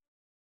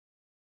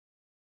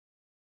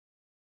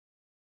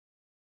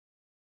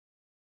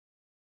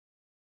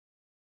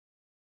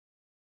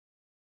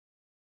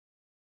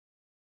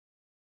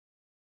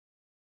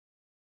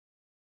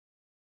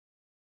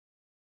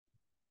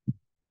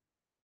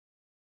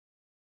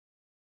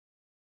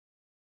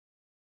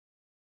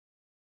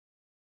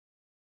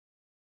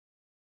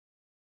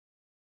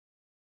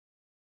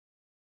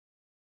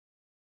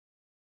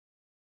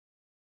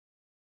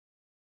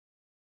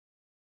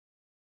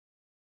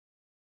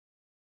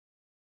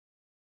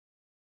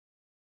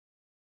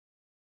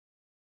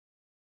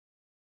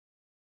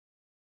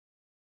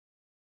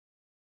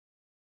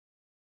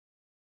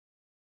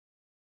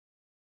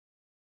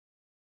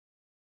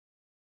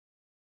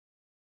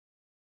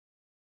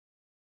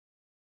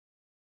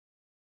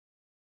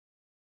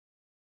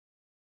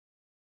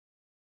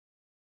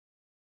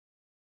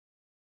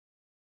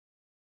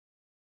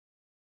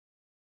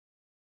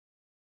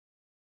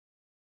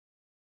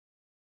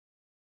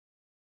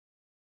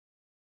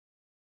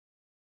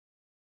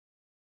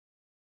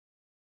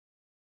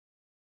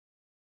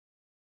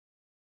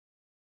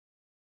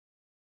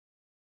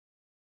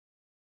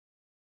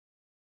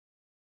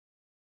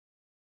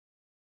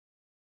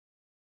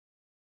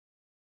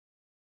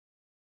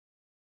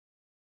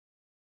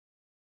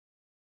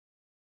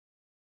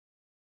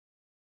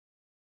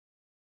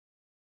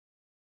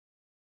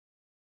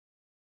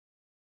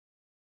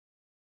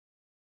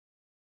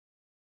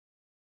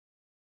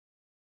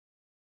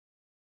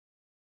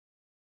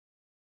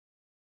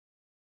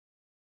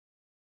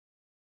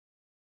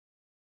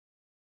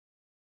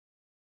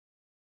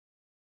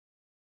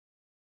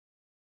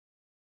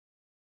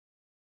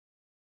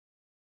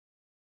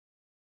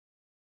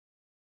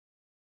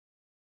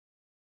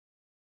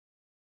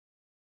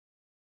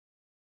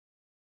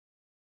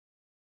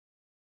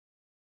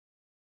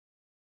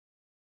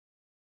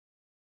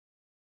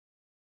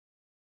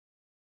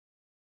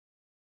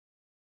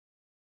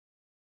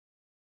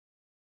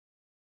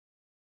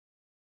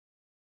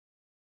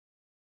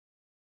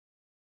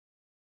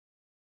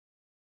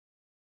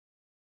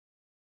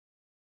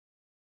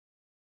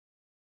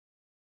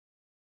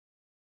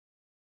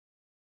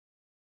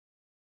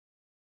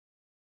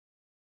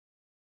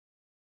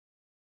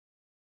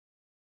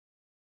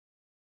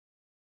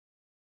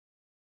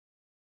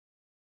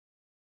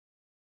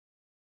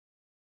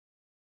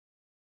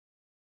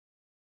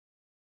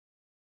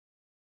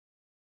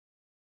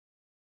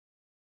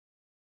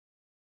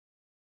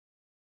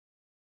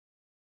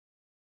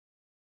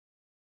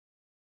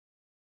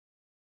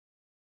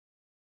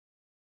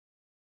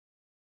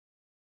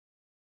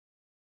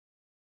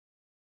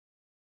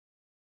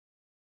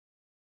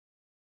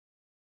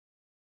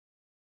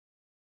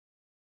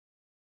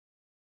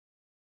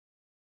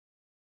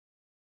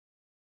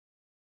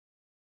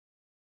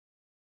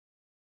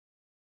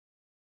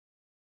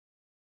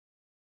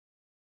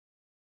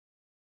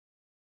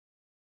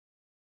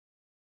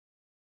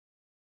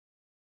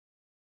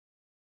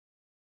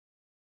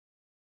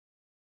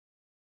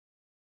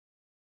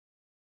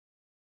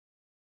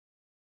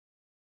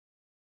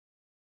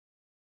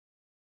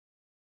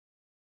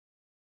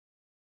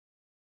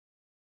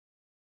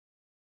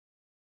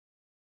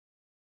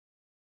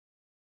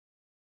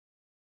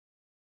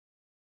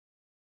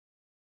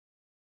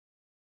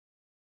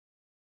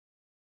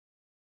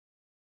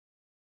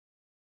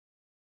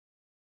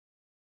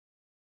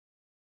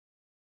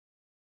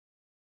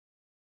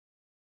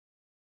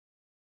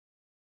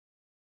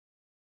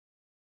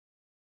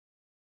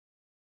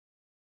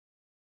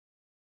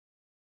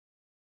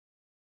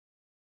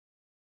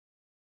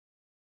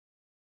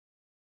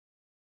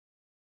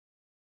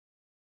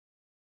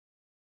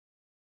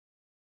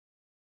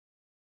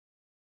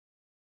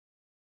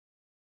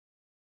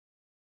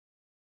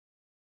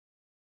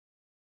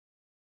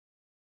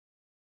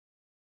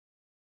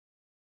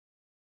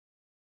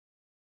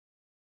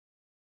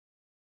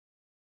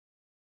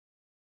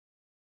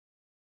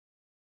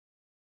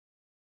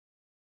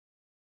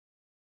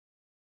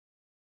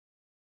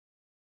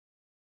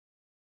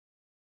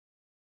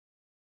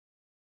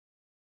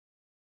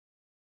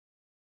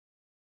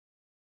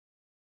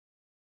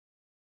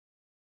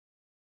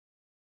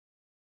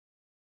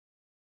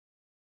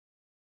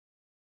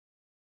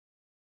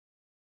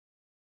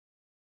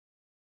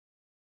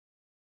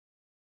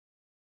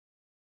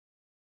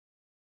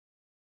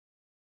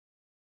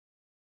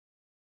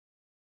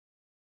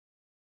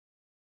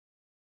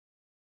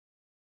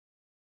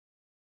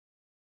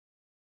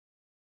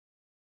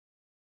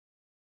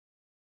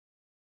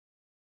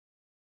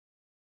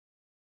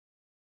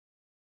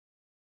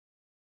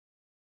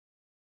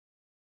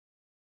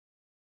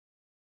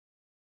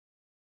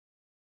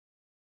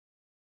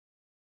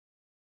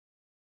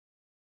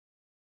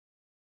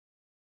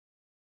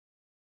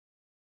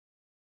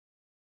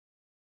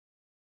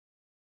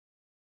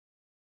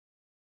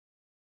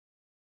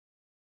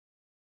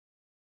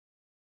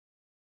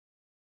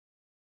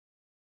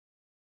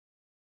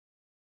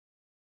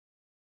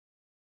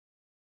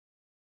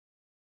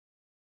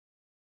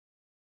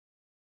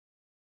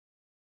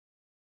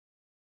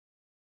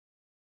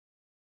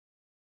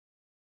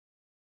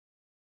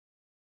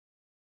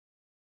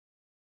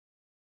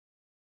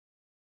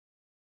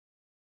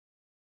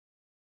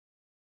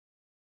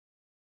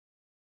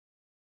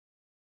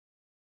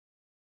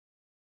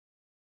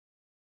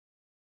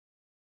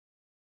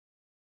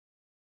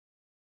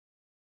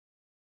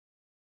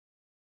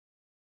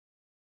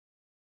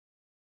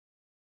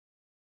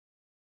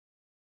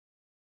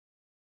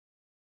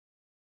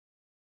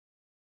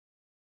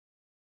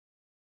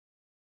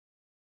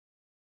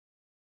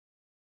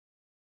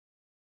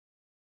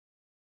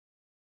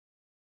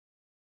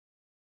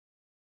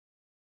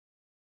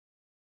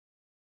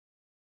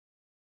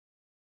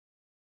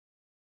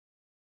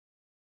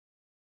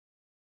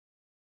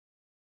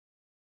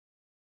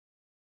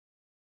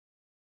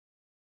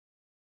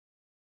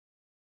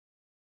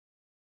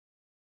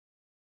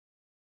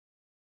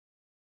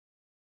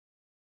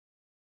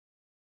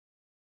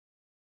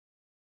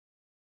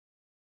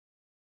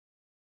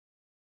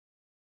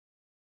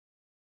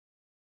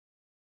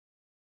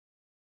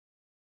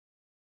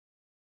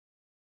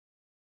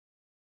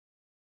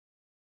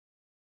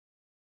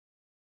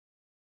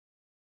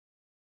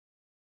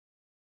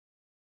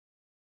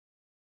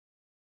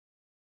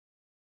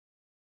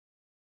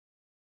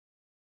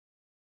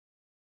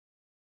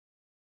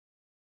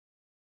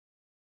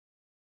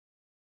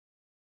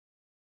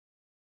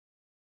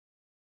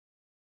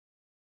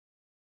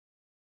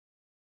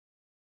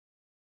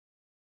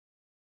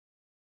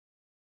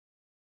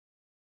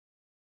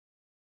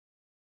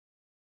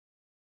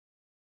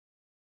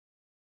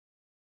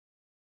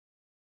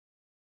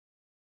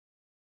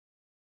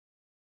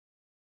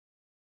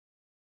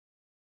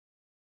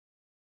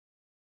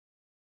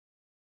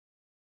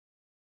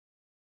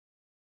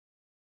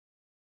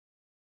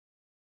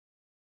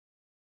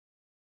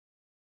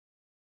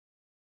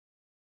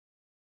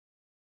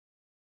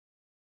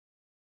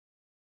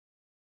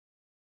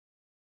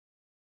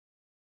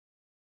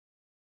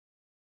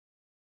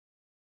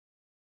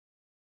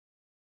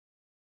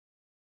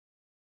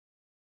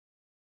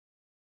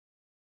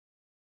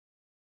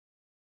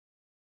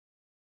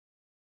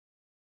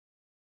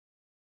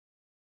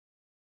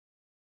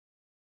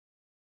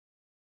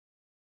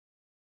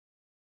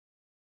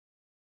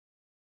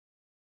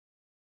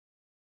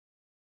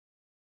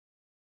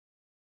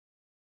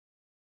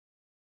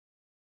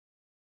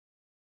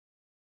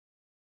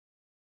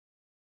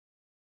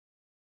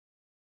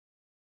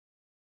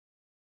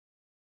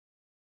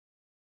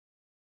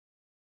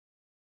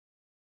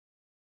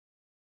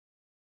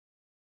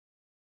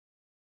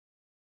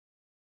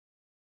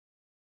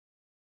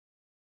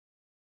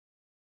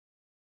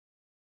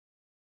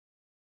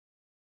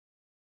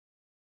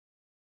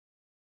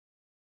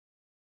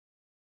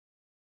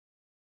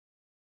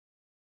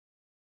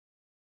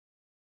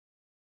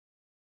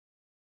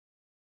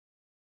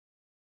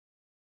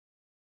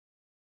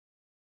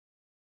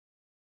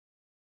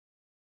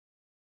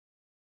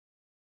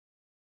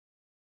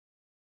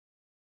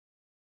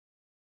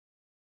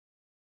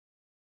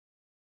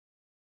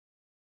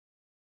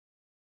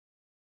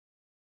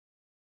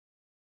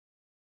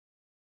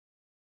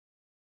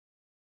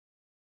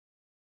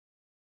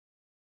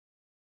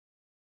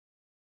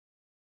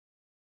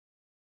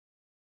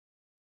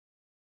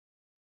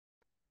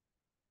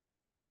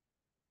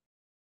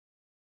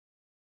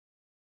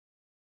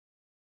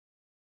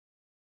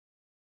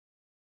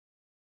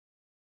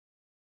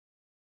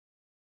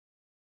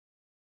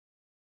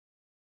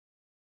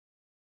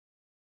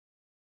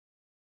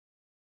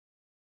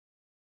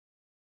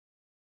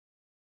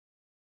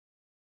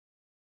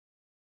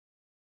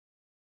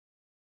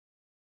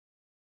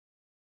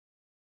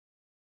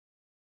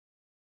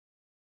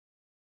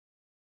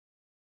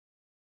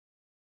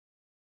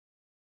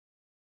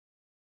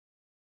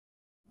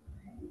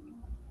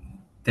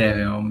 Te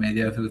veo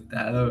medio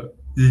asustado.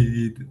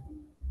 Hijito.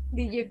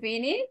 Did you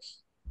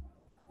finish?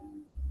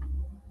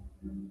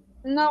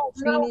 No,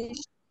 finish.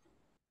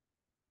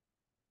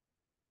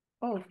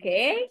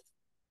 Okay.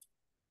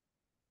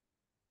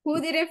 Who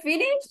didn't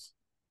finish?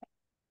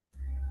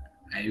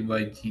 Ahí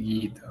voy,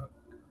 chiquito.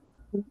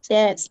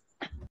 Yes.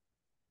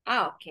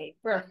 Okay,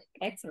 perfect,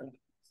 excellent.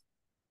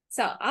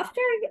 So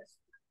after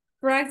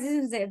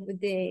practicing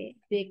the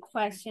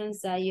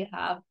questions that you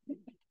have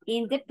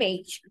in the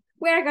page,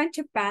 we are going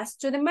to pass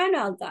to the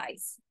manual,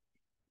 guys.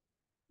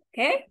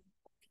 Okay?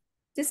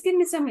 Just give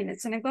me some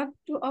minutes and I'm going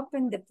to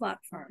open the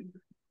platform.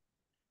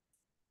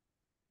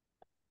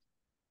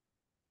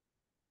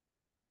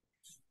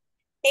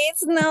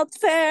 It's not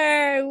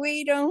fair.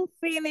 We don't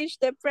finish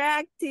the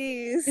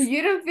practice.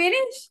 You don't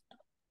finish?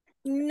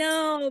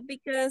 No,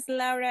 because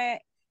Laura,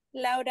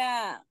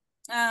 I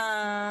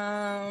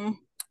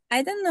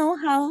don't know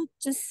how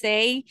to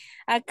say,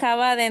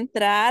 acaba de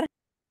entrar.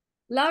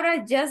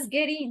 Laura, just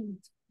get in.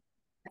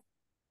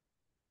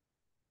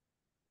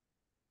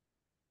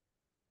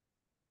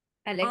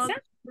 Alexa?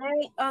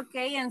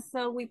 Okay, and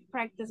so we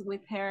practice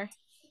with her.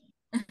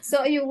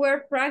 So you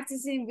were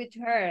practicing with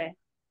her.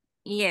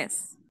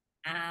 Yes.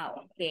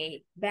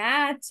 Okay.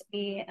 But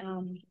I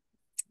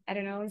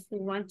don't know if we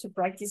want to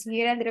practice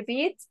here a little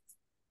bit.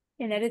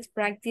 And let's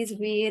practice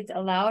with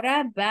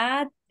Laura,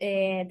 but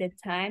the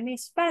time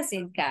is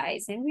passing,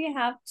 guys, and we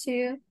have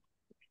to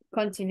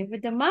continue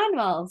with the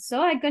manual.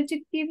 So I'm going to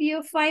give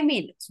you 5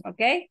 minutes,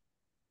 okay?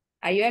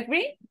 Are you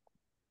agree?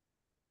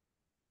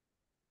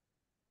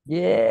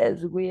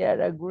 Yes, we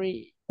are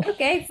agree.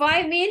 Okay,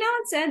 5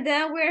 minutes, and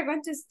then we're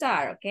going to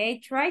start, okay?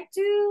 Try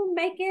to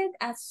make it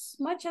as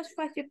much as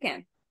fast you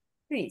can,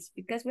 please,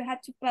 because we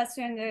have to pass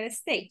you on the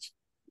stage.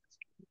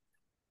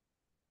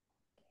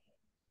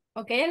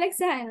 Okay,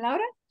 Alexa and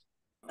Laura?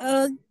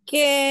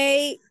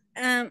 Okay.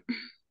 Okay,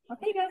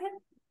 go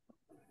ahead.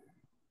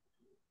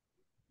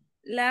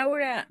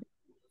 Laura,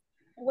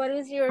 what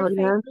is your Hola.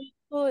 favorite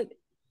food?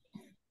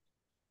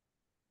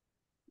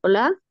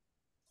 Hola.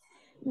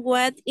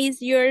 What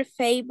is your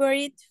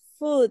favorite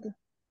food?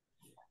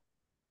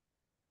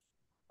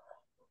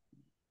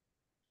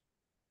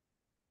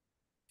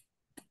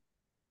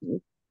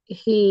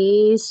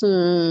 He's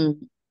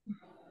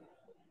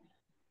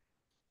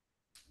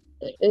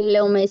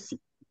Leo Messi.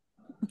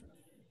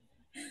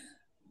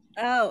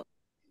 Oh,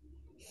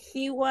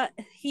 he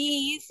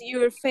is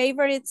your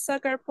favorite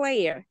soccer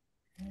player,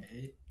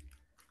 Okay.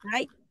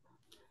 right?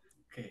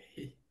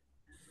 Okay.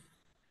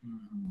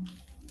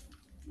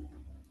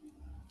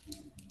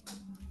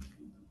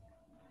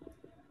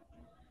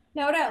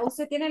 Laura,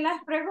 ¿usted tiene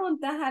las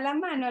preguntas a la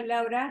mano,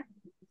 Laura?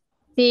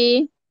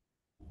 Sí.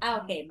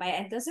 Ok, vaya,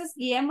 entonces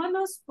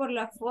guiémonos por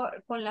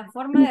con la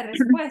forma de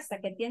respuesta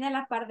que tiene a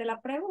la par de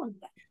la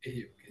pregunta.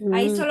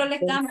 Ahí solo le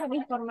Ok. cambia la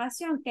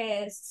información,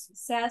 que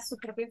sea su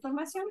propia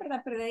información,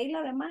 ¿verdad? Pero de ahí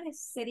lo demás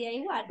sería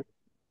igual.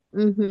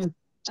 Ujú.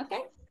 Ok,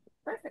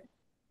 perfect.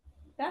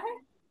 Go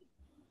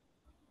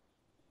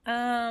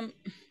ahead.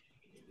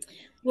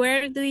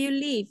 Where do you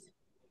live?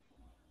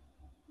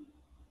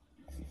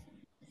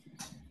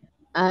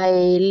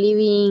 I live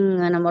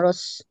in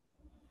Anamoros.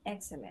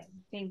 Excellent,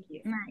 thank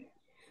you.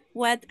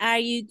 What are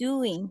you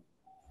doing?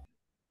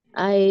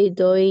 I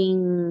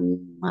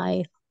doing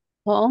my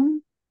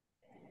home.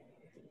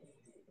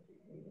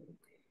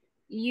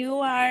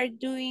 You are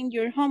doing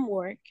your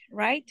homework,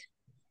 right?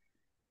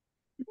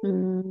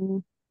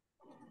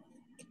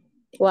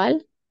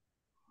 ¿Cuál?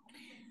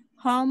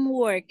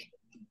 Homework,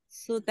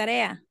 su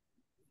tarea.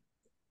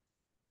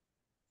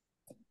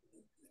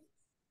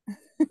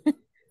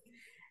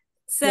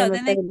 So Ya me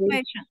the next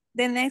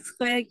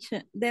perdí.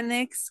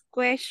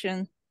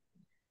 question.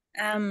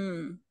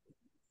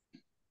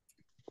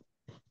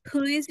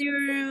 Who is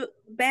your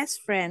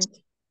best friend?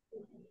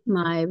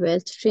 My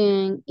best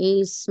friend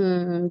is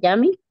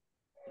Yami.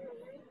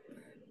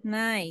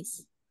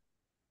 Nice.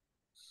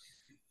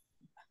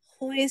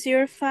 Who is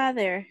your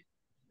father?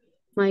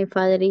 My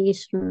father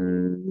is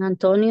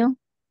Antonio.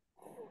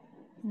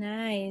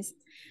 Nice.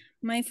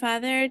 My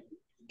father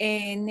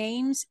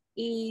names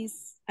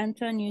is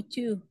Antonio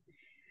too.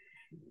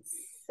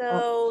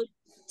 So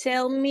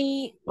tell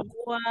me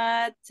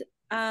what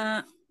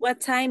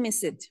time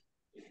is it?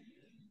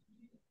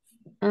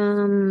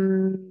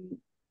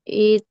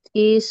 It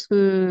is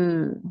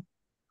 9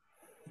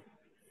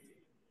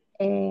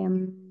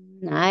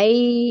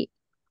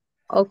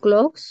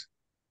 o'clock.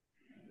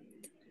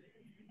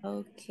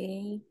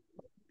 Okay.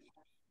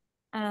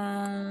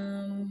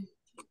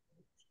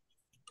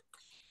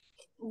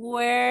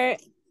 Where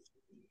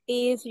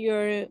is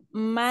your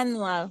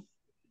manual?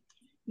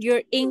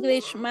 Your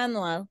English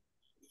manual?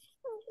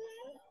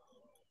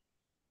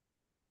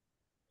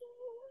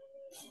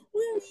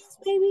 Where is,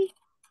 baby?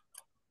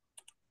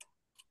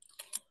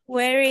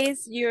 Where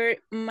is your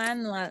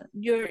manual?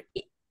 Your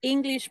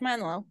English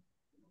manual?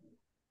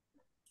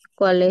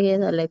 ¿Cuál es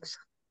esa, Alexa?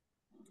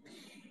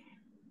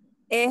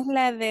 Es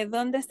la de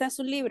 ¿dónde está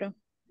su libro?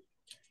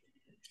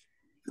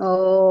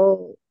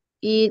 Oh,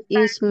 it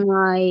is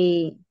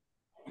my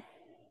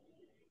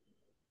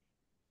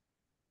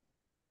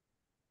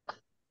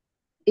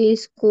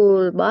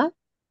school bus.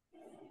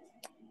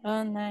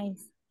 Oh,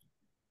 nice.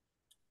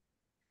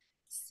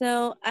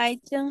 So I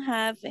don't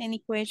have any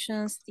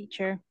questions,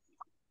 teacher.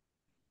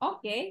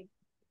 Okay,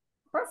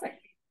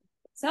 perfect.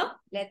 So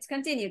let's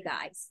continue,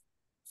 guys.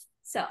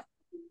 So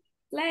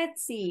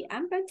let's see.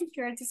 I'm going to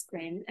share the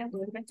screen and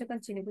we're going to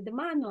continue with the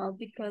manual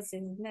because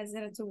it's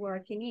necessary to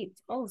work in it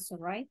also,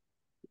 right?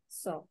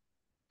 So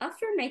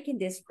after making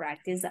this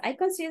practice, I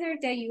consider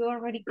that you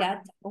already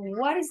got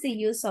what is the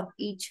use of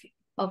each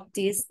of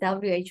these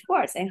WH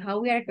words and how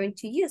we are going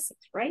to use it,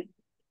 right?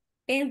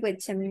 In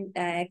which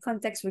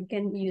context we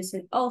can use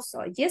it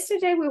also.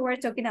 Yesterday we were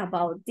talking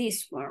about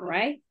this one,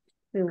 right?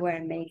 We were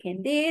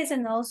making this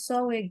and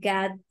also we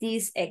got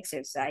this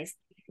exercise.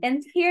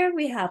 And here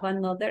we have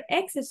another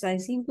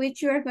exercise in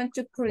which you are going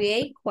to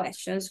create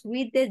questions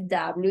with the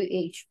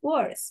WH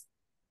words.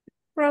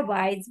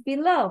 Provides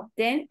below,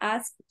 then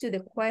ask to the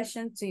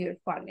question to your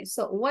partner.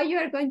 So what you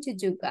are going to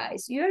do,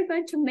 guys, you are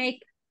going to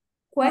make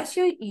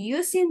question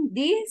using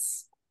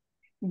these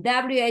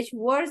WH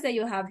words that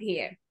you have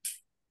here.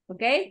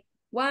 Okay,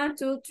 1,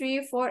 2,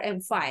 3, 4,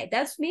 and 5.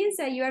 That means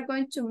that you are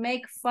going to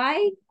make 5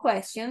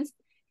 questions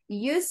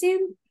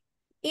using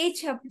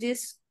each of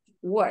these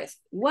words.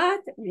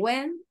 What,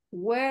 when,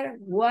 where,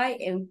 why,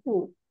 and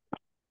who.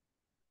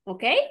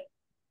 Okay?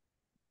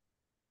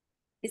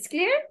 It's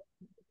clear?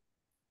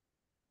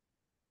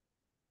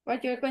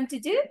 What you're going to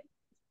do?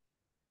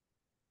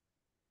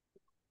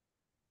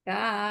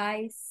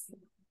 Guys.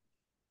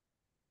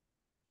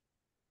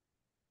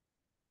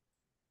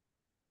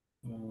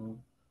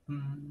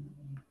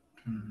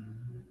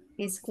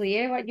 It's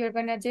clear what you're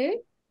gonna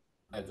do?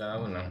 A cada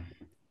uno.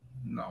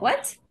 No.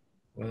 What?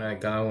 Una de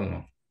cada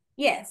uno.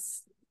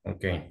 Yes.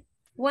 Okay.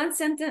 One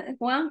sentence,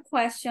 one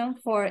question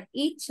for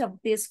each of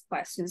these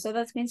questions. So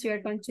that means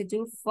you're going to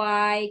do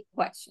 5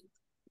 questions.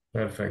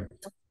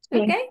 Perfect.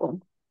 Okay,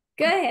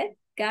 go ahead,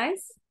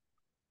 guys.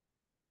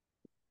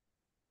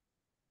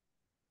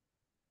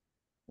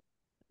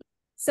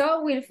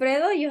 So,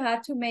 Wilfredo, you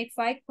have to make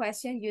 5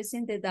 questions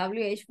using the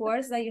WH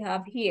words that you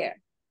have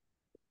here.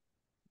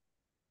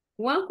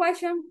 1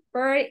 question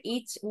per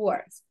each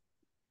word.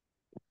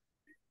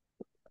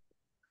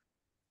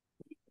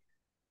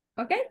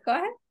 Okay, go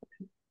ahead.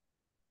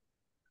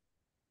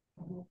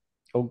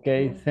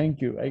 Okay,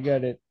 thank you. I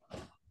got it.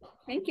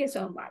 Thank you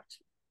so much.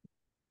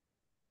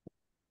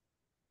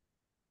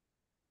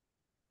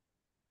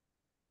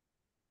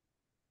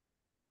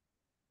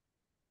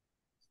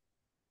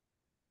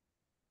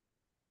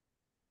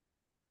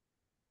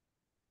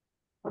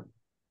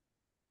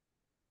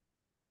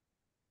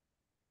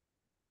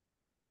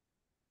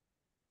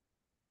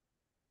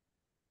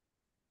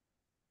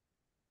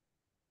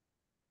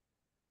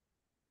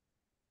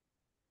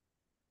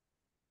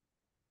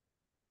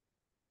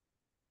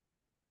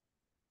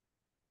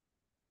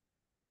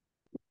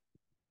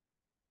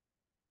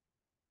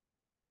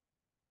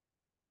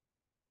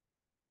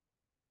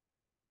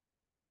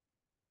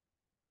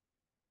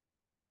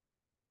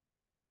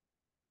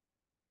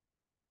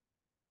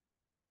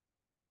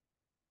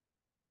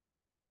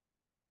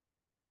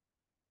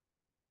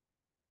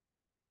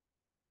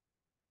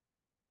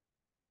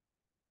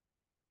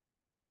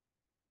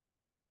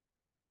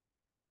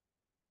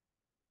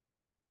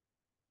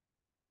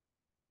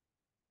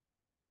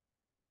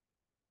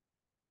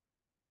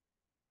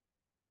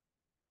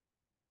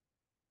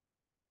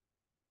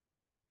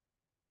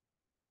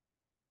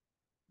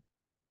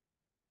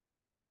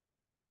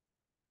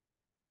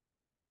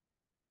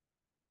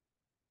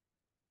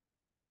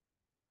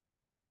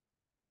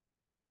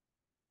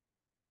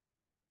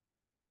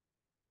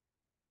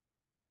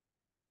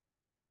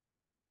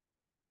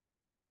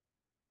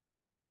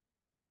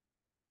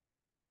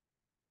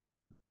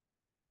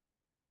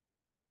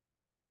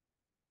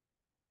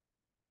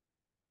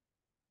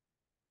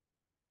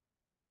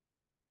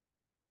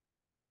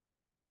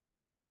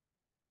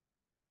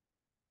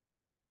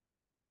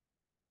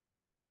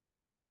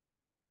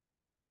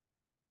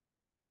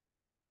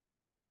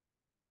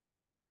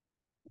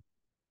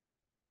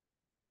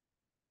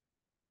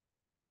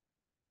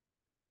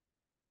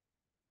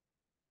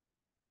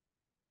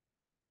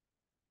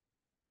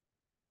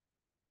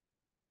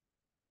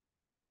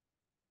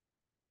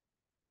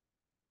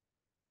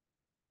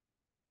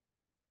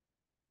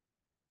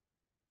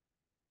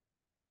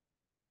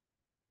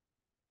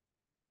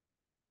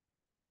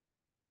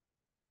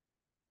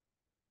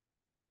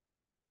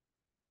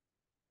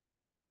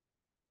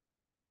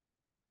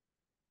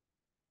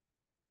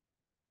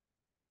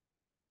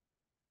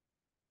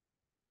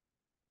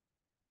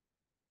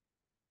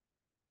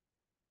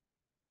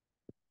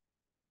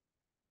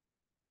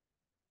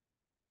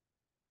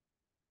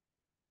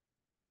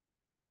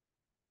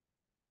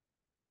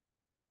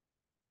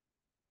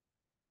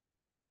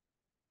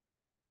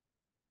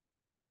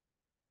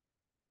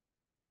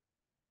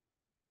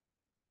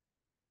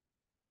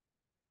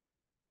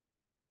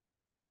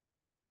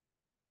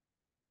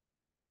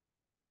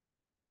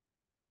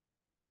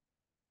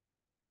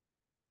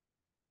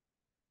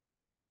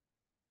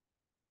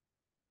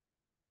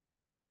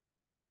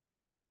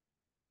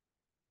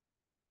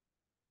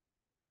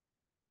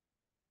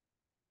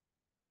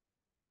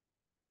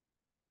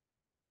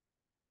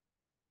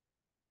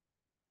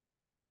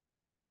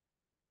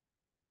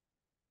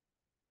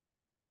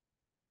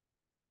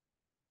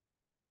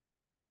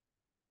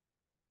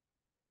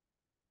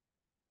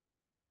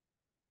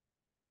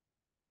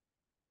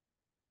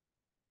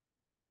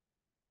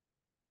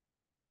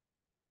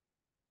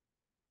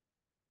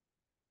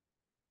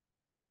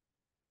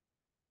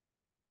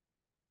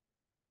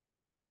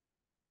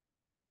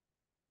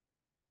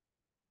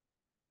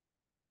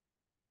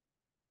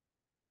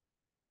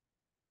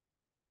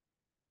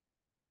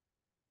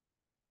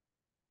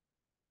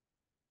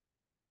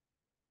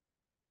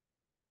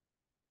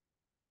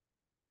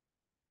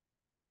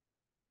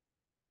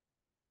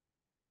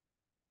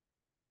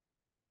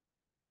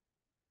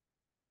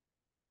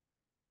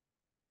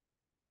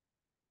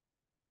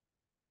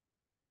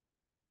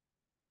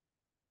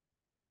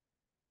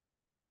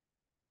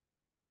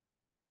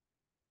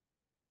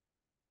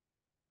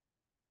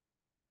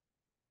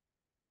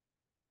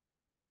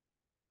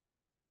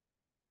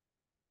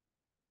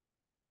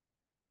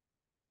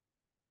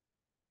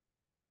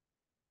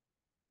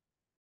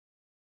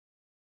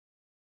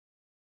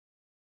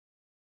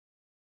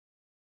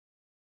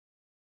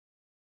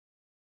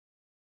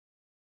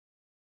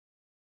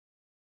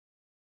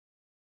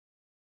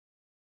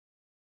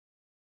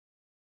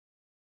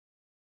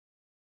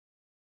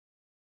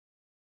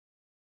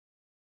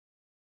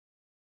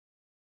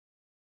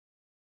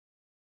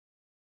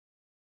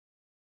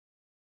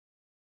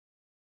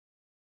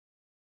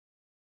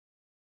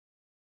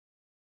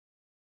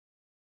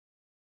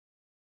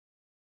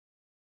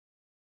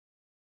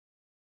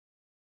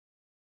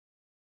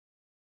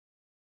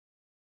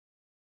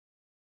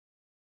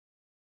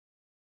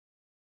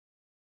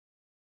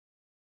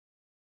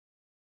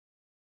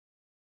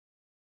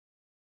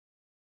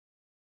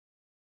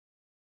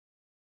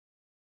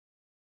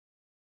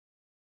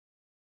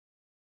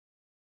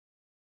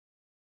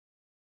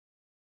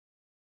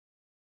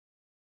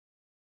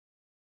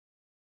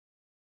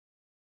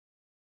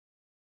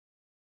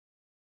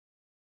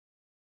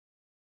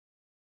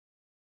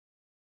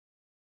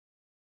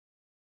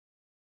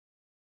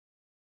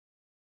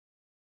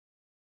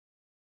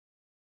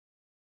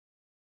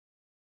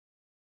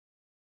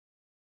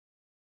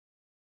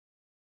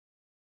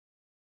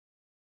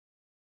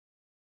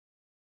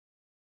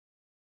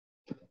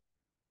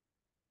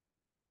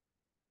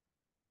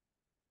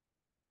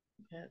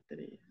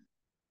 Beatriz.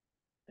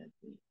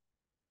 Beatriz.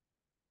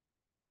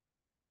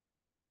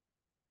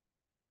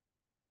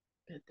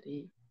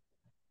 Beatriz.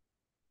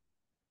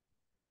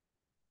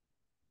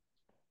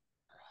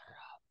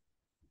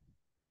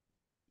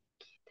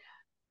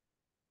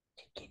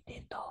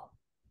 Chiquitito.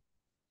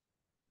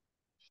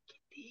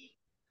 Chiquitín.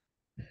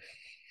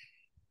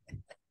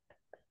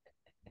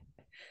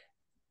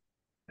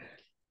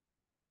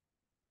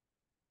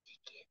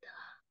 Chiquito.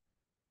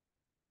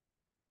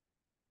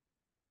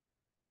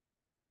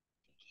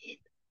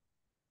 Chiquito.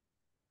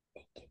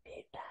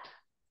 Chiquitita.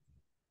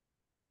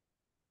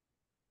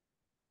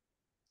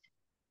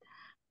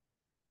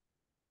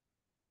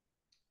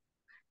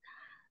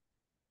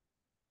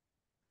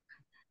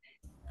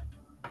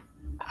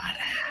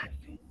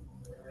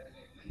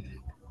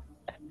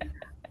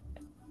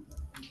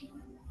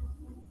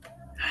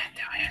 Ay,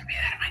 te voy a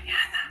olvidar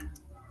mañana.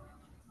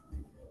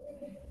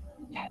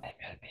 Ya se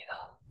me olvidó.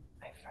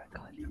 I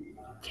forgot it.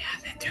 Ya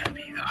se te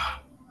olvidó.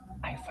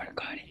 I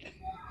forgot it.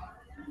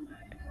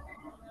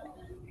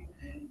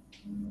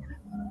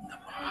 No,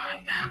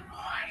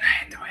 ojalá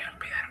te voy a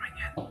olvidar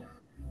mañana.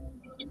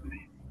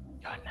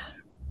 Jonah,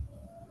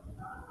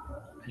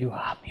 you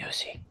have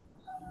music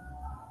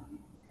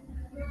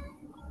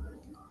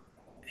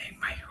in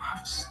my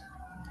house.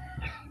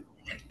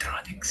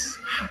 Electronics.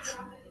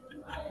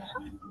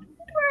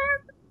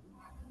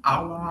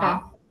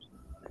 Agua.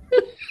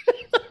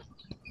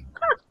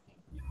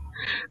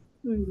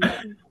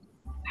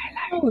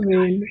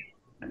 Aurelio.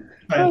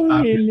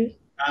 Aurelio.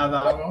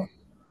 Damos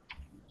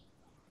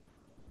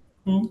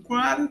un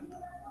cuarto.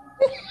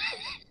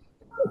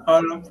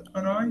 Solo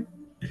por hoy.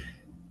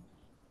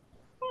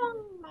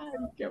 Ay,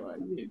 qué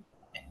bonito.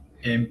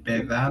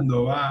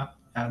 Empezando va.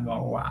 Ya no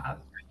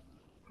aguanto.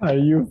 Are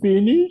you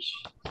finished?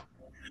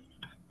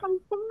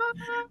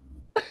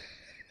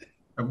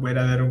 Me voy a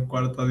dar un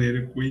cuarto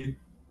de Queen.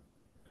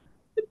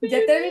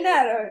 ¿Ya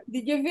terminaron?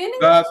 Did you finish?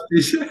 No,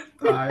 teacher,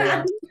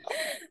 todavía.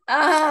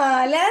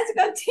 Let's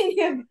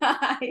continue,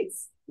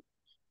 guys.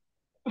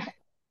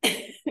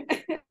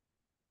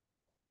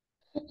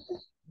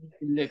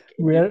 Look,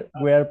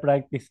 We are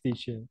practice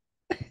teacher.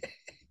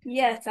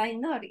 Yes, I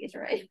noticed,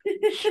 right?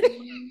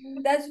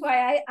 That's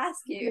why I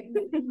ask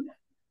you.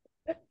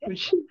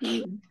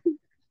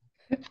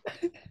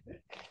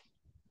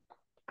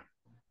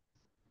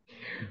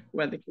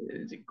 what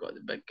is it called?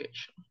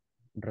 Vacation.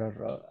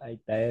 Rorro, ahí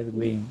está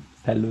Edwin.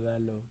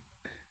 Salúdalo.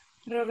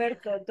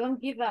 Roberto,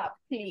 don't give up,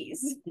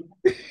 please.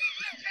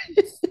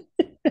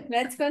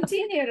 Let's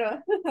continue,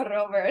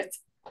 Robert.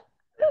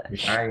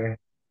 Ay,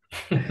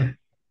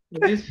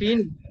 This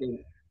film.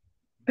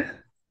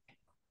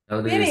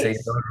 how do you say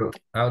Finish. Rorro?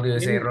 How do you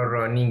say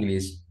Rorro in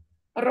English?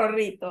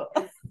 Rorrito.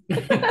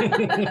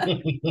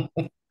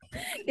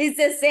 It's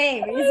the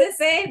same. It's the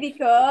same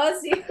because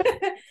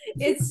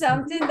it's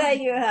something that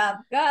you have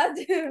got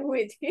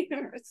with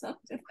him or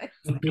something like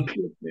that.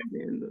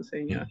 Tremendo,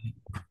 señor.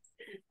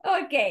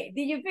 Okay,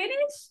 did you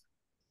finish?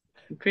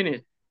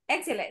 Finish.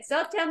 Excellent.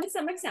 So tell me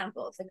some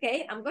examples,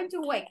 okay? I'm going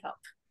to wake up.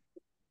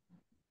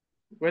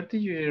 What do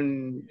you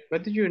need?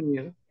 What do you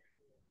need?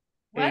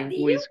 What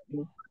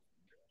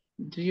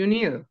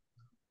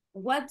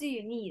do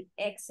you need?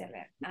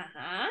 Excellent.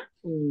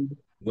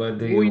 What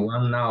do you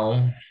want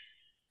now?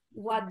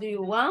 What do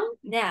you want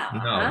now?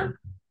 No.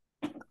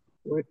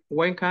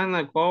 When can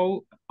I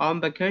go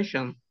on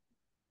vacation?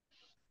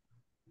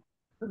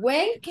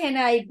 When can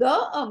I go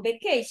on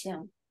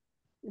vacation?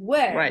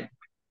 Where? Right.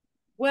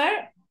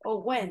 Where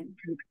or when?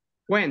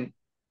 When?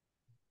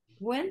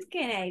 When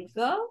can I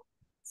go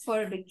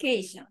for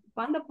vacation?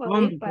 ¿Cuándo puedo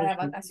On ir para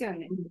vacation.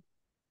 vacaciones?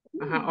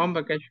 On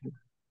vacation.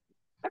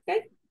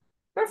 Okay,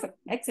 perfect,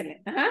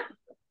 excellent.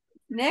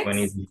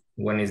 Next.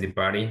 When is the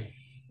party?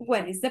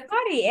 When is the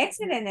party?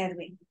 Excellent,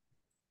 Edwin.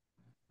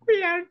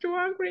 We are too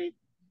hungry.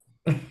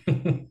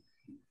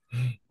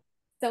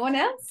 Someone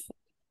else?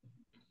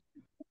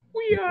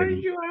 We are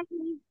too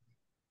hungry.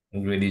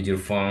 Where is your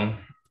phone?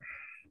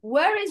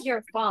 Where is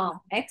your phone?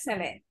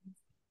 Excellent.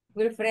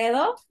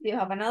 Wilfredo, do you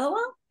have another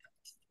one?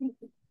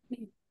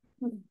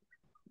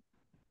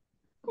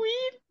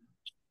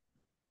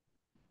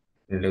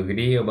 Lo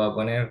grillo va a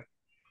poner.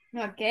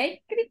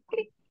 Okay.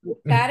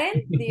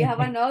 Karen, do you have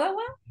another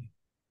one?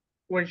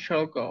 Where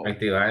shall I go?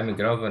 Activar el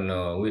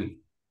micrófono, Will.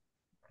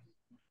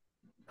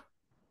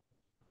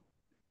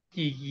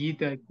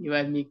 Chiquito, activa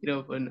el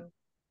micrófono.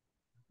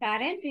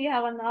 Karen, do you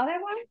have another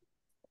one?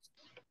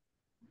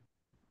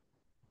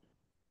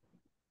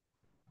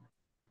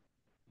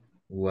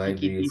 Why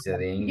do you say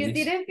the English? You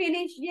didn't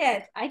finish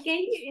yet. I can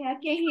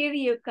hear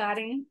you,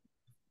 Karen.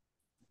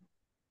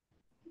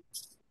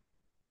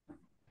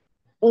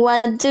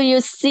 What do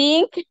you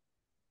think?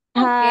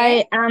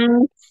 Okay.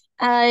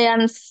 I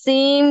am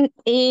seeing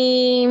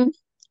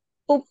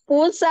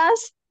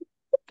pupusas.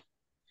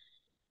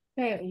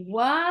 Okay,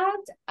 what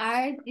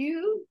are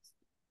you?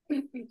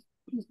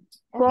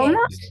 ¿Cómo?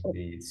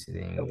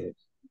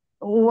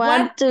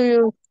 What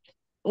do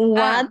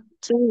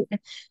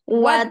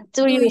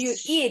you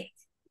eat?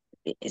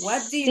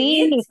 What do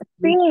you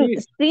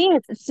eat?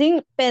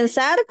 Sin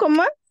pensar,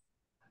 ¿cómo?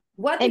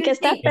 What do ¿En you qué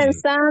estás think?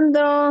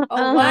 pensando? Or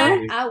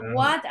Ajá.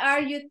 what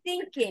are you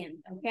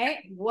thinking? Okay,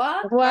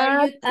 what are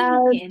What you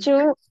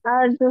thinking?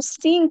 are you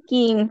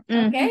thinking?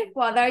 Okay,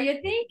 what are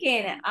you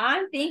thinking?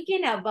 I'm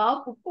thinking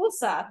about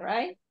pupusas,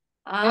 right?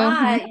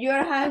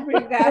 You're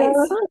hungry, guys.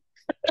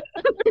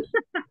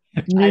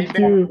 Me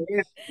too.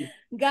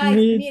 Guys,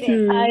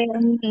 Me mire,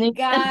 too.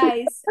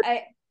 guys,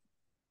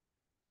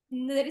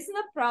 there is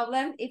no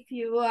problem if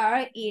you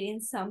are eating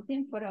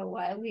something for a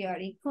while. We are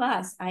in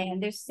class. I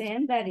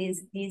understand that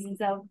this is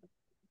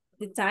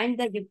the time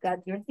that you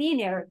got your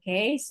dinner,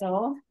 okay?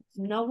 So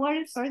no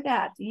worries for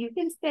that. You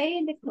can stay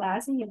in the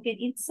class and you can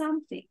eat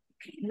something.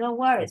 No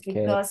worries, Okay.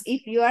 because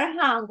if you are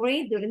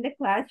hungry during the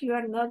class, you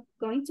are not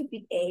going to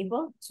be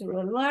able to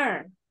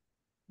learn,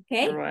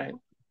 okay? Right.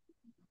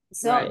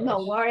 So Right.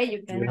 no worry,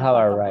 you can You have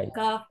have a a cup right. of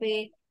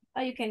coffee,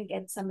 or you can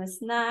get some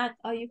snack,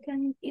 or you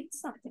can eat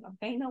something,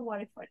 okay? No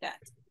worry for that.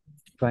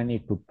 20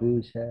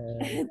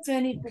 pupusas.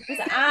 20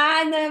 pupusas.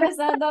 Ah, no me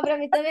está dando nombre a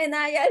mí también.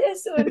 Ah, ya,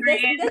 that's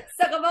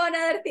talk about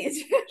another thing.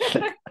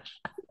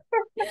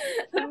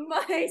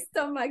 My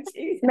stomach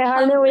is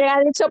Mejor le hungry.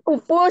 hubiera dicho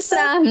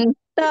pupusa.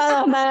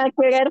 Todos van a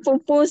querer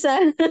pupusa.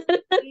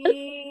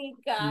 Sí, No,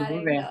 Karen,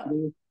 no.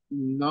 Beatriz.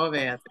 No,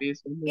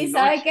 Beatriz. Es muy ¿Y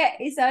sabe noche.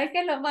 qué? ¿Y sabe qué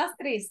es lo más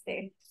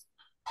triste?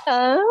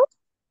 Ah,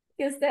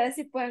 Que ustedes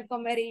sí pueden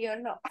comer y yo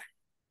no.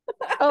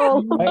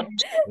 oh,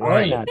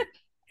 Why not?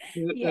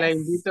 La Yes.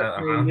 invito,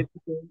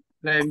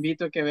 la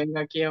invito a que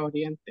venga aquí a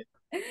Oriente.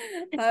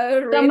 Oh,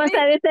 ¿cómo se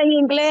really? dice en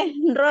inglés?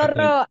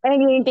 Rorro,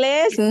 en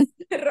inglés.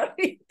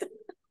 Rorrito.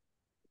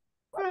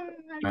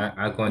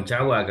 A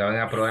Conchagua que van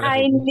a probar las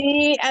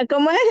pupusas.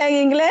 ¿Cómo es en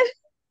inglés?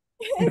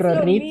 Es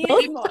Rorrito.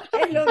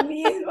 lo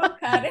mismo,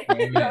 Karen.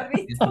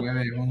 Rorrito.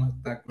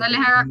 No les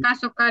hagas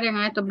caso, Karen,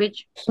 a estos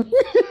bichos.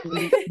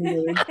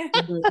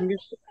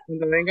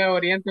 Cuando venga a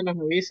Oriente nos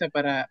avisa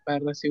para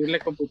recibirle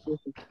con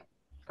pupusas.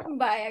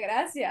 Vaya,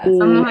 gracias.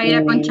 Vamos a ir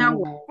a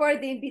Conchagua. For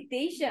the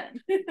invitation.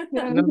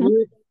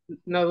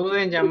 No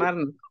duden en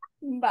llamarnos.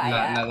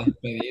 Vaya. La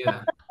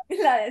despedida. La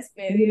La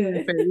despedida.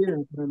 despedida,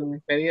 pero la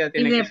despedida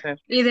tiene que ser.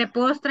 Y de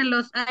postre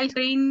los ice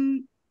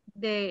cream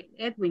de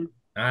Edwin.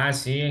 Ah,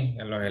 sí,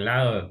 los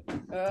helados.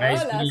 Oh,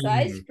 Ice las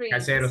cream, ice creams.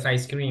 caseros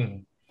ice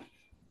cream.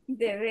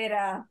 De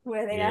veras,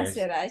 pueden Yes.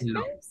 hacer ice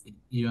No, creams.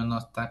 y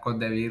unos tacos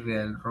de birria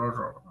del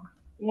rorro.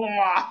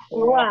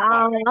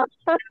 Wow.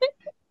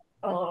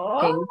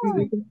 Oh.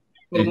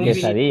 Con un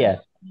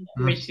Quesadillas.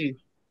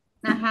 vinito.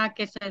 Ajá,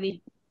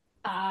 quesadilla.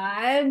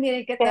 Ay,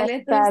 miren qué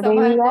talento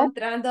estamos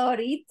encontrando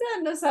ahorita.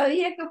 No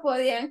sabía que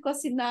podían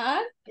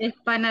cocinar. Es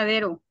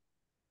panadero.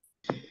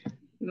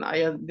 No,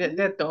 yo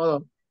de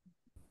todo.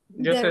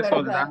 Yo De sé verdad.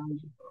 soldar,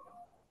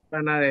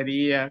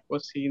 panadería,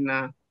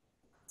 cocina.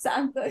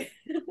 Santo.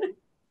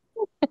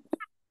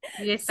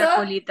 Y esta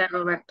colita,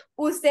 Roberto.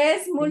 Usted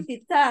es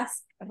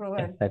multitask,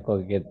 Roberto.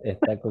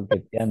 Está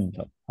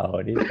coqueteando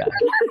ahorita.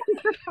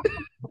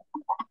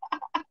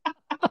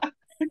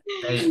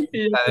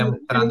 Está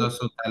demostrando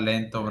su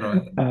talento, bro.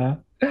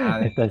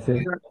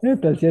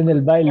 Está haciendo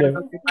el baile.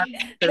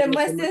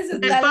 Demuestren su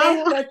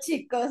talento,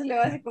 chicos. Le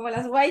voy a decir como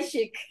las white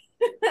chick.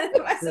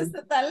 Demuestren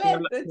su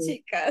talento,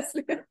 chicas.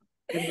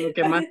 Lo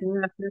que más voy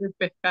a hacer es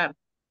pescar.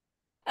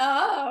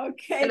 Ah,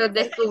 ok. Se los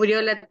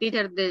descubrió la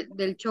teacher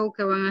del show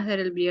que van a hacer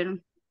el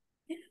viernes.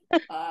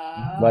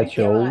 What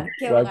show?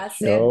 ¿Qué van a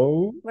hacer?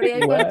 Show? What are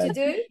you going to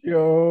do?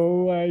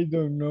 Show? I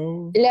don't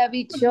know. La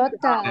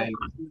bichota.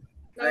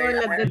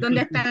 ¿De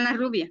dónde están las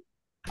rubias?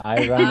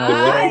 I ran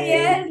away.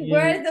 Yes,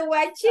 where's the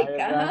white chick? I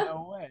ran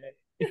away.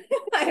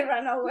 I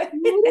ran away.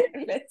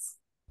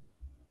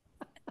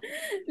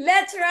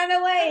 Let's run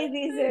away,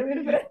 dice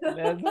Wilfredo.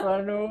 Let's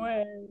run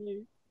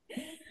away.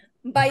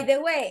 By the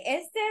way,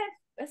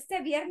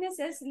 este viernes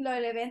es el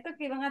evento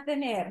que iban a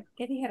tener,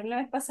 que dijeron la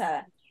vez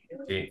pasada.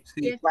 Sí.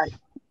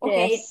 Ok,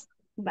 Yes.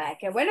 va,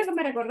 qué bueno que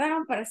me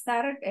recordaron para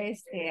estar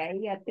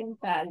ahí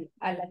atenta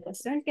a la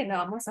cuestión que no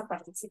vamos a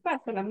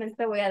participar,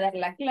 solamente voy a dar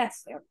la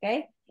clase,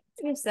 ¿ok?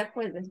 Y usted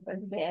pues después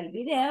vea el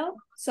video,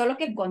 solo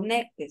que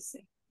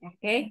conéctese,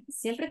 ¿ok?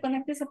 Siempre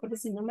conéctese porque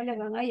si no me le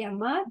van a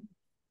llamar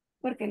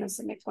porque no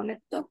se me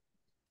conectó.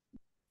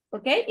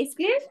 ¿Ok? ¿Es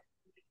clear?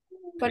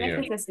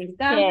 Conéctese sin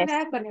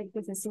cámara,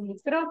 conéctese sin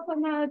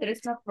micrófono,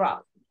 there's no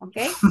problem, ¿ok?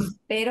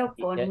 Pero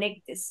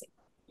conéctese.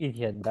 Y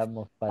si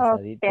andamos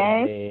pasaditos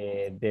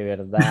de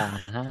verdad,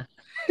 ajá.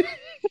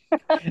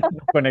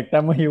 Nos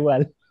conectamos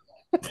igual.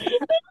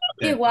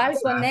 Igual,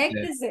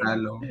 conéctese.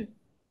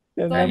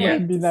 Si andamos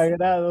en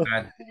vinagrados.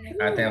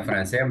 Hasta en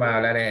francés van a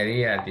hablar ese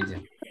día,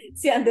 teacher.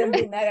 Si andan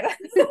vinagrados.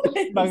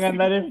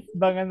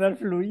 Van a andar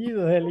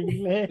fluidos el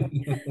inglés.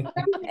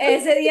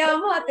 Ese día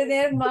vamos a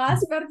tener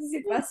más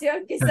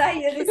participación, quizás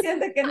yo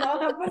diciendo que no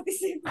van a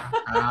participar.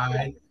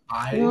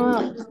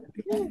 No.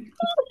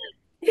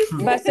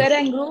 Va a ser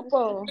en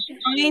grupo.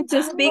 Need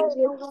to speak.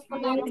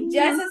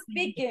 Just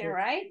speaking,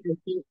 right?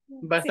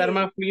 Va a estar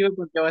más fluido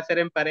porque va a ser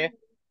en pareja.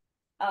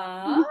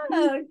 Ah,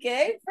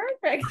 ok,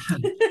 perfect.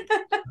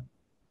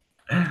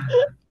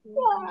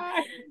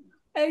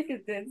 Ay, que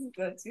te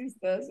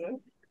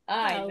chistoso.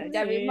 Ay, no,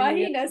 ya me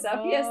imagino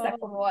esa fiesta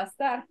cómo va a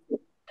estar.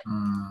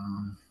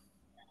 Mm,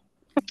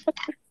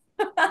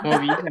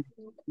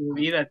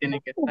 Movida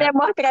tiene que estar.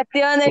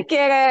 Demostraciones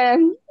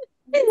quieren.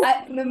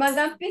 Me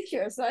mandan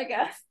pictures,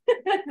 oiga.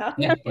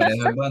 por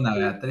eso es buena,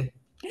 Beatriz.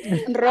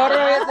 Rorro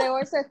desde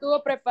hoy se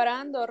estuvo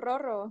preparando,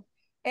 Rorro.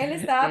 Él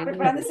estaba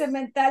preparándose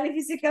mental y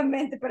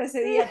físicamente para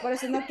ese día, por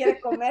eso no quiere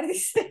comer,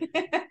 dice.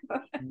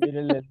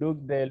 Miren el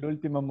look del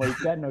último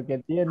moicano que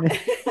tiene.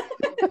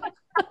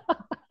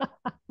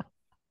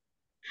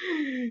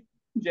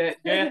 Yo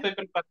ya estoy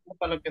preparado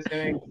para lo que se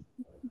venga.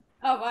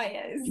 Ah,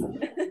 vaya.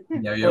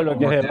 Ya O vio lo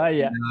que cómo se se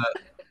vaya.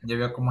 ya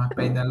vio cómo se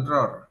peina el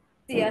Rorro.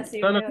 Sí, así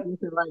Solo veo. que no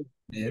se vaya.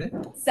 Mire.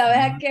 ¿Sabes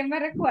a qué me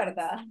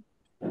recuerda?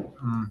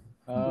 Mm,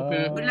 Ah,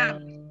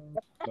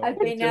 Al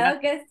peinado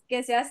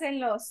que se hacen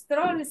los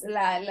trolls,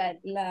 la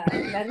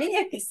niña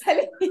que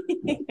sale.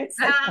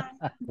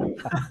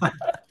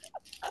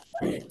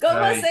 ¿Cómo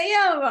Ay, se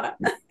llama?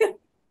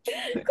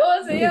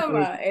 ¿Cómo se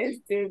llama?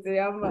 Se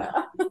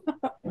llama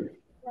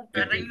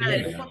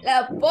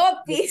la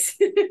Popis.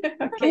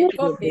 Ok,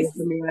 Popis.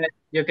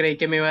 Yo creí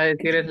que me iba a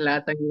decir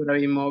Zlatan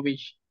Ibrahimovic.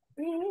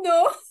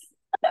 No,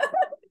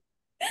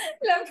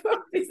 la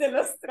Popis de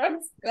los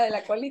trolls, la de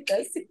la colita,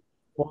 sí.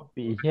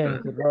 Poppy, yes,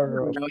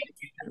 Rorro.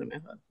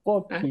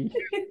 Poppy.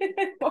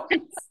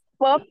 Popis.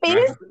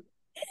 Popis.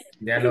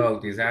 Ya lo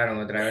bautizaron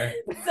otra vez.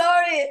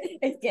 Sorry,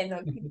 es que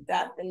no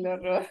quitaste el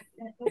horror.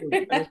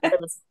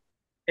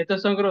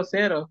 Estos son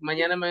groseros.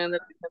 Mañana me van a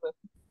andar diciendo.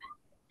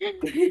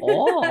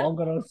 Oh, Popis.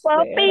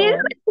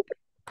 grosero.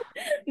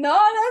 No,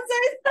 no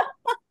sé.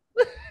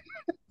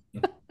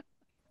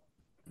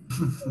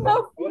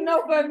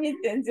 No fue mi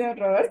intención,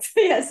 Roberto,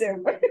 ya se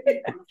fue.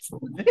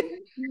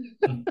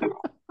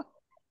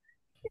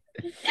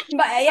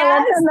 Vaya, ya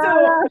Aguanta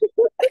nada.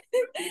 estuvo.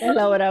 Es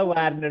la hora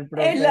Warner,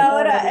 profe. Es la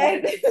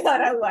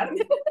hora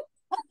guardia.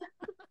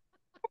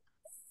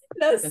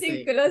 Los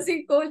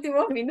cinco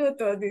últimos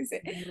minutos,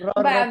 dice.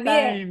 Vaya, Rorro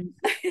miren,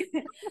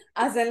 time.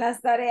 hacen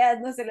las tareas,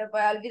 no se les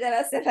puede olvidar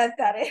hacer las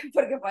tareas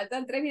porque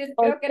faltan 3 minutos.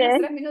 Creo que en los Ok.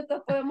 3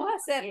 minutos podemos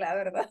hacerla,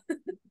 ¿verdad?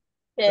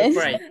 That's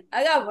right.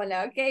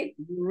 Hagámosla, ¿ok?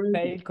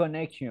 Fail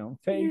connection.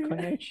 Fail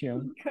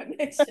connection.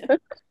 Connection.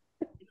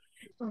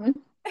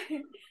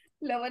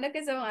 Lo bueno es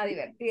que se van a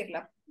divertir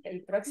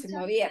el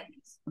próximo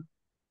viernes.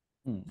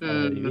 O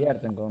se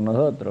divierten con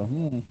nosotros.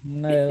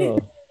 Una de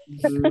dos.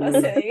 ¿No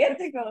se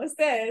divierten con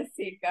ustedes?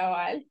 Sí,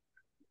 cabal.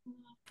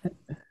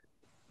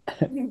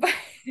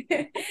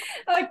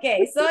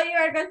 Okay, so you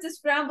are going to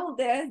scramble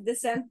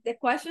the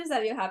questions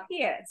that you have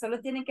here.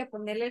 Solo tienen que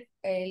ponerle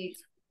el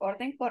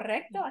orden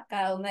correcto a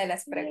cada una de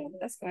las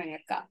preguntas que ven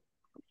acá.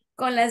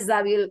 Con las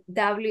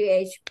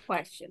WH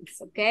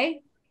questions,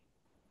 okay?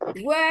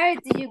 Where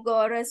do you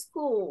go to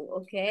school?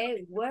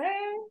 Okay, where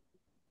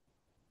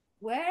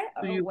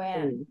or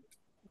when?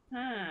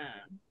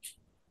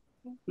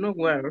 No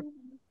where.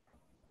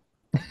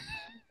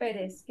 Pero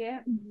es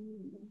que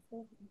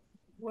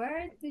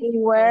where do you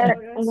Where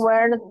go to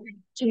where school?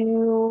 do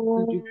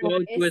you Go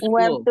to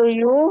where school. do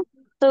you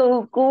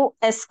to go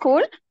to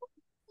school?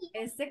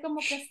 Como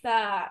que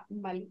está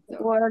malito.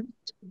 Where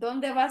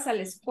 ¿Dónde vas a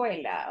la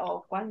escuela?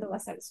 O ¿cuándo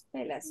vas a la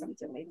escuela?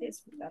 Something like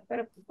this, ¿verdad?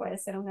 Pero puede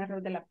ser un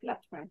error de la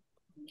plataforma.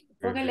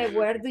 Póngale,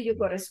 where do you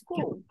go to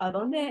school? ¿A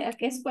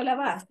qué escuela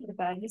vas?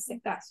 ¿Verdad? En este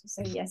caso,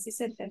 sería así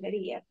se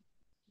entendería.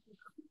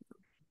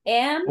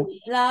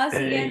 La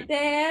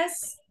siguiente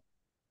es,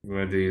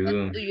 What do you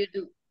do? what do you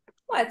do?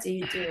 What do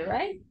you do,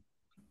 right?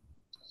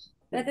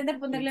 Traten de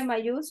ponerle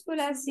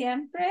mayúsculas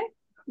siempre,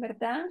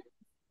 ¿verdad?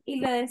 Y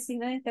la del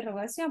signo de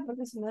interrogación,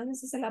 porque si no,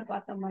 se la va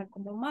a tomar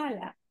como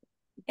mala.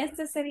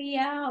 Esta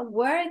sería,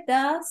 where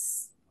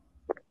does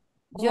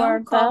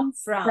John come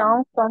from?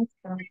 John come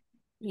from?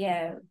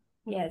 Yeah,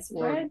 yes,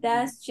 where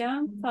does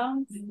John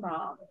come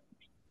from?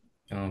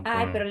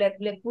 Ay, pero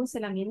le puse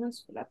la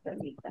minúscula,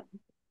 permítame.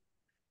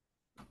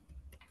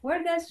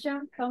 Where does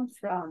John come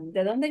from?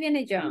 ¿De dónde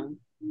viene John?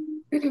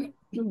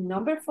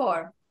 Number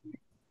 4.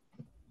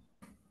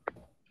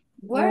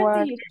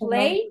 Where do you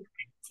play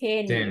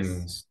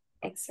tennis?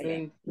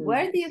 Excellent.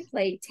 Where do you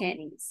play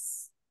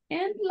tennis?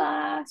 And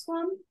last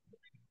one.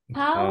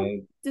 How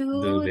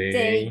do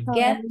they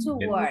get to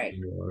work?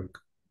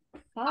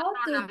 How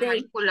do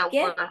they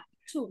get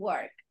to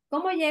work?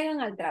 ¿Cómo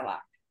llegan al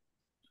trabajo?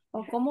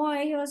 O cómo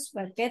ellos,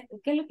 ¿qué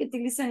es lo que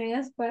utilizan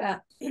ellos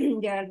para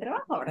llegar al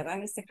trabajo, verdad?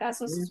 En este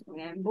caso, se suben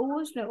en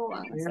bus, luego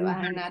se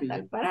bajan a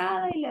tal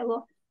parada y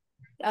luego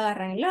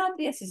agarran el otro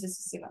y así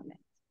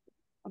sucesivamente.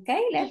 ¿Ok?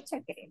 Let's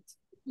check it.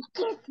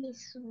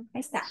 Ahí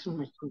está.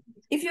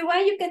 If you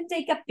want, you can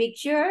take a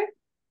picture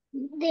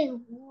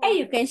and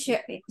you can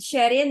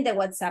share it in the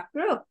WhatsApp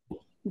group.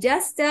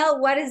 Just tell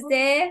what is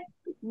the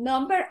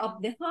number of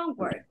the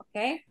homework,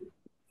 ¿ok?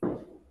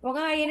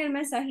 Pongan ahí en el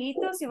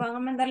mensajito si van a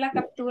mandar la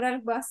captura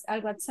al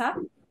WhatsApp.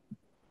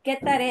 ¿Qué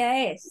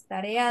tarea es?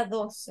 Tarea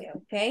 12,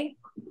 ¿ok?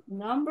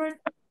 Number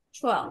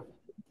 12.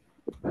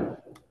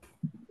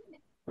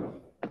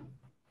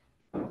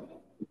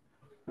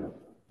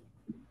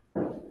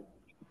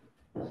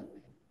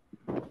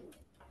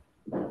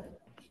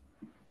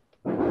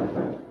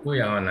 Uy,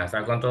 Ana,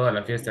 está con toda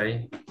la fiesta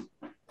ahí.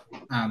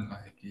 no,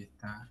 es que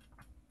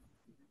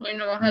Hoy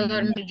no vas a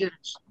dormir,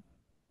 George.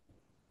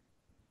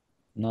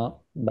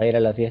 No, va a ir a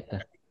la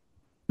fiesta.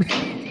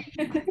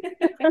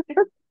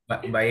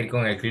 Va a ir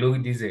con el club,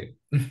 dice.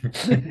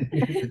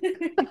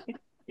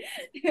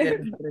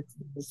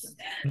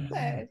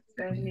 That's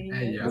funny.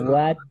 Ay, yo.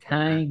 What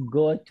time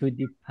go to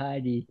the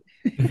party?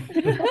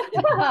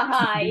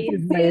 Ay,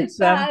 This is sí, my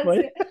example.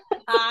 fácil.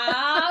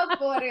 Ah,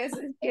 por eso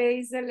es que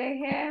hice el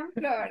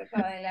ejemplo,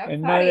 ¿verdad? De la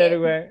Another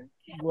party. one.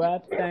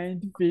 What time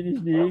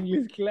finish the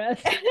English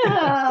class?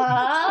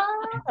 Va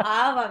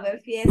a haber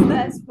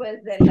fiesta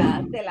después de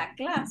la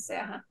clase.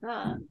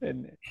 Ajá.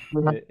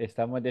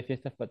 Estamos de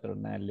fiestas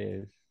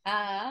patronales.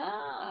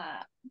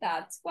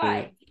 That's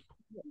why.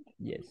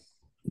 Yes.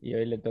 Y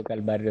hoy le toca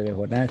al barrio de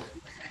Jonás.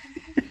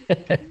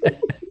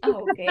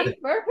 Ok,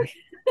 perfect.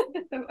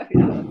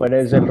 Por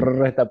eso el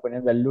Rorro está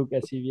poniendo al look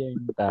así bien.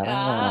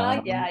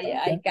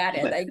 Yeah, I got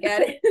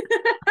it.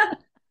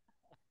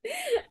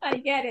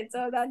 I get it,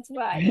 so that's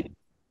why.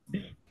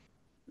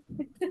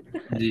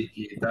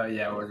 Chiquito,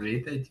 ya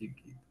volviste,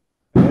 chiquito.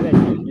 Hola,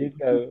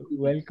 chiquito.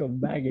 Welcome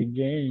back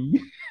again.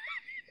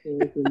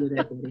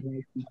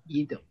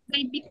 Chiquito.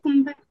 Baby,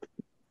 come back.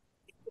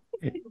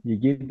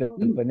 Chiquito,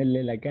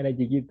 ponerle la cara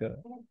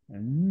chiquito.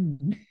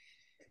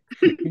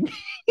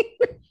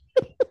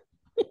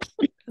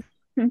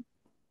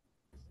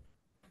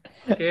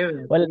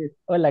 Hola,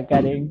 hola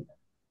Karen.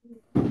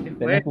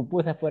 ¿Tenés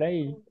pupusas por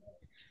ahí?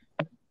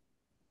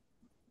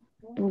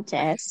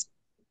 Yes.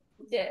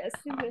 Yes.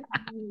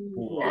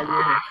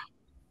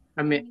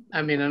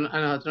 A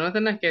nosotros no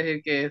tenés que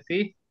decir que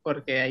sí,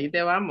 porque ahí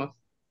te vamos.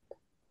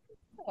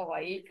 O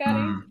ahí,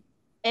 Karen.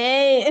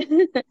 Ey.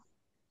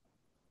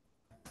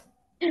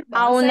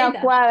 A Vamos, una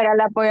Aida. cuadra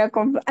la voy a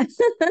comprar.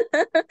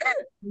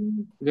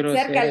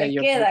 Cerca le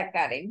yo- queda,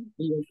 Karen.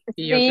 Y yo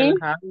que Sí.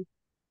 las hago.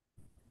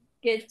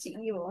 Qué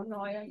chivo.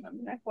 No, no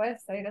me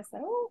cuesta ir hasta.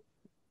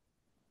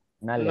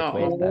 No le No.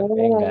 cuesta,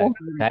 venga.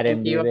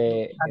 Karen Iba-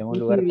 vive en un aquí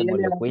lugar como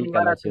viene a Locuilca,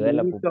 robar la a ciudad de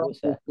la Pedrito,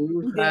 pupusa.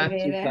 De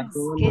veras,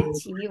 qué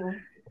chivo.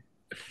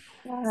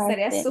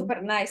 Sería sí.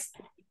 super nice.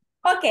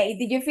 Okay,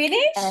 did you finish?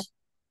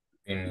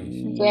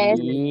 Yes.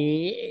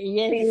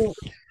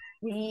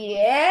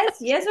 Yes.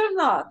 Yes or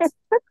not.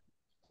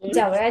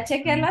 Ya voy a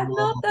chequear las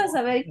notas,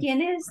 a ver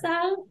quiénes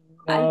están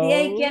al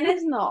día y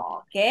quiénes no,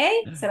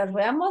 ¿ok? Se las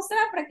voy a mostrar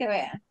para que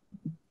vean.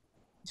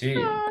 Sí.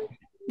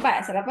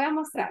 Vaya, se las voy a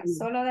mostrar.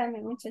 Solo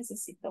denme un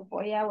chancecito.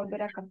 Voy a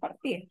volver a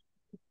compartir.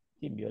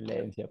 Sin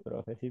violencia,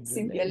 profe, sin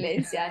Sin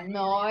violencia. violencia.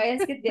 No,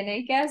 es que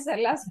tienen que hacer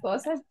las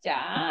cosas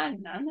ya.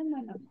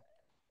 No.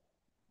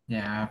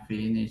 Ya,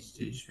 finish,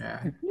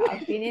 teacher. Al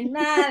fin y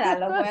nada,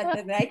 lo voy a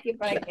tener aquí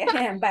para que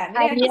vean. Vaya, A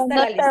miren, aquí Dios está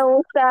no la te lista.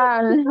 gusta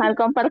al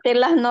compartir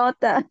las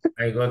notas.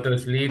 I go to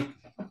sleep.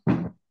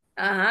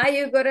 Ajá,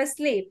 you go to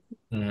sleep.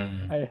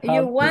 I You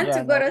have want to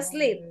run go to away.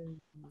 sleep.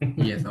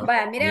 Y eso.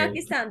 Vaya, miren, aquí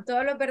están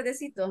todos los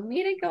verdecitos.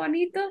 Miren qué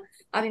bonito.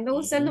 A mí me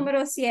gusta el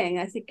número 100,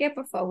 así que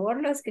por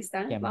favor, los que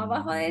están Qué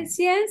abajo del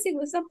 100, si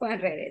gustan,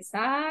 pueden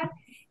regresar,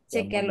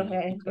 Qué chequear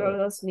bonito.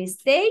 los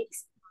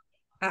mistakes,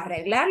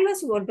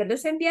 arreglarlos y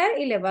volverlos a enviar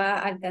y le va a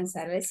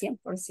alcanzar el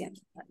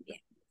 100%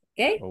 también.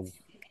 ¿Ok? Oh,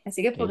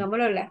 Así que ok.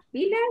 pongámoslo las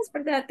pilas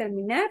para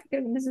terminar, que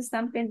algunos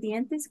están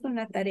pendientes con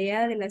la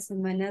tarea de la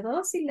semana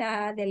 2 y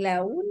la de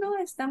la 1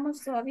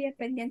 estamos todavía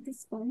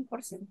pendientes con un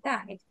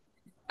porcentaje.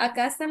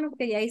 Acá están los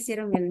que ya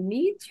hicieron el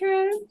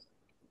midterm,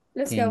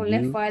 los que Can aún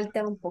les you-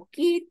 falta un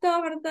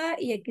poquito, ¿verdad?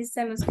 Y aquí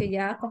están los que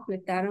ya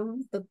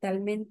completaron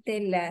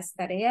totalmente las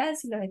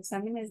tareas y los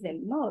exámenes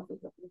del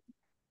módulo.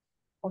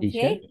 ¿Ok?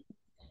 Teacher,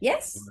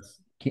 Yes.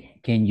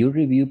 can you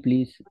review,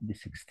 please, the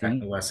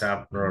 16? What's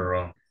up,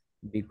 Roro?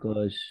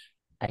 Because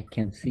I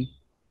can see.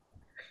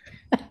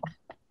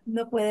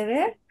 ¿No puede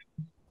ver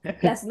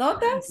las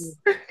notas?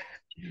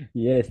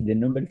 Yes, the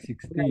number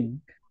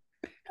 16.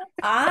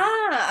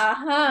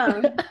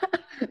 Ajá.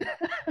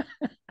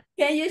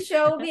 Can you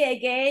show me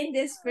again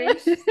this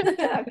screenshot?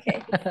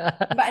 Okay.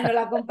 Bueno,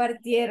 la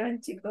compartieron,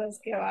 chicos,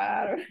 qué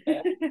bárbaro.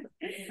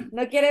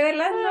 No quiere ver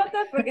las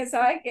notas porque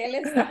sabe que él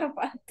está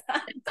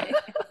bastante.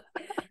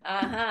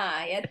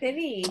 Ajá, ya te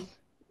vi.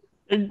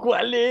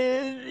 ¿Cuál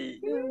es?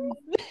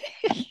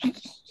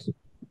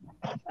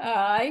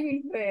 Ay, mi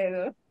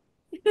pedo.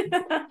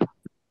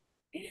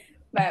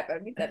 Vaya,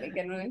 permítame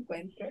que no lo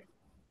encuentro.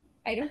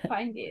 I don't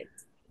find it.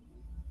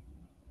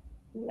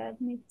 Let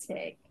me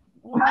check.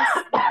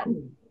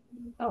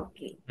 Ok.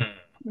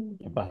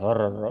 ¿Qué pasó,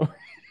 Rorro?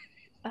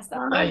 Hasta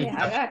dónde les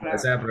agarra.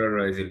 What's up,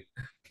 Roro? Decir.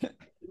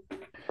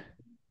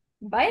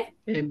 Vaya.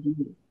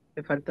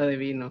 De falta de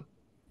vino.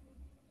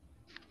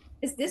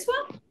 Is this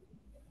one?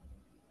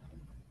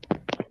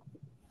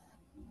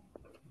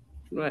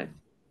 Right.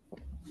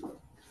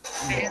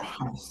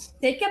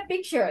 Take a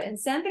picture and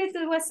send it to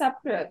the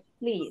WhatsApp group,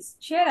 please.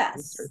 Share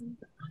us.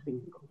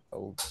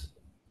 Oh.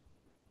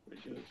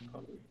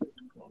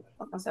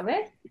 Vamos a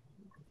ver.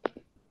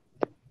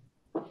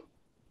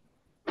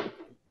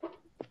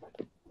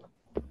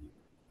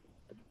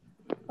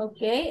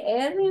 Okay,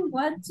 Edwin,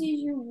 what do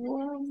you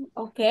want?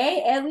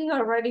 Okay, Edwin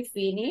already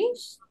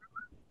finished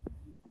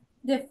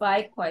the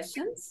 5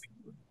 questions.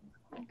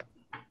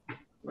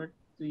 What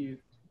to you.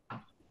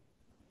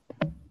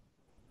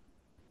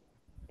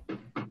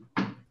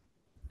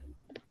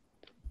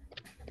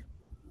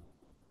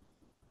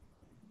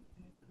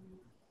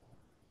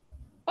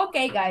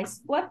 Okay,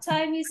 guys, what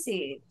time is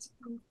it?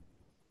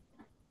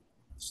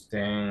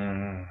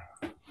 Then,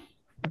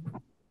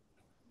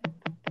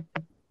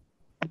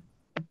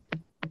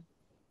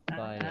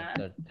 Five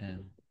after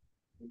 10.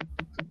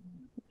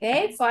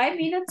 Okay, 5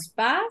 minutes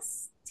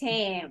past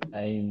 10.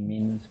 5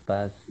 minutes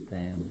past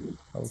 10.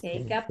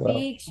 Take Okay. a Well,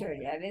 picture.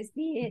 Ya les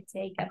dije,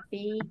 take a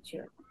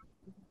picture.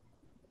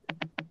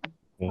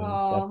 take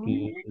a Um,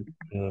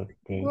 picture,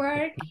 take a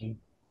work picture.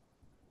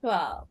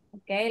 12.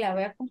 Ok, la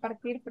voy a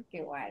compartir porque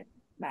igual.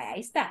 Vaya,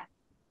 ahí está.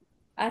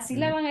 Así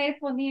la van a ir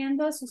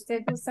poniendo si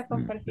usted gusta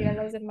compartir a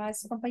los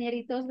demás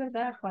compañeritos,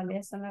 ¿verdad?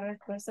 ¿Cuáles son las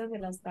respuestas de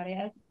las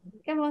tareas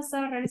que hemos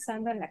estado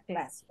realizando en la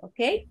clase? ¿Ok?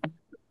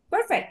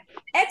 Perfect.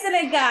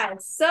 Excellent,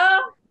 guys. So,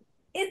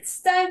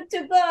 it's time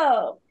to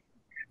go.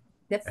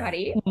 The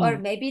party, or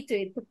maybe to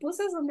eat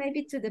pupusas, or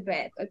maybe to the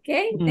bed,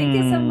 okay? Thank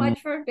you so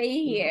much for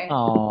being here.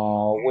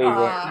 Oh, we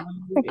Ah,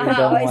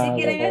 don't hoy sí wanna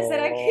quieren hacer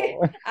aquí.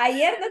 go.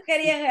 Ayer no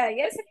querían,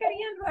 ayer se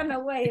querían run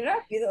away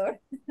rápido.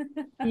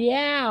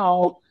 Yeah.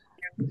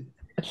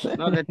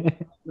 No,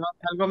 no,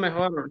 algo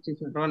mejor,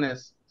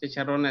 chicharrones de es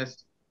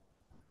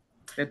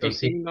que,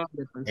 tocino,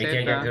 de es que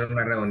hay que panceta. hacer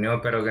una reunión,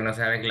 pero que no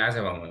sea de clase,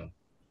 vamos.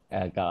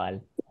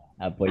 Cabal.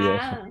 Apoyo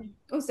eso. Ah,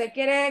 usted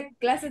quiere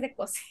clases de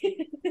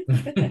cocina.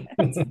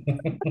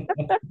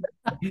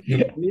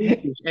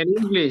 En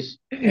English.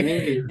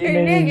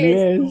 En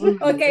inglés.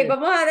 Ok, Inglés.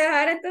 vamos a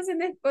dejar entonces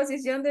una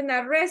exposición de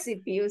una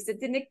recipe. Usted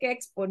tiene que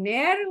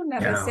exponer una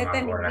Ya no receta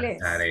en hago las inglés.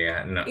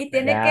 tareas, no. Y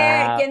tiene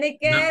Ya.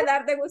 que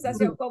dar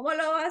degustación. ¿Cómo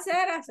lo va a hacer?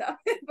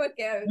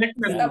 Porque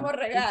estamos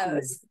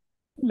regados.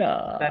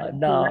 No.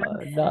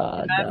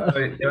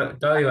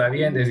 Todo iba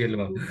bien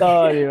decirlo.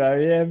 Todo iba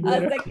bien, pero...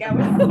 Hasta que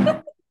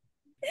habló.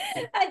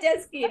 I'm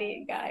just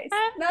kidding, guys.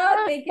 No,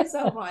 thank you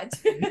so much.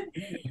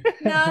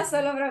 No,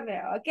 solo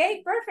bromeo.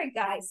 Okay, perfect,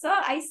 guys. So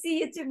I see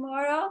you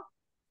tomorrow.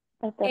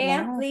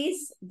 And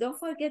please don't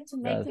forget to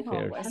make the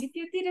homework. If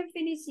you didn't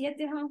finish yet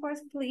the homework,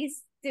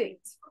 please do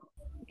it.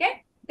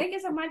 Okay? Thank you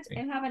so much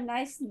and have a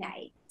nice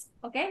night.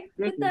 Okay?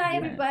 Good night,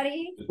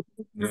 everybody.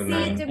 Good See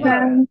night. you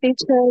tomorrow.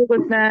 Teacher,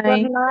 good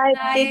night. Good night,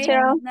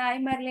 teacher. Good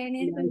night,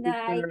 Marlene. Good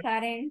night,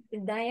 Karen.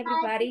 Good night,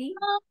 everybody.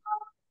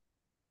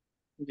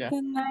 Ya.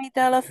 Good night,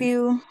 all of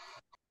you.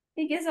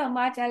 Thank you so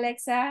much,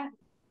 Alexa.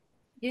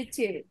 You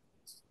too.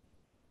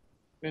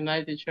 Good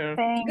night, teacher.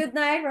 Good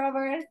night,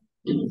 Robert.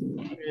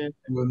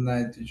 Good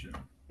night, teacher.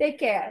 Take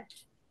care.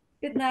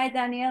 Good night,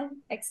 Daniel.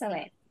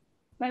 Excellent.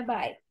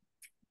 Bye-bye.